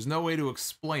for it. There's no way to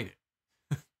explain it.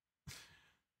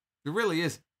 There really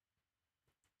isn't.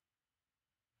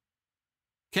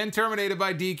 Ken terminated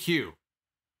by DQ.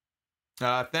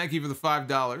 Thank you for the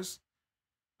 $5.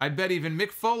 I bet even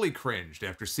Mick Foley cringed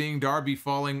after seeing Darby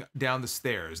falling down the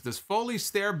stairs. Does Foley's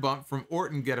stair bump from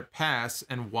Orton get a pass,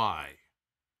 and why?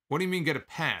 What do you mean get a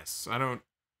pass?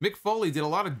 Mick Foley did a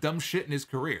lot of dumb shit in his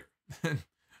career.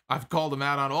 I've called him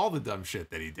out on all the dumb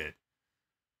shit that he did.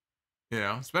 You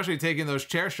know, especially taking those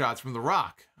chair shots from The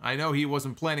Rock. I know he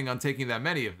wasn't planning on taking that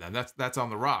many of them. That's on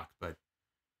The Rock, but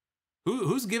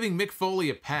who's giving Mick Foley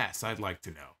a pass, I'd like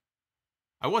to know.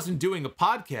 I wasn't doing a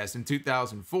podcast in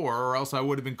 2004, or else I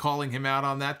would have been calling him out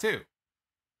on that too.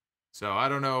 So I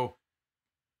don't know.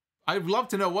 I'd love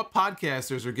to know what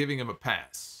podcasters are giving him a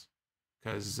pass.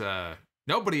 Because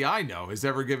nobody I know has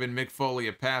ever given Mick Foley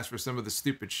a pass for some of the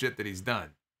stupid shit that he's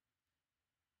done.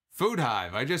 Food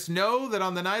Hive, I just know that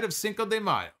on the night of Cinco de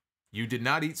Mayo, you did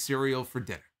not eat cereal for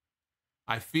dinner.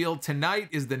 I feel tonight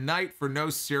is the night for no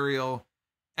cereal.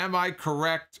 Am I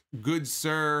correct, good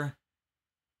sir?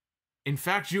 In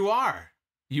fact, you are.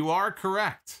 You are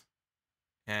correct.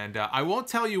 And I won't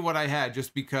tell you what I had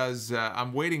just because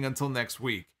I'm waiting until next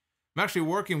week. I'm actually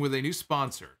working with a new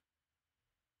sponsor.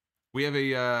 We have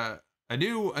a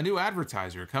new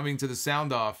advertiser coming to the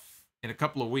Sound Off in a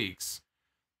couple of weeks.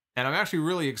 And I'm actually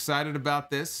really excited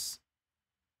about this.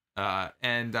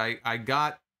 And I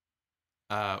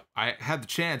had the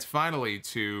chance finally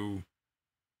to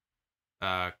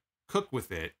cook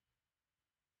with it.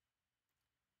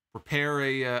 Prepare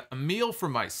a meal for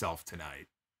myself tonight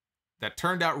that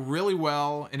turned out really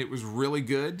well, and it was really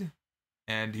good.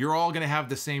 And you're all going to have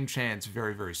the same chance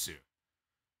very, very soon.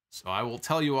 So I will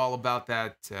tell you all about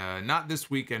that, not this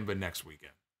weekend, but next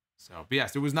weekend. So, but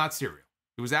yes, it was not cereal.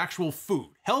 It was actual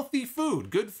food, healthy food,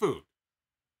 good food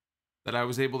that I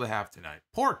was able to have tonight.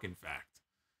 Pork, in fact.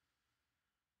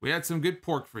 We had some good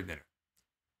pork for dinner.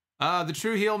 The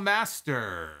True Heel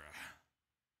Master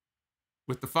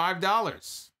with the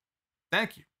 $5.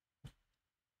 Thank you.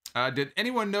 Did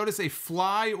anyone notice a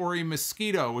fly or a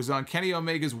mosquito was on Kenny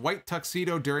Omega's white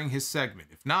tuxedo during his segment?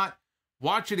 If not,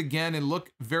 watch it again and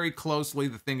look very closely.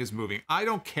 The thing is moving. I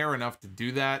don't care enough to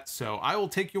do that, so I will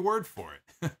take your word for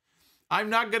it. I'm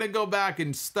not going to go back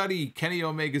and study Kenny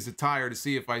Omega's attire to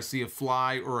see if I see a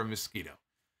fly or a mosquito.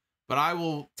 But I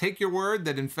will take your word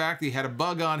that, in fact, he had a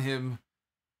bug on him.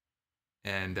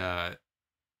 And I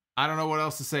don't know what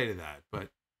else to say to that, but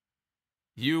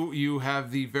you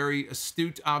have the very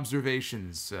astute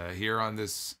observations here on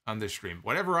this stream.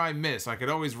 Whatever I miss, I could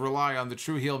always rely on the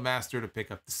True Heel Master to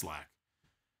pick up the slack.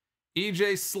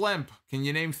 EJ Slemp, can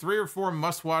you name 3 or 4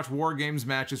 must-watch War Games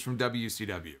matches from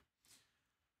WCW?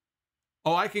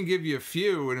 Oh, I can give you a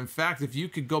few, and in fact, if you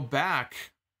could go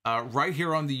back right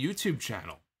here on the YouTube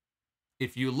channel,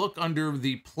 if you look under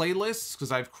the playlists,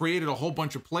 because I've created a whole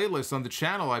bunch of playlists on the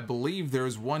channel, I believe there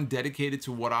is one dedicated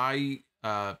to what I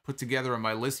put together on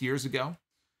my list years ago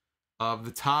of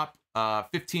the top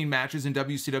 15 matches in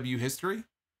WCW history.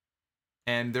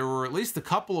 And there were at least a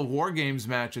couple of War Games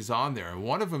matches on there. And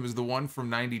one of them is the one from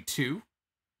 '92. I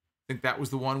think that was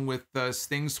the one with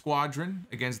Sting Squadron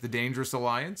against the Dangerous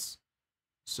Alliance.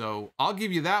 So I'll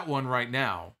give you that one right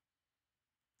now.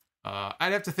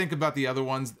 I'd have to think about the other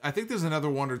ones. I think there's another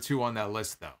 1 or 2 on that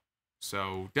list, though.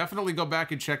 So definitely go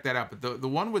back and check that out. But the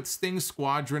one with Sting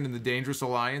Squadron and the Dangerous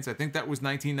Alliance, I think that was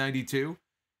 1992.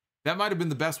 That might have been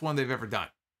the best one they've ever done.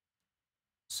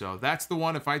 So that's the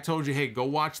one. If I told you, hey, go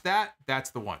watch that,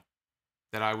 that's the one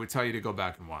that I would tell you to go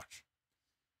back and watch.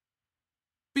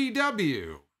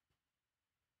 BW.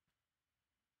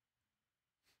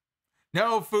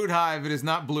 No, Food Hive, it is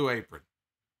not Blue Apron.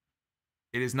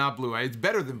 It is not Blue Apron. It's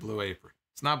better than Blue Apron.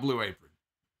 It's not Blue Apron.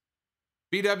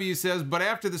 BW says, but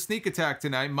after the sneak attack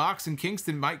tonight, Mox and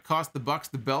Kingston might cost the Bucks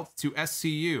the belt to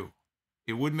SCU.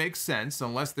 It would make sense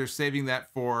unless they're saving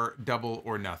that for Double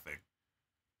or Nothing.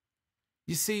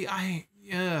 You see,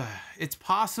 it's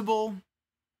possible.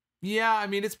 Yeah, I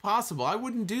mean, it's possible. I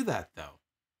wouldn't do that, though.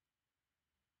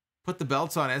 Put the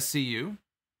belts on SCU?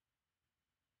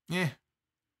 Yeah.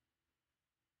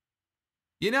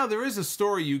 You know, there is a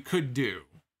story you could do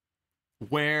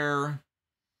where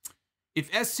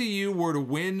if SCU were to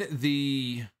win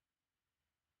the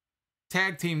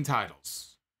tag team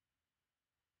titles,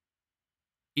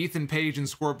 Ethan Page and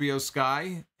Scorpio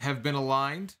Sky have been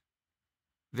aligned.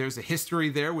 There's a history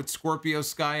there with Scorpio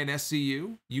Sky and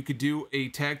SCU. You could do a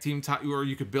tag team title, or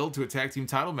you could build to a tag team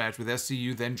title match with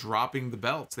SCU then dropping the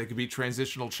belts. They could be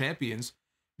transitional champions,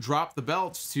 drop the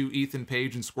belts to Ethan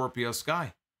Page and Scorpio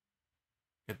Sky.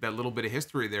 Get that little bit of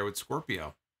history there with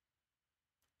Scorpio.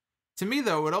 To me,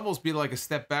 though, it would almost be like a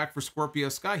step back for Scorpio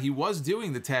Sky. He was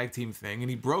doing the tag team thing, and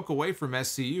he broke away from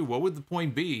SCU. What would the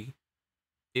point be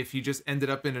if he just ended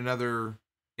up in another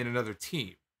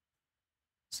team?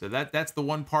 So that's the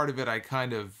one part of it I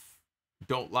kind of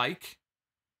don't like.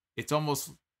 It's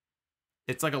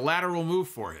like a lateral move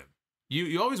for him.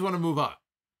 You always want to move up.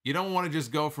 You don't want to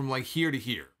just go from like here to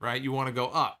here, right? You want to go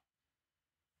up.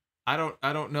 I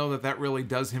don't know that really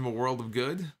does him a world of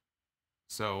good.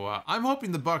 So I'm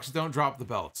hoping the Bucks don't drop the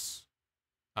belts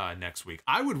next week.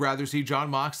 I would rather see Jon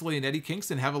Moxley and Eddie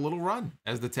Kingston have a little run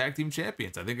as the tag team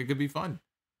champions. I think it could be fun.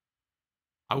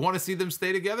 I want to see them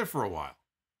stay together for a while.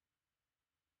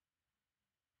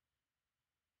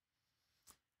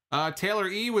 Taylor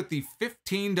E with the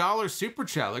 $15 super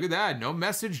chat. Look at that. No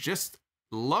message, just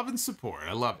love and support.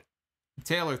 I love it.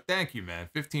 Taylor, thank you, man.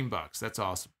 15 bucks. That's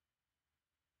awesome.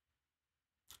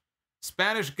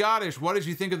 Spanish Goddess, what did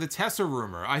you think of the Tessa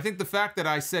rumor? I think the fact that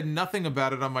I said nothing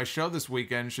about it on my show this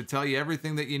weekend should tell you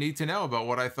everything that you need to know about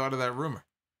what I thought of that rumor.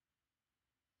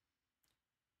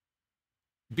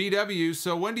 BW,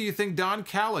 so when do you think Don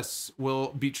Callis will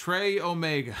betray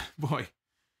Omega? Boy,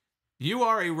 you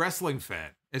are a wrestling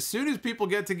fan. As soon as people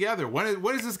get together, when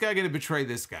is this guy going to betray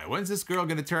this guy? When's this girl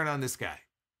going to turn on this guy?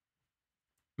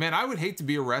 Man, I would hate to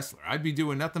be a wrestler. I'd be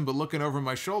doing nothing but looking over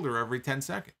my shoulder every 10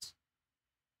 seconds.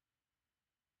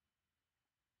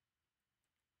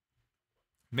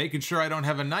 Making sure I don't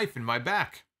have a knife in my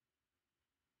back.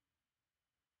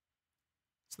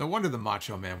 It's no wonder the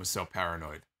Macho Man was so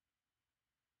paranoid.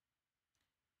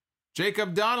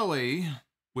 Jacob Donnelly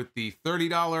with the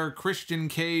 $30 Christian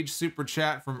Cage super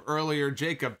chat from earlier.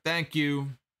 Jacob, thank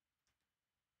you.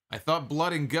 I thought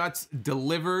Blood and Guts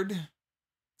delivered.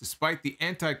 Despite the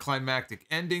anticlimactic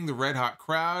ending, the red hot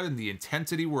crowd and the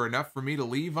intensity were enough for me to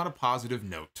leave on a positive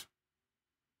note.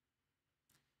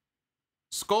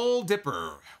 Skull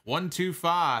Dipper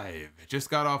 125 just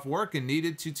got off work and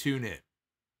needed to tune in.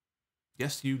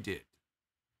 Yes, you did.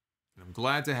 And I'm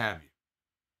glad to have you.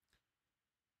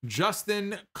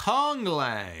 Justin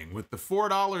Konglang with the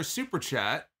 $4 super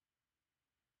chat.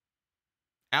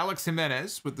 Alex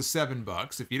Jimenez with the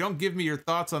 $7. If you don't give me your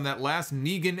thoughts on that last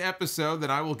Negan episode,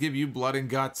 then I will give you Blood and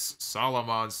Guts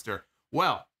Solomonster.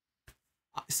 Well,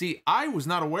 see, I was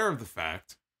not aware of the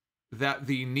fact that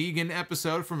the Negan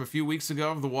episode from a few weeks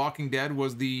ago of The Walking Dead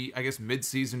was the, I guess,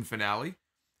 mid-season finale.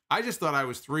 I just thought I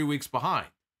was 3 weeks behind.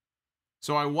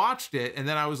 So I watched it, and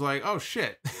then I was like, oh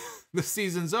shit, the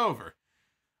season's over.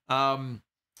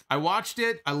 I watched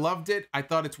it, I loved it, I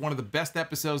thought it's one of the best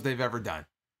episodes they've ever done.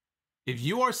 If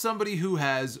you are somebody who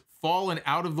has fallen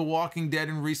out of The Walking Dead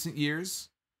in recent years,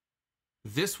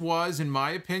 this was, in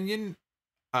my opinion,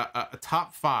 a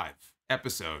top 5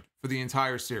 episode for the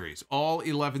entire series. All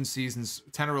 11 seasons,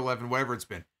 10 or 11, whatever it's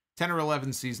been. 10 or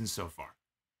 11 seasons so far.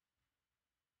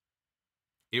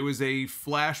 It was a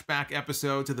flashback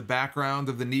episode to the background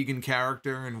of the Negan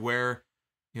character and where,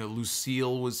 you know,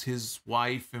 Lucille was his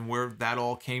wife and where that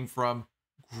all came from.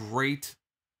 Great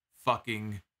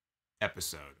fucking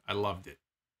episode. I loved it.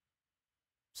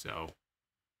 So,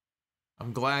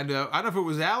 I'm glad, I don't know if it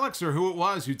was Alex or who it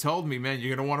was who told me, man,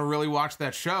 you're going to want to really watch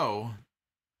that show.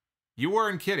 You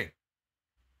weren't kidding.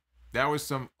 That was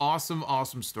some awesome,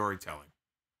 awesome storytelling.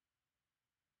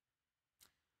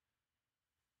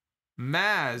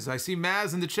 Maz, I see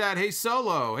Maz in the chat. Hey,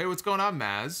 Solo. Hey, what's going on,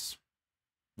 Maz?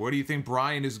 Where do you think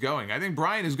Brian is going? I think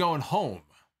Brian is going home.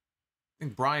 I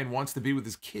think Brian wants to be with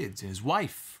his kids and his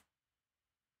wife.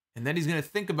 And then he's going to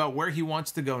think about where he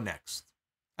wants to go next.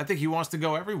 I think he wants to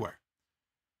go everywhere.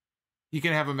 He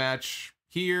can have a match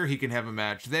here, he can have a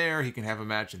match there, he can have a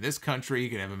match in this country, he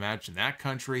can have a match in that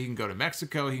country, he can go to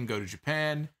Mexico, he can go to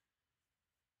Japan.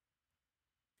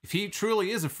 If he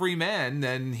truly is a free man,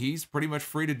 then he's pretty much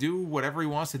free to do whatever he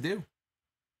wants to do.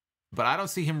 But I don't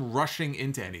see him rushing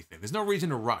into anything. There's no reason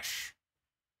to rush.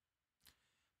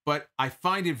 But I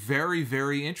find it very,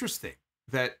 very interesting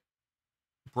that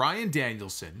Bryan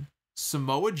Danielson,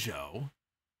 Samoa Joe,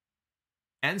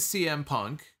 and CM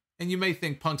Punk, and you may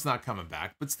think Punk's not coming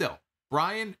back, but still,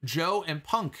 Bryan, Joe, and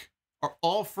Punk are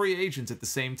all free agents at the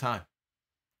same time.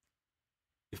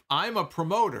 If I'm a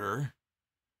promoter,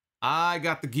 I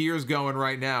got the gears going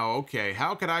right now. Okay,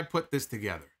 how could I put this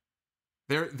together?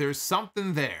 There's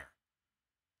something there.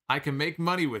 I can make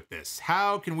money with this.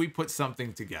 How can we put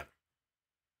something together?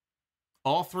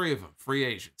 All three of them, free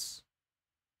agents.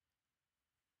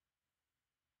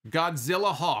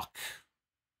 Godzilla Hawk.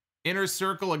 Inner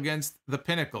Circle against the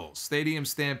Pinnacle. Stadium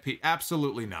Stampede.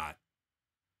 Absolutely not.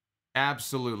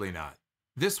 Absolutely not.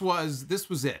 This was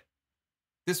it.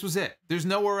 This was it. There's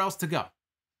nowhere else to go.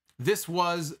 This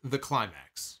was the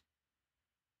climax.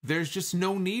 There's just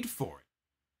no need for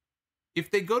it. If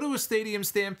they go to a Stadium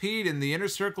Stampede and the Inner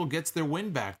Circle gets their win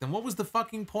back, then what was the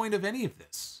fucking point of any of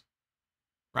this?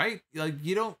 Right? Like,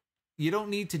 you don't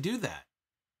need to do that.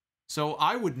 So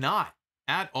I would not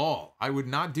at all. I would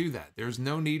not do that. There's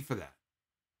no need for that.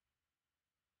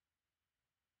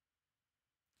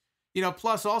 You know,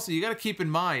 plus also, you got to keep in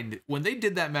mind, when they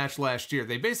did that match last year,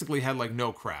 they basically had like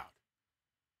no crowd.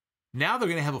 Now they're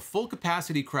going to have a full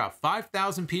capacity crowd.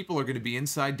 5,000 people are going to be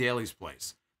inside Daly's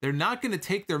place. They're not going to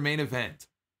take their main event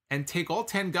and take all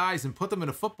 10 guys and put them in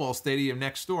a football stadium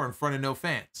next door in front of no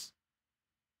fans.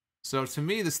 So to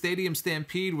me, the Stadium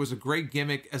Stampede was a great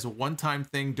gimmick as a one-time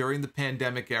thing during the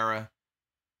pandemic era.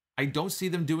 I don't see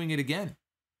them doing it again.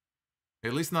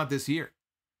 At least not this year.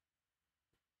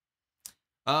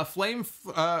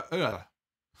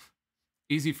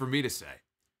 Easy for me to say.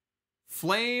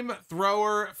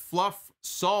 Flamethrower Fluff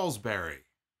Salisbury.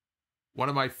 One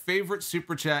of my favorite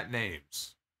Super Chat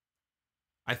names.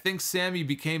 I think Sammy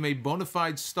became a bona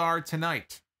fide star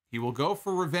tonight. He will go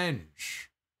for revenge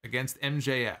against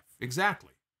MJF.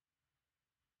 Exactly.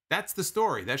 That's the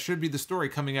story. That should be the story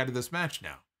coming out of this match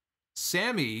now.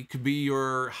 Sammy could be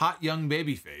your hot young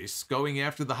babyface going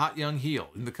after the hot young heel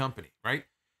in the company, right?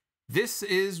 This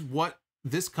is what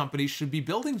this company should be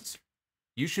building to.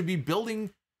 You should be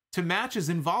building to matches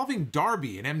involving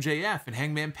Darby and MJF and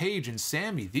Hangman Page and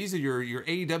Sammy. These are your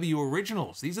AEW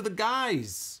originals. These are the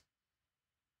guys.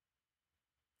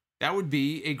 That would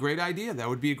be a great idea. That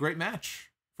would be a great match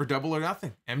for Double or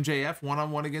Nothing. MJF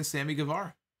one-on-one against Sammy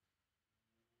Guevara.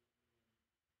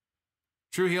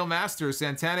 True Heel Master,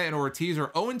 Santana and Ortiz are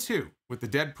 0-2 with the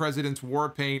Dead President's War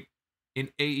Paint in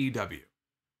AEW.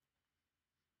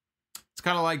 It's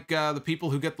kind of like the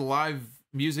people who get the live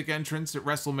music entrance at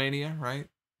WrestleMania, right?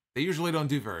 They usually don't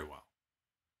do very well.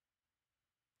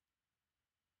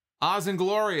 Oz and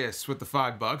Glorious with the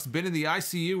 $5. Been in the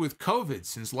ICU with COVID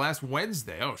since last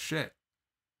Wednesday. Oh, shit.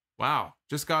 Wow.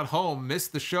 Just got home.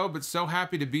 Missed the show, but so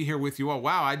happy to be here with you all.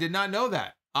 Wow, I did not know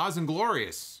that. Oz and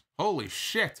Glorious. Holy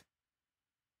shit.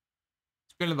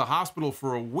 It's been in the hospital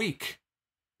for a week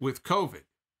with COVID.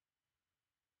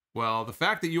 Well, the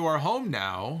fact that you are home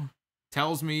now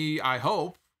tells me, I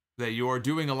hope, that you are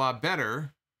doing a lot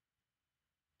better.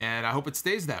 And I hope it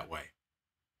stays that way.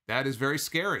 That is very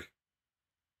scary.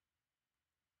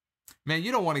 Man,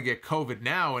 you don't want to get COVID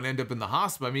now and end up in the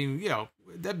hospital. I mean, you know,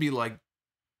 that'd be like,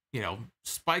 you know,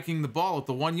 spiking the ball at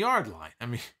the 1 yard line. I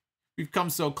mean, we've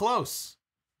come so close.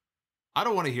 I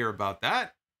don't want to hear about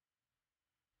that.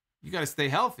 You got to stay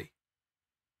healthy.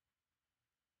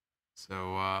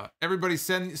 So everybody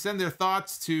send their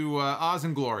thoughts to Oz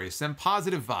and Glorious. Send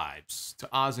positive vibes to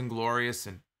Oz and Glorious.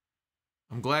 And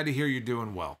I'm glad to hear you're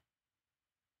doing well.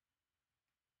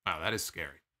 Wow, that is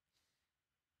scary.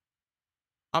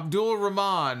 Abdul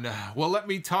Rahman, well, let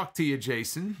me talk to you,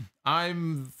 Jason.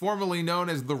 I'm formerly known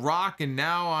as The Rock, and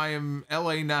now I am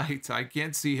LA Knight. I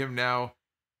can't see him now.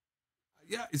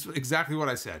 Yeah, it's exactly what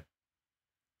I said.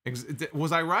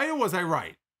 Was I right or was I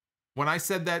right when I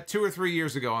said that 2 or 3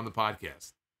 years ago on the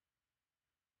podcast?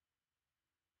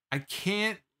 I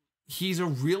can't. He's a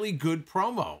really good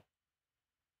promo.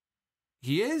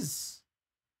 He is.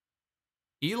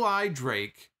 Eli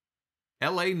Drake,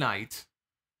 LA Knight.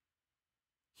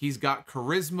 He's got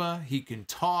charisma. He can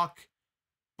talk,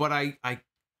 but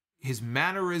his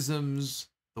mannerisms,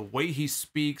 the way he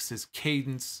speaks, his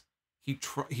cadence,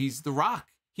 he's The Rock.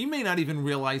 He may not even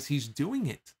realize he's doing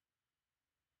it.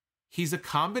 He's a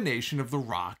combination of The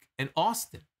Rock and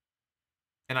Austin,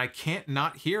 and I can't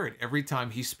not hear it every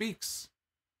time he speaks.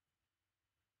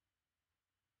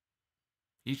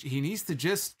 He needs to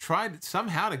just try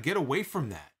somehow to get away from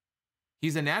that.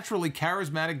 He's a naturally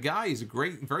charismatic guy. He's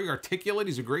very articulate.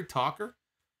 He's a great talker.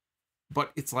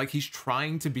 But it's like he's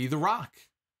trying to be The Rock.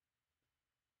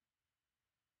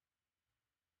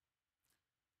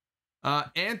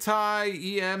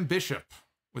 Anti-EM Bishop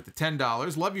with the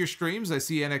 $10. Love your streams. I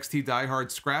see NXT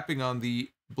Diehard scrapping on the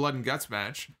Blood and Guts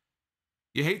match.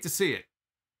 You hate to see it.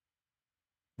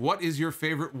 What is your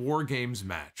favorite War Games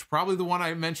match? Probably the one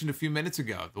I mentioned a few minutes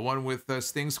ago. The one with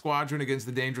Sting Squadron against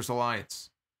the Dangerous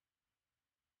Alliance.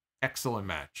 Excellent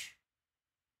match.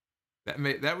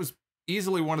 That was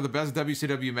easily one of the best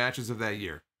WCW matches of that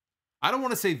year. I don't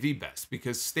want to say the best,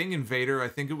 because Sting and Vader, I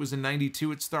think it was in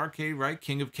 92 at Starrcade, right?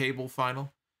 King of Cable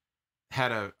final.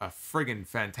 Had a friggin'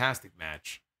 fantastic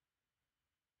match.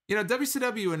 You know,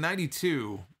 WCW in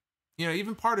 92, you know,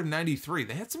 even part of 93,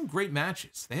 they had some great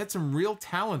matches. They had some real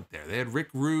talent there. They had Rick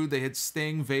Rude, they had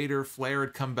Sting, Vader, Flair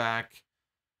had come back.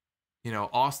 You know,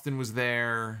 Austin was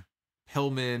there,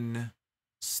 Pillman,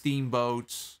 Steamboat.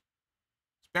 Is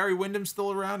Barry Windham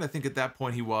still around? I think at that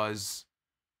point he was.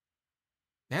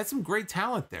 They had some great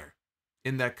talent there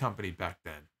in that company back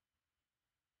then.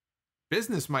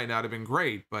 Business might not have been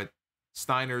great, but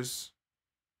Steiners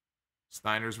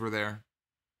were there.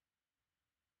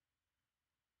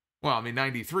 Well, I mean,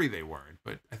 93 they weren't,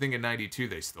 but I think in 92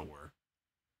 they still were.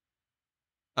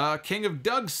 King of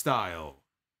Doug style.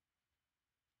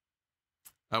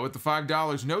 With the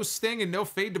 $5, no Sting and no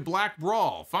Fade to Black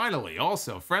Brawl. Finally,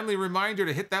 also, friendly reminder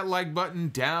to hit that like button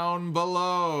down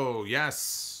below.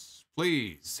 Yes,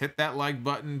 please hit that like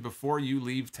button before you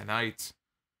leave tonight.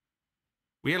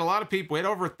 We had a lot of people. We had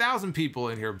over 1,000 people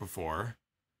in here before.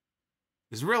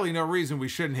 There's really no reason we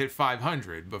shouldn't hit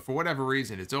 500, but for whatever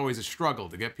reason, it's always a struggle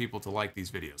to get people to like these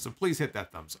videos. So please hit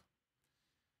that thumbs up.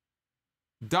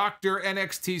 Dr.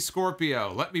 NXT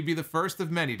Scorpio, let me be the first of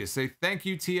many to say thank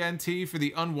you, TNT, for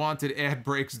the unwanted ad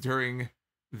breaks during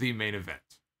the main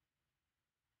event.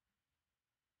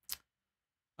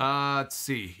 Let's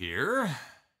see here.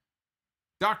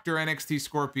 Dr. NXT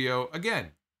Scorpio,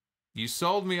 again, you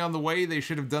sold me on the way they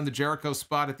should have done the Jericho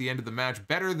spot at the end of the match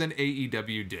better than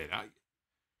AEW did.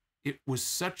 It was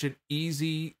such an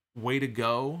easy way to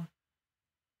go.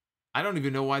 I don't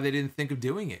even know why they didn't think of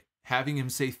doing it. Having him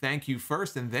say thank you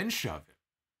first and then shove him.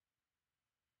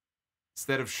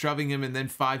 Instead of shoving him and then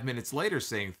 5 minutes later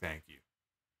saying thank you.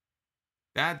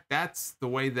 That's the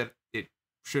way that it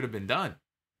should have been done.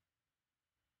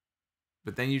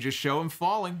 But then you just show him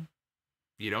falling.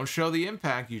 You don't show the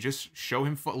impact. You just show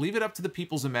him leave it up to the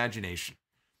people's imagination.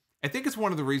 I think it's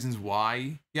one of the reasons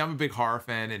why, yeah, I'm a big horror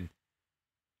fan, and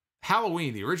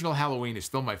Halloween, the original Halloween, is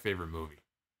still my favorite movie.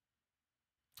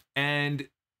 And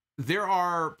there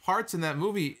are parts in that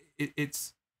movie,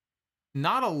 it's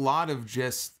not a lot of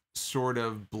just sort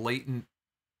of blatant,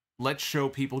 let's show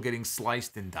people getting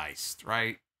sliced and diced,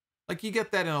 right? Like, you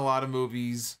get that in a lot of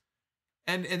movies,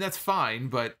 and that's fine,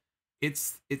 but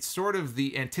it's sort of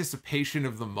the anticipation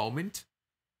of the moment.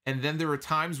 And then there are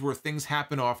times where things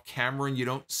happen off camera and you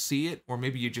don't see it, or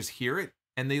maybe you just hear it,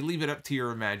 and they leave it up to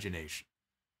your imagination.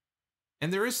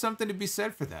 And there is something to be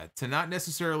said for that, to not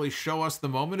necessarily show us the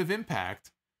moment of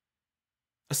impact,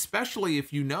 especially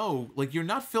if you know, like, you're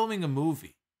not filming a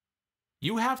movie.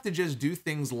 You have to just do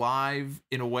things live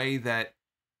in a way that,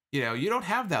 you know, you don't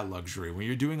have that luxury when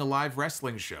you're doing a live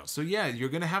wrestling show. So yeah, you're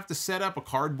going to have to set up a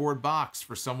cardboard box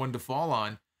for someone to fall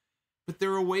on. But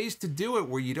there are ways to do it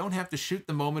where you don't have to shoot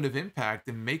the moment of impact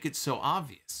and make it so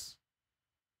obvious.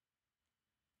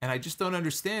 And I just don't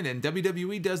understand. And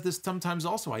WWE does this sometimes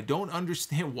also. I don't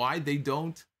understand why they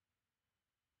don't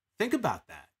think about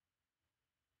that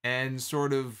and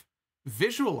sort of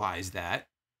visualize that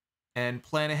and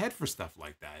plan ahead for stuff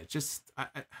like that. It just,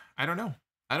 I don't know.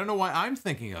 I don't know why I'm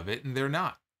thinking of it and they're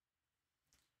not.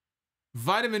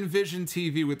 Vitamin Vision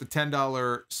TV with the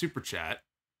 $10 super chat.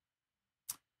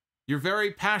 You're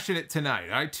very passionate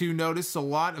tonight. I too notice a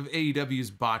lot of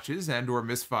AEW's botches and or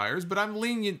misfires, but I'm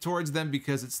lenient towards them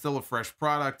because it's still a fresh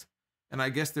product, and I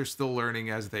guess they're still learning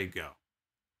as they go.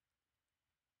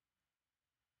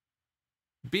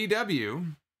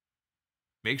 BW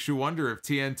makes you wonder if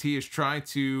TNT is trying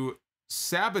to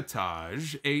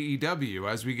sabotage AEW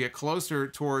as we get closer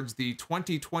towards the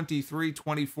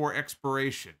 2023-24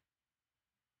 expiration.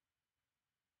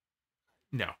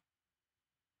 No.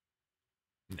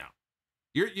 No.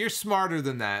 You're smarter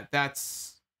than that.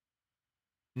 That's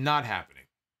not happening.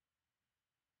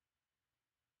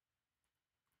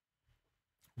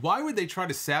 Why would they try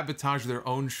to sabotage their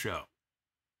own show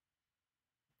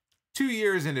 2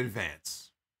 years in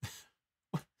advance?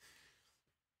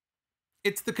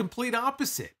 It's the complete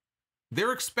opposite.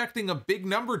 They're expecting a big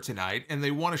number tonight, and they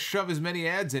want to shove as many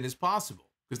ads in as possible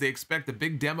because they expect a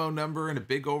big demo number and a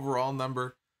big overall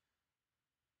number.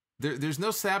 There's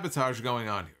no sabotage going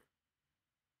on here.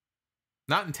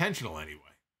 Not intentional, anyway.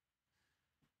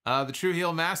 The True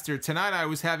Heel Master. Tonight I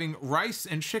was having rice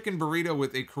and chicken burrito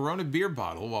with a Corona beer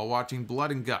bottle while watching Blood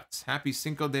and Guts. Happy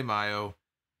Cinco de Mayo,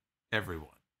 everyone.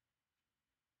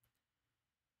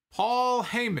 Paul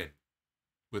Heyman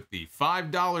with the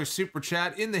 $5 super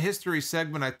chat. In the history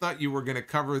segment, I thought you were going to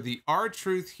cover the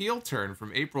R-Truth heel turn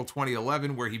from April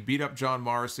 2011 where he beat up John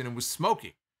Morrison and was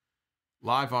smoking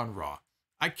live on Raw.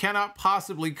 I cannot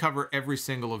possibly cover every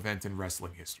single event in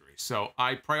wrestling history, so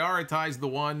I prioritize the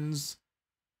ones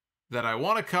that I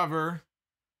want to cover,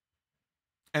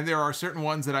 and there are certain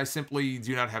ones that I simply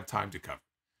do not have time to cover.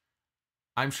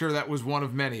 I'm sure that was one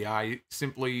of many I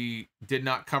simply did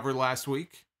not cover last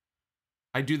week.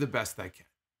 I do the best I can.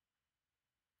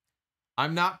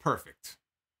 I'm not perfect,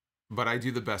 but I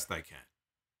do the best I can.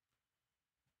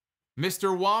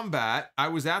 Mr. Wombat, I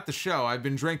was at the show. I've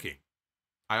been drinking.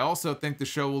 I also think the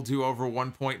show will do over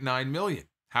 1.9 million.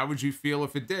 How would you feel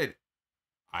if it did?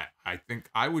 I think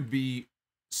I would be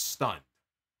stunned.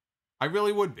 I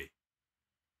really would be.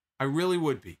 I really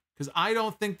would be. Because I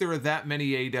don't think there are that many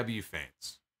AEW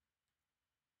fans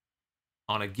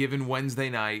on a given Wednesday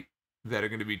night that are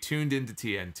going to be tuned into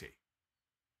TNT.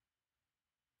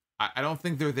 I don't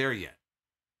think they're there yet.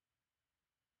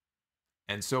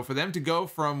 And so for them to go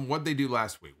from what they do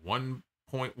last week,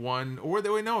 1.1, or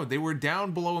they were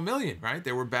down below 1 million, right?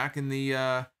 They were back in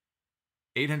the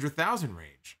 800,000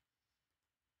 range.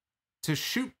 To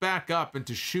shoot back up and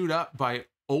to shoot up by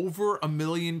over 1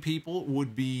 million people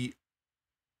would be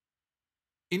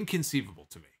inconceivable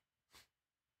to me.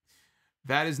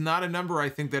 That is not a number I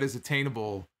think that is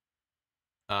attainable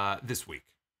this week.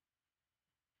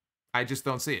 I just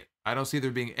don't see it. I don't see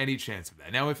there being any chance of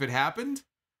that. Now, if it happened,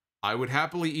 I would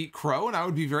happily eat crow, and I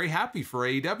would be very happy for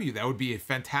AEW. That would be a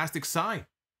fantastic sign.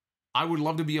 I would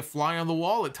love to be a fly on the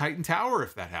wall at Titan Tower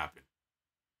if that happened.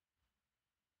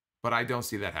 But I don't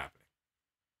see that happening.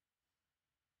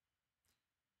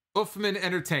 Uffman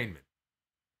Entertainment.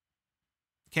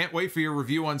 Can't wait for your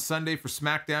review on Sunday for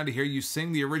SmackDown to hear you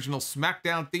sing the original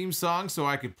SmackDown theme song so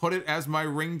I could put it as my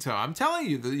ringtone. I'm telling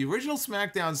you, the original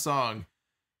SmackDown song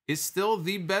is still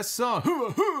the best song.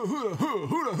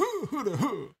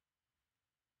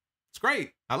 It's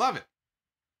great. I love it.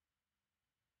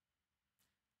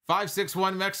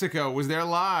 561 Mexico was there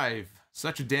live.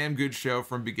 Such a damn good show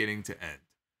from beginning to end.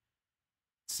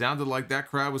 Sounded like that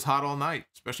crowd was hot all night,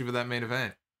 especially for that main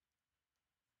event.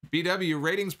 BW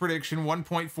ratings prediction,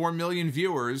 1.4 million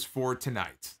viewers for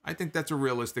tonight. I think that's a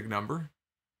realistic number.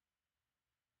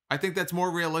 I think that's more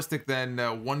realistic than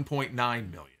 1.9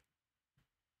 million.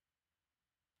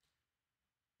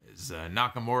 As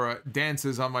Nakamura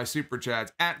dances on my super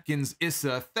chats. Atkins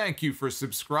Issa, thank you for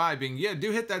subscribing. Yeah,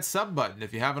 do hit that sub button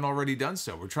if you haven't already done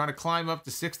so. We're trying to climb up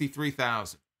to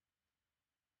 63,000.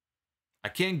 I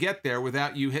can't get there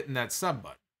without you hitting that sub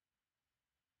button.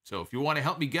 So if you want to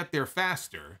help me get there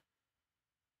faster,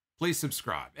 please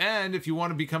subscribe. And if you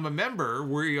want to become a member,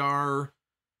 we are...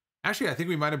 Actually, I think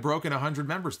we might have broken 100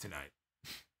 members tonight.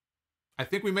 I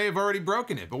think we may have already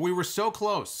broken it, but we were so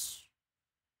close.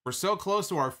 We're so close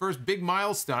to our first big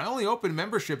milestone. I only opened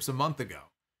memberships a month ago.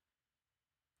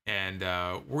 And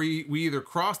we either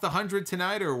crossed 100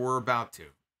 tonight or we're about to.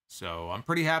 So I'm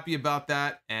pretty happy about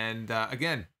that. And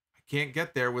again, I can't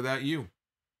get there without you.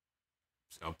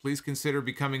 So please consider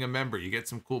becoming a member. You get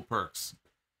some cool perks.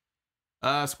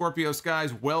 Scorpio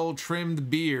Sky's well-trimmed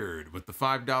beard with the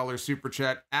 $5 super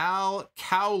chat. Al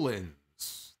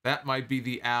Cowlins. That might be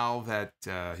the Al that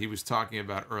he was talking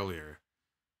about earlier.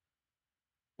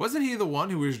 Wasn't he the one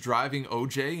who was driving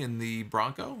OJ in the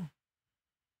Bronco?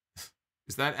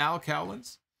 Is that Al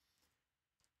Cowlins?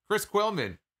 Chris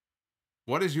Quillman.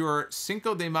 What is your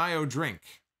Cinco de Mayo drink?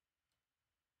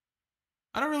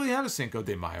 I don't really have a Cinco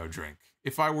de Mayo drink.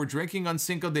 If I were drinking on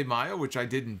Cinco de Mayo, which I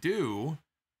didn't do,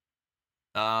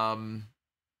 although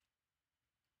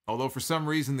for some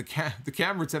reason the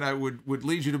camera tonight would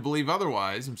lead you to believe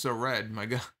otherwise. I'm so red. My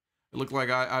God, it looked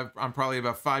like I'm probably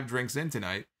about 5 drinks in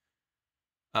tonight.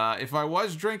 If I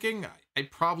was drinking, I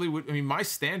probably would. I mean, my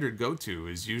standard go-to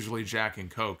is usually Jack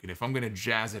and Coke, and if I'm gonna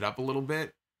jazz it up a little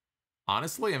bit,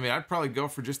 honestly, I mean, I'd probably go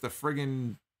for just a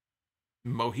friggin'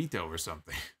 mojito or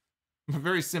something. I'm a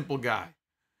very simple guy.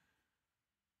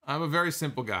 I don't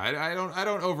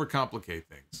overcomplicate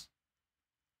things.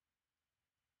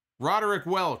 Roderick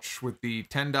Welch with the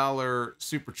 $10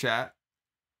 super chat.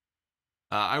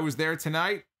 I was there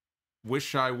tonight.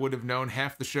 Wish I would have known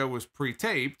half the show was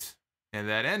pre-taped. And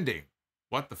that ending.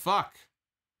 What the fuck?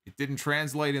 It didn't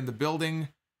translate in the building.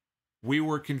 We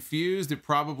were confused. It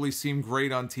probably seemed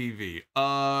great on TV.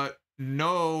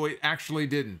 No, it actually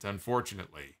didn't,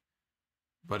 unfortunately.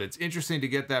 But it's interesting to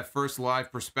get that first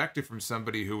live perspective from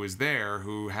somebody who was there,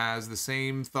 who has the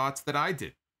same thoughts that I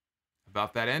did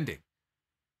about that ending.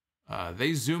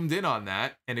 They zoomed in on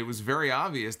that, and it was very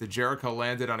obvious that Jericho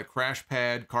landed on a crash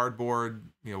pad, cardboard,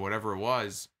 whatever it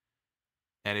was,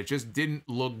 and it just didn't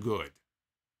look good.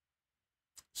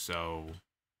 So,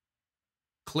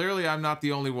 clearly I'm not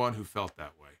the only one who felt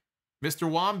that way. Mr.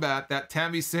 Wombat, that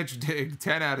Tammy Sitch dig,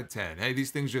 10 out of 10. Hey,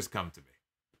 these things just come to me.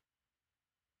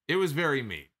 It was very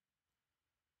mean.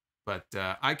 But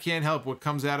I can't help what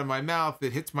comes out of my mouth.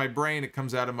 It hits my brain, it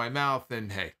comes out of my mouth,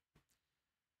 and hey.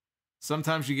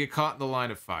 Sometimes you get caught in the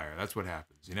line of fire. That's what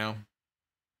happens,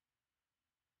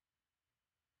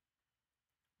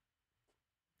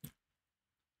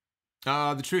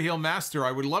 The True Heel Master.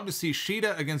 I would love to see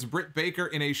Shida against Britt Baker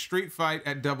in a street fight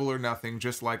at Double or Nothing,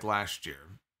 just like last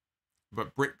year.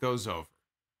 But Britt goes over.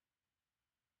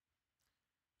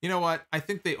 You know what? I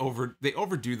think they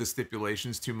overdo the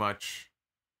stipulations too much.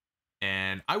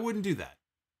 And I wouldn't do that.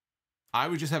 I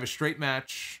would just have a straight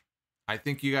match. I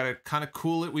think you got to kind of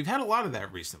cool it. We've had a lot of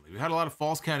that recently. We've had a lot of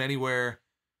Falls Count Anywhere.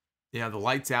 The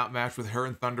Lights Out match with her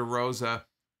and Thunder Rosa.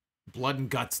 Blood and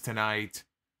Guts tonight.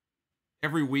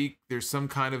 Every week there's some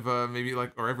kind of a, maybe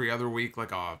like, or every other week,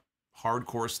 like a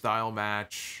hardcore style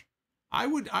match. I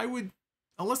would,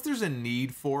 unless there's a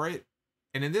need for it,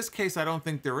 and in this case I don't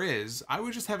think there is, I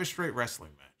would just have a straight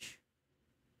wrestling match.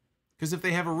 Because if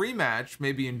they have a rematch,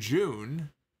 maybe in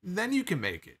June, then you can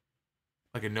make it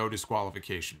like a no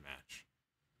disqualification match.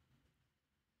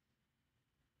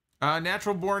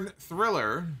 Natural Born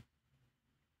Thriller.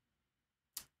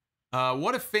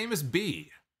 What if Famous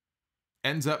B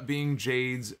ends up being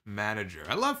Jade's manager?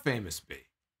 I love Famous B.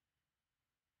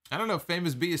 I don't know if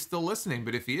Famous B is still listening,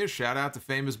 but if he is, shout out to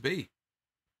Famous B.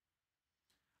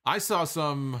 I saw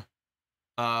some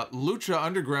Lucha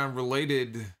Underground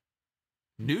related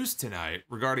news tonight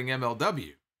regarding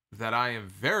MLW that I am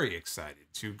very excited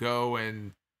to go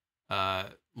and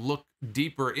look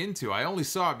deeper into. I only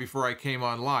saw it before I came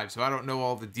on live, so I don't know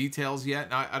all the details yet.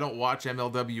 I don't watch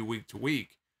MLW week to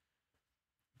week.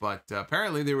 But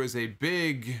apparently there was a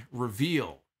big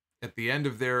reveal at the end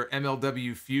of their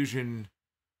MLW Fusion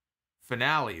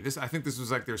finale. I think this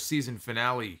was like their season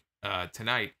finale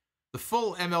tonight. The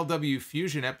full MLW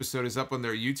Fusion episode is up on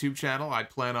their YouTube channel. I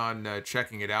plan on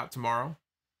checking it out tomorrow.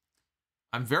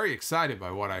 I'm very excited by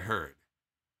what I heard.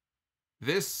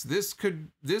 This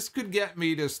could get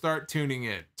me to start tuning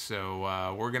in.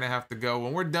 So we're gonna have to go,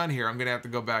 when we're done here, I'm gonna have to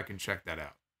go back and check that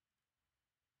out.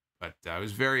 But I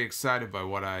was very excited by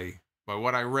what I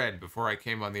read before I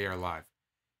came on the air live.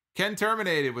 Ken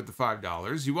Terminated with the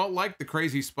 $5. You won't like the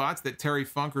crazy spots that Terry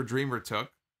Funk or Dreamer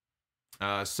took.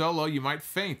 Solo, you might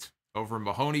faint over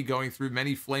Mahoney going through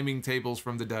many flaming tables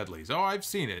from the Dudleys. Oh, I've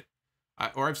seen it.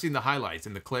 Or I've seen the highlights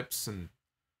and the clips and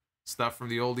stuff from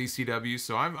the old ECW.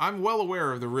 So I'm well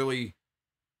aware of the really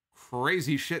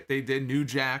crazy shit they did. New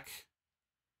Jack.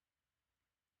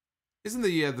 Isn't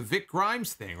the Vic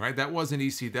Grimes thing, right? That wasn't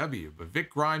ECW, but Vic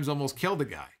Grimes almost killed a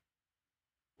guy.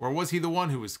 Or was he the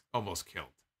one who was almost killed?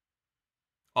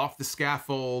 Off the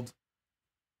scaffold.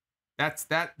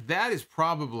 That is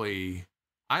probably,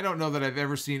 I don't know that I've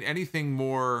ever seen anything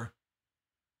more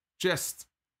just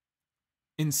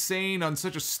insane on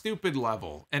such a stupid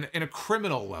level and a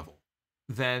criminal level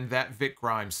than that Vic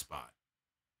Grimes spot.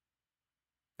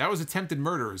 That was attempted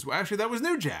murder as well. Actually, that was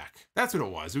New Jack. That's what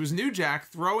it was. It was New Jack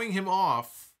throwing him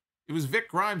off. It was Vic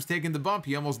Grimes taking the bump.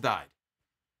 He almost died.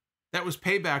 That was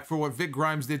payback for what Vic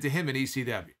Grimes did to him in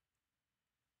ECW.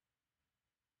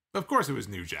 Of course it was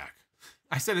New Jack.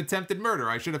 I said attempted murder.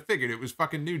 I should have figured it was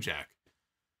fucking New Jack.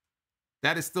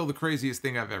 That is still the craziest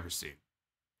thing I've ever seen.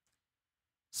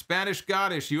 Spanish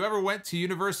Goddess, you ever went to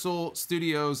Universal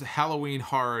Studios Halloween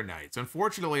Horror Nights?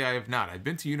 Unfortunately, I have not. I've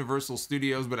been to Universal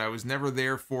Studios, but I was never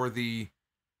there for the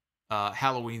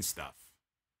Halloween stuff.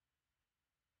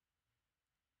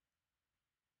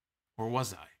 Or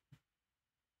was I?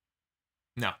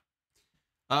 No.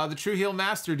 The True Heel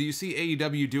Master, do you see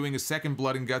AEW doing a second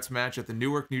Blood and Guts match at the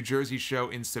Newark, New Jersey show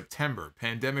in September?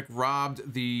 Pandemic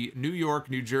robbed the New York,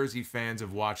 New Jersey fans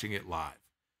of watching it live.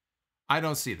 I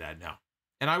don't see that, no.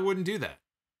 And I wouldn't do that.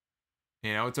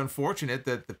 You know, it's unfortunate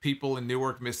that the people in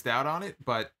Newark missed out on it,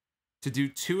 but to do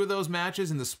 2 of those matches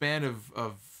in the span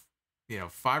of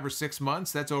 5 or 6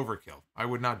 months, that's overkill. I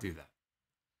would not do that.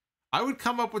 I would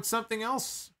come up with something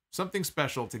else, something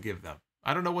special to give them.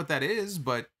 I don't know what that is,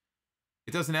 but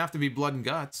it doesn't have to be Blood and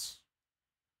Guts.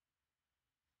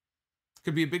 It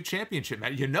could be a big championship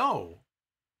match. You know,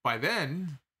 by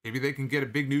then, maybe they can get a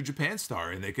big New Japan star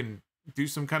and they can do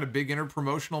some kind of big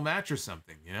inter-promotional match or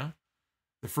something, you know?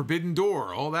 The Forbidden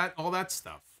Door, all that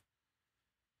stuff.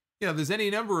 You know, there's any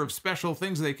number of special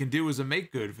things they can do as a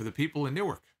make-good for the people in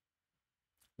Newark.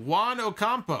 Juan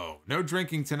Ocampo, no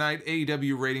drinking tonight,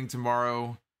 AEW rating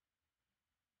tomorrow.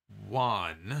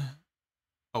 Juan.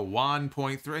 A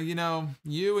 1.3, you know,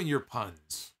 you and your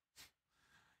puns.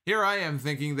 Here I am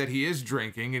thinking that he is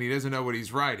drinking and he doesn't know what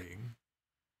he's writing.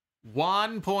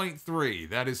 1.3,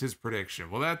 that is his prediction.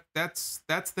 Well, that's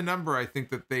the number I think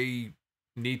that they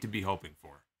need to be hoping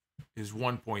for, is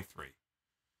 1.3.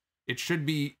 It should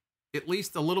be at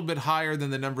least a little bit higher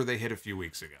than the number they hit a few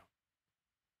weeks ago.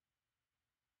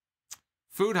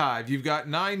 Food Hive, you've got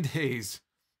 9 days.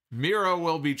 Miro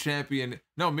will be champion.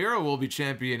 No, Miro will be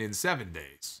champion in 7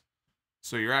 days.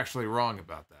 So you're actually wrong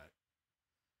about that.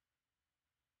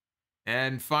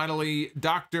 And finally,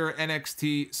 Dr.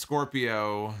 NXT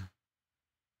Scorpio.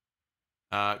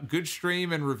 Good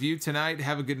stream and review tonight.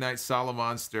 Have a good night,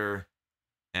 Solomonster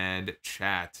and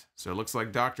chat. So it looks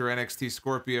like Dr. NXT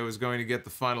Scorpio is going to get the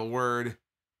final word.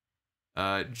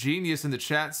 Genius in the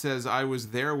chat says, I was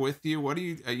there with you. Are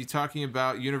you talking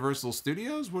about Universal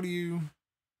Studios? What are you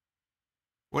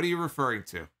referring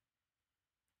to?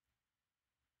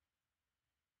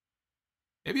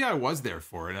 Maybe I was there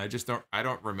for it, and I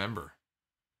don't remember.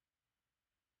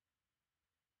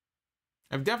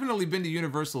 I've definitely been to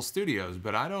Universal Studios,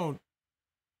 but I don't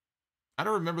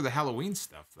remember the Halloween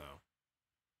stuff, though.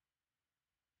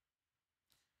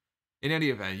 In any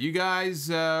event, you guys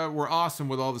were awesome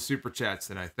with all the Super Chats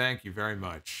tonight. Thank you very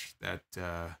much. That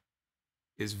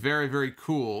is very, very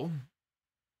cool.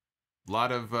 A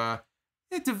lot of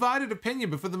divided opinion,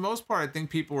 but for the most part, I think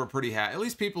people were pretty happy. At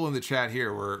least people in the chat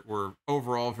here were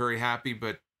overall very happy,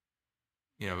 but,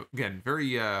 you know, again,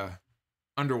 very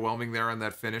underwhelming there on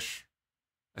that finish.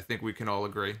 I think we can all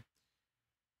agree.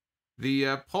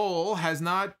 The poll has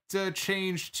not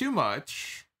changed too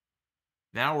much.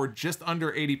 Now we're just under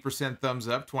 80% thumbs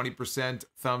up, 20%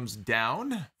 thumbs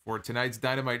down for tonight's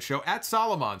Dynamite show. At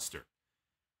Solomonster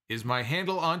is my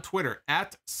handle on Twitter,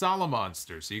 at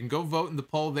Solomonster. So you can go vote in the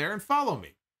poll there and follow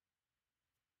me.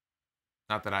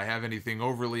 Not that I have anything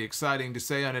overly exciting to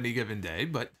say on any given day,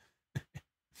 but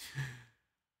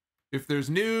if there's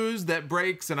news that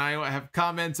breaks and I have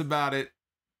comments about it,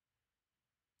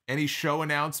 any show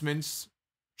announcements,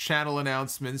 channel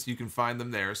announcements, you can find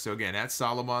them there. So again, at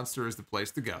Solomonster is the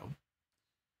place to go.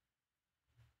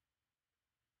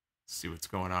 Let's see what's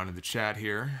going on in the chat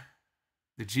here.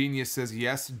 The Genius says,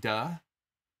 yes, duh.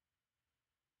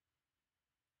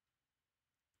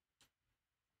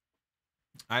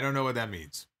 I don't know what that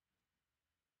means.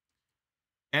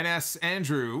 NS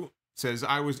Andrew says,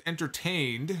 I was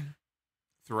entertained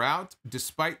throughout,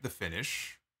 despite the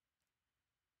finish.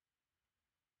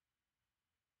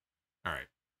 All right.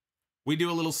 We do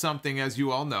a little something, as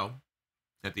you all know,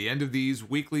 at the end of these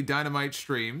weekly Dynamite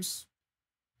streams.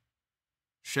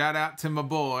 Shout out to my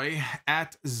boy,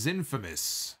 at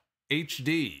Zinfamous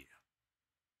HD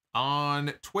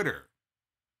on Twitter.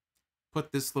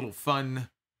 Put this little fun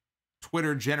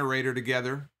Twitter generator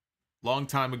together long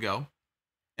time ago.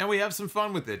 And we have some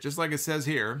fun with it. Just like it says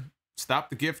here,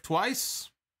 stop the gift twice.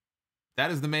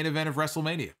 That is the main event of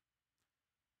WrestleMania.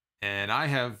 And I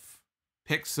have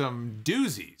picked some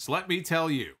doozies, let me tell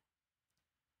you.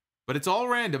 But it's all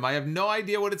random. I have no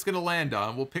idea what it's going to land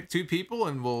on. We'll pick two people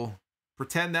and we'll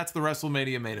pretend that's the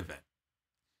WrestleMania main event.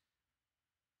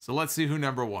 So let's see who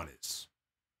number one is.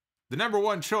 The number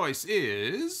one choice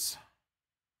is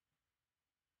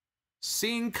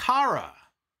Sin Cara.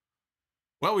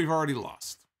 Well, we've already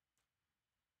lost.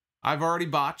 I've already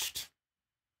botched.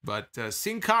 But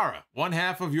Sin Cara, one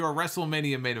half of your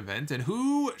WrestleMania main event. And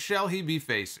who shall he be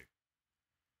facing?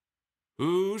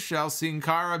 Who shall Sin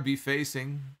Cara be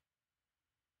facing?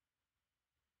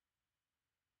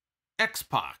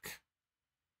 X-Pac.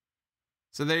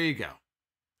 So there you go.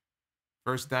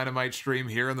 First Dynamite stream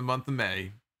here in the month of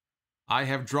May. I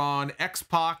have drawn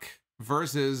X-Pac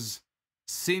versus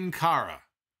Sin Cara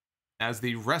as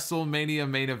the WrestleMania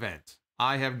main event.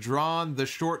 I have drawn the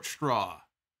short straw,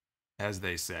 as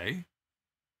they say.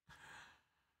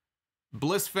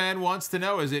 Bliss fan wants to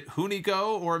know, is it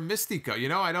Hunico or Mystico? You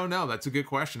know, I don't know. That's a good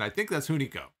question. I think that's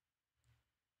Hunico.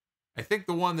 I think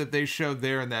the one that they showed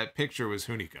there in that picture was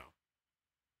Hunico.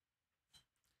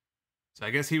 So I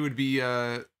guess he would be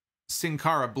Sin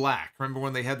Cara Black. Remember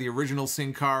when they had the original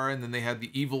Sin Cara and then they had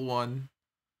the evil one?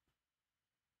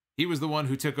 He was the one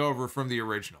who took over from the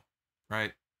original,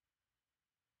 right?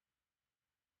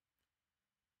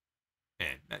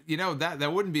 And, you know,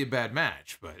 that wouldn't be a bad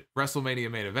match, but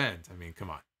WrestleMania main event, I mean, come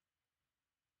on.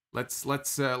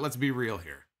 Let's be real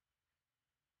here.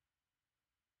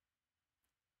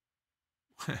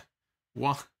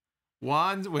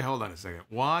 Wait, hold on a second.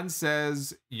 Juan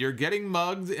says, you're getting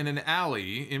mugged in an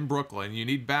alley in Brooklyn. You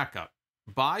need backup.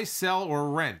 Buy, sell, or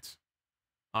rent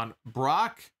on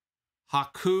Brock,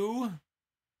 Haku,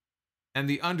 and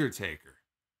The Undertaker.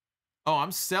 Oh,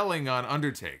 I'm selling on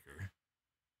Undertaker.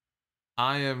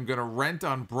 I am going to rent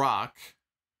on Brock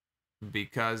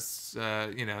because,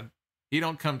 you know, he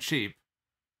don't come cheap.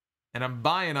 And I'm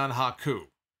buying on Haku.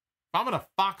 If I'm in a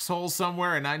foxhole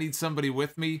somewhere and I need somebody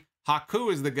with me,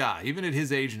 Haku is the guy, even at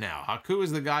his age now. Haku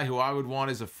is the guy who I would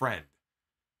want as a friend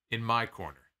in my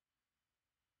corner.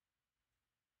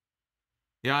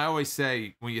 Yeah, I always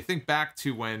say, when you think back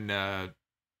to when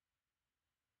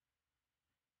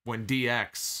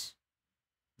DX,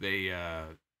 they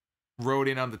rode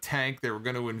in on the tank, they were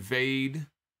going to invade,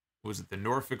 was it the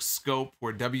Norfolk Scope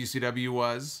where WCW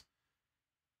was?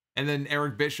 And then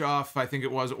Eric Bischoff, I think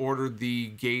it was, ordered the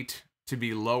gate to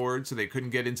be lowered so they couldn't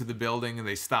get into the building and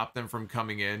they stopped them from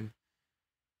coming in.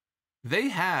 They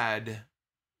had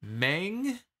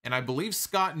Meng and I believe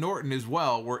Scott Norton as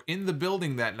well were in the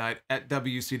building that night at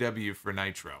WCW for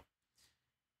Nitro.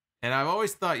 And I've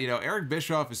always thought, you know, Eric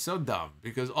Bischoff is so dumb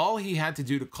because all he had to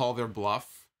do to call their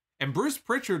bluff, And Bruce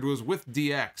Pritchard was with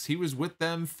DX. He was with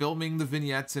them filming the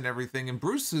vignettes and everything. And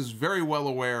Bruce is very well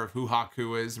aware of who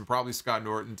Haku is, and probably Scott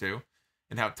Norton too,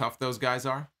 and how tough those guys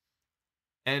are.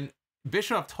 And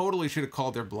Bischoff totally should have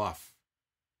called their bluff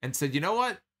and said, you know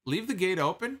what? Leave the gate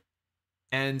open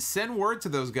and send word to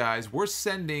those guys. We're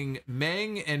sending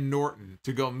Meng and Norton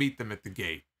to go meet them at the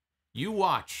gate. You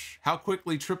watch how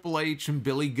quickly Triple H and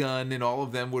Billy Gunn and all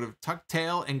of them would have tucked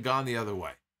tail and gone the other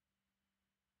way.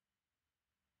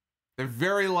 They're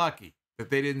very lucky that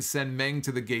they didn't send Meng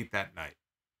to the gate that night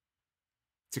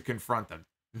to confront them.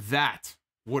 That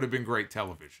would have been great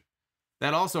television.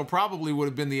 That also probably would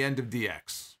have been the end of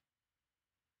DX.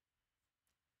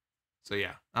 So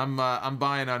yeah, I'm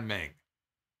buying on Meng.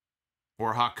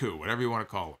 Or Haku, whatever you want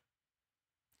to call him.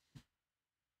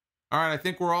 All right, I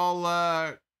think we're all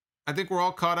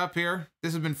caught up here.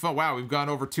 This has been fun. Wow, we've gone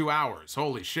over 2 hours.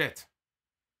 Holy shit.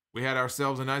 We had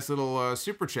ourselves a nice little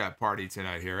super chat party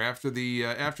tonight here after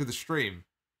the stream.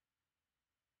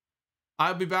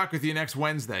 I'll be back with you next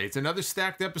Wednesday. It's another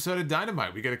stacked episode of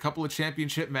Dynamite. We got a couple of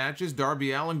championship matches.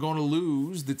 Darby Allin going to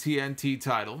lose the TNT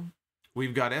title.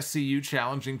 We've got SCU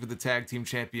challenging for the tag team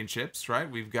championships,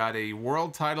 right? We've got a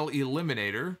world title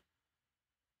eliminator.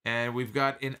 And we've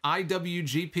got an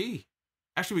IWGP.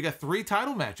 Actually, we got 3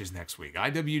 title matches next week.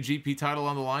 IWGP title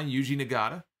on the line, Yuji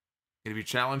Nagata. Going to be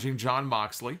challenging Jon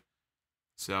Moxley.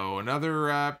 So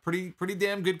another pretty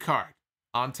damn good card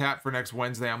on tap for next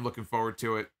Wednesday. I'm looking forward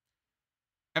to it.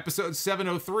 Episode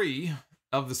 703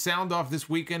 of the Sound Off this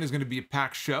weekend is going to be a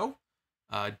packed show.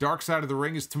 Dark Side of the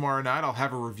Ring is tomorrow night. I'll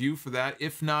have a review for that.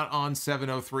 If not on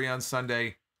 703 on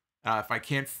Sunday, if I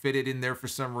can't fit it in there for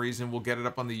some reason, we'll get it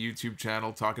up on the YouTube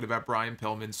channel talking about Brian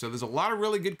Pillman. So there's a lot of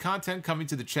really good content coming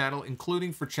to the channel,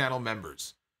 including for channel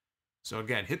members. So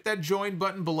again, hit that join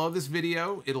button below this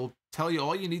video. It'll tell you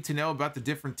all you need to know about the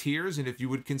different tiers. And if you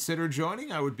would consider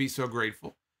joining, I would be so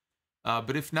grateful.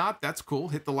 But if not, that's cool.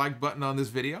 Hit the like button on this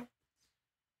video.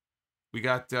 We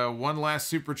got one last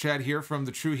super chat here from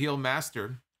the True Heel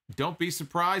Master. Don't be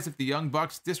surprised if the Young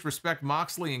Bucks disrespect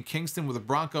Moxley and Kingston with a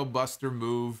Bronco Buster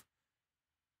move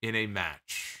in a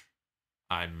match.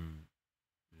 I'm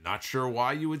not sure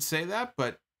why you would say that,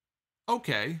 but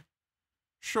okay,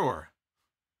 sure.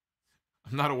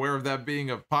 I'm not aware of that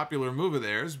being a popular move of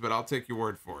theirs, but I'll take your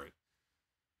word for it.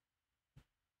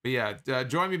 But yeah,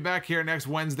 join me back here next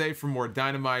Wednesday for more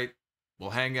Dynamite.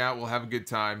 We'll hang out, we'll have a good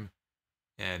time.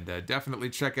 And definitely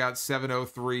check out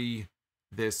 703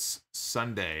 this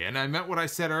Sunday. And I meant what I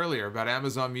said earlier about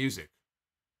Amazon Music.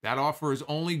 That offer is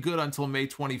only good until May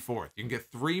 24th. You can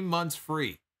get 3 months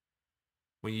free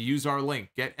when you use our link,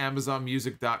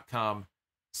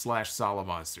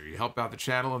 getamazonmusic.com/Solomonster. You help out the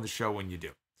channel and the show when you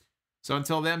do. So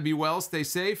until then, be well, stay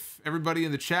safe. Everybody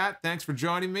in the chat, thanks for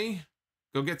joining me.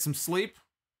 Go get some sleep.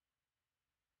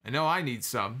 I know I need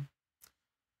some.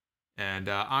 And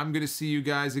I'm going to see you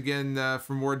guys again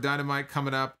for more Dynamite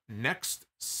coming up next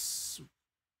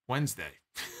Wednesday.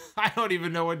 I don't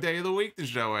even know what day of the week the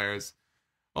show airs.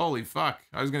 Holy fuck.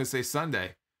 I was going to say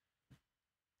Sunday.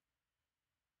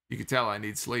 You can tell I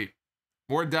need sleep.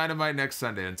 More Dynamite next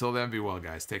Sunday. Until then, be well,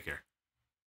 guys. Take care.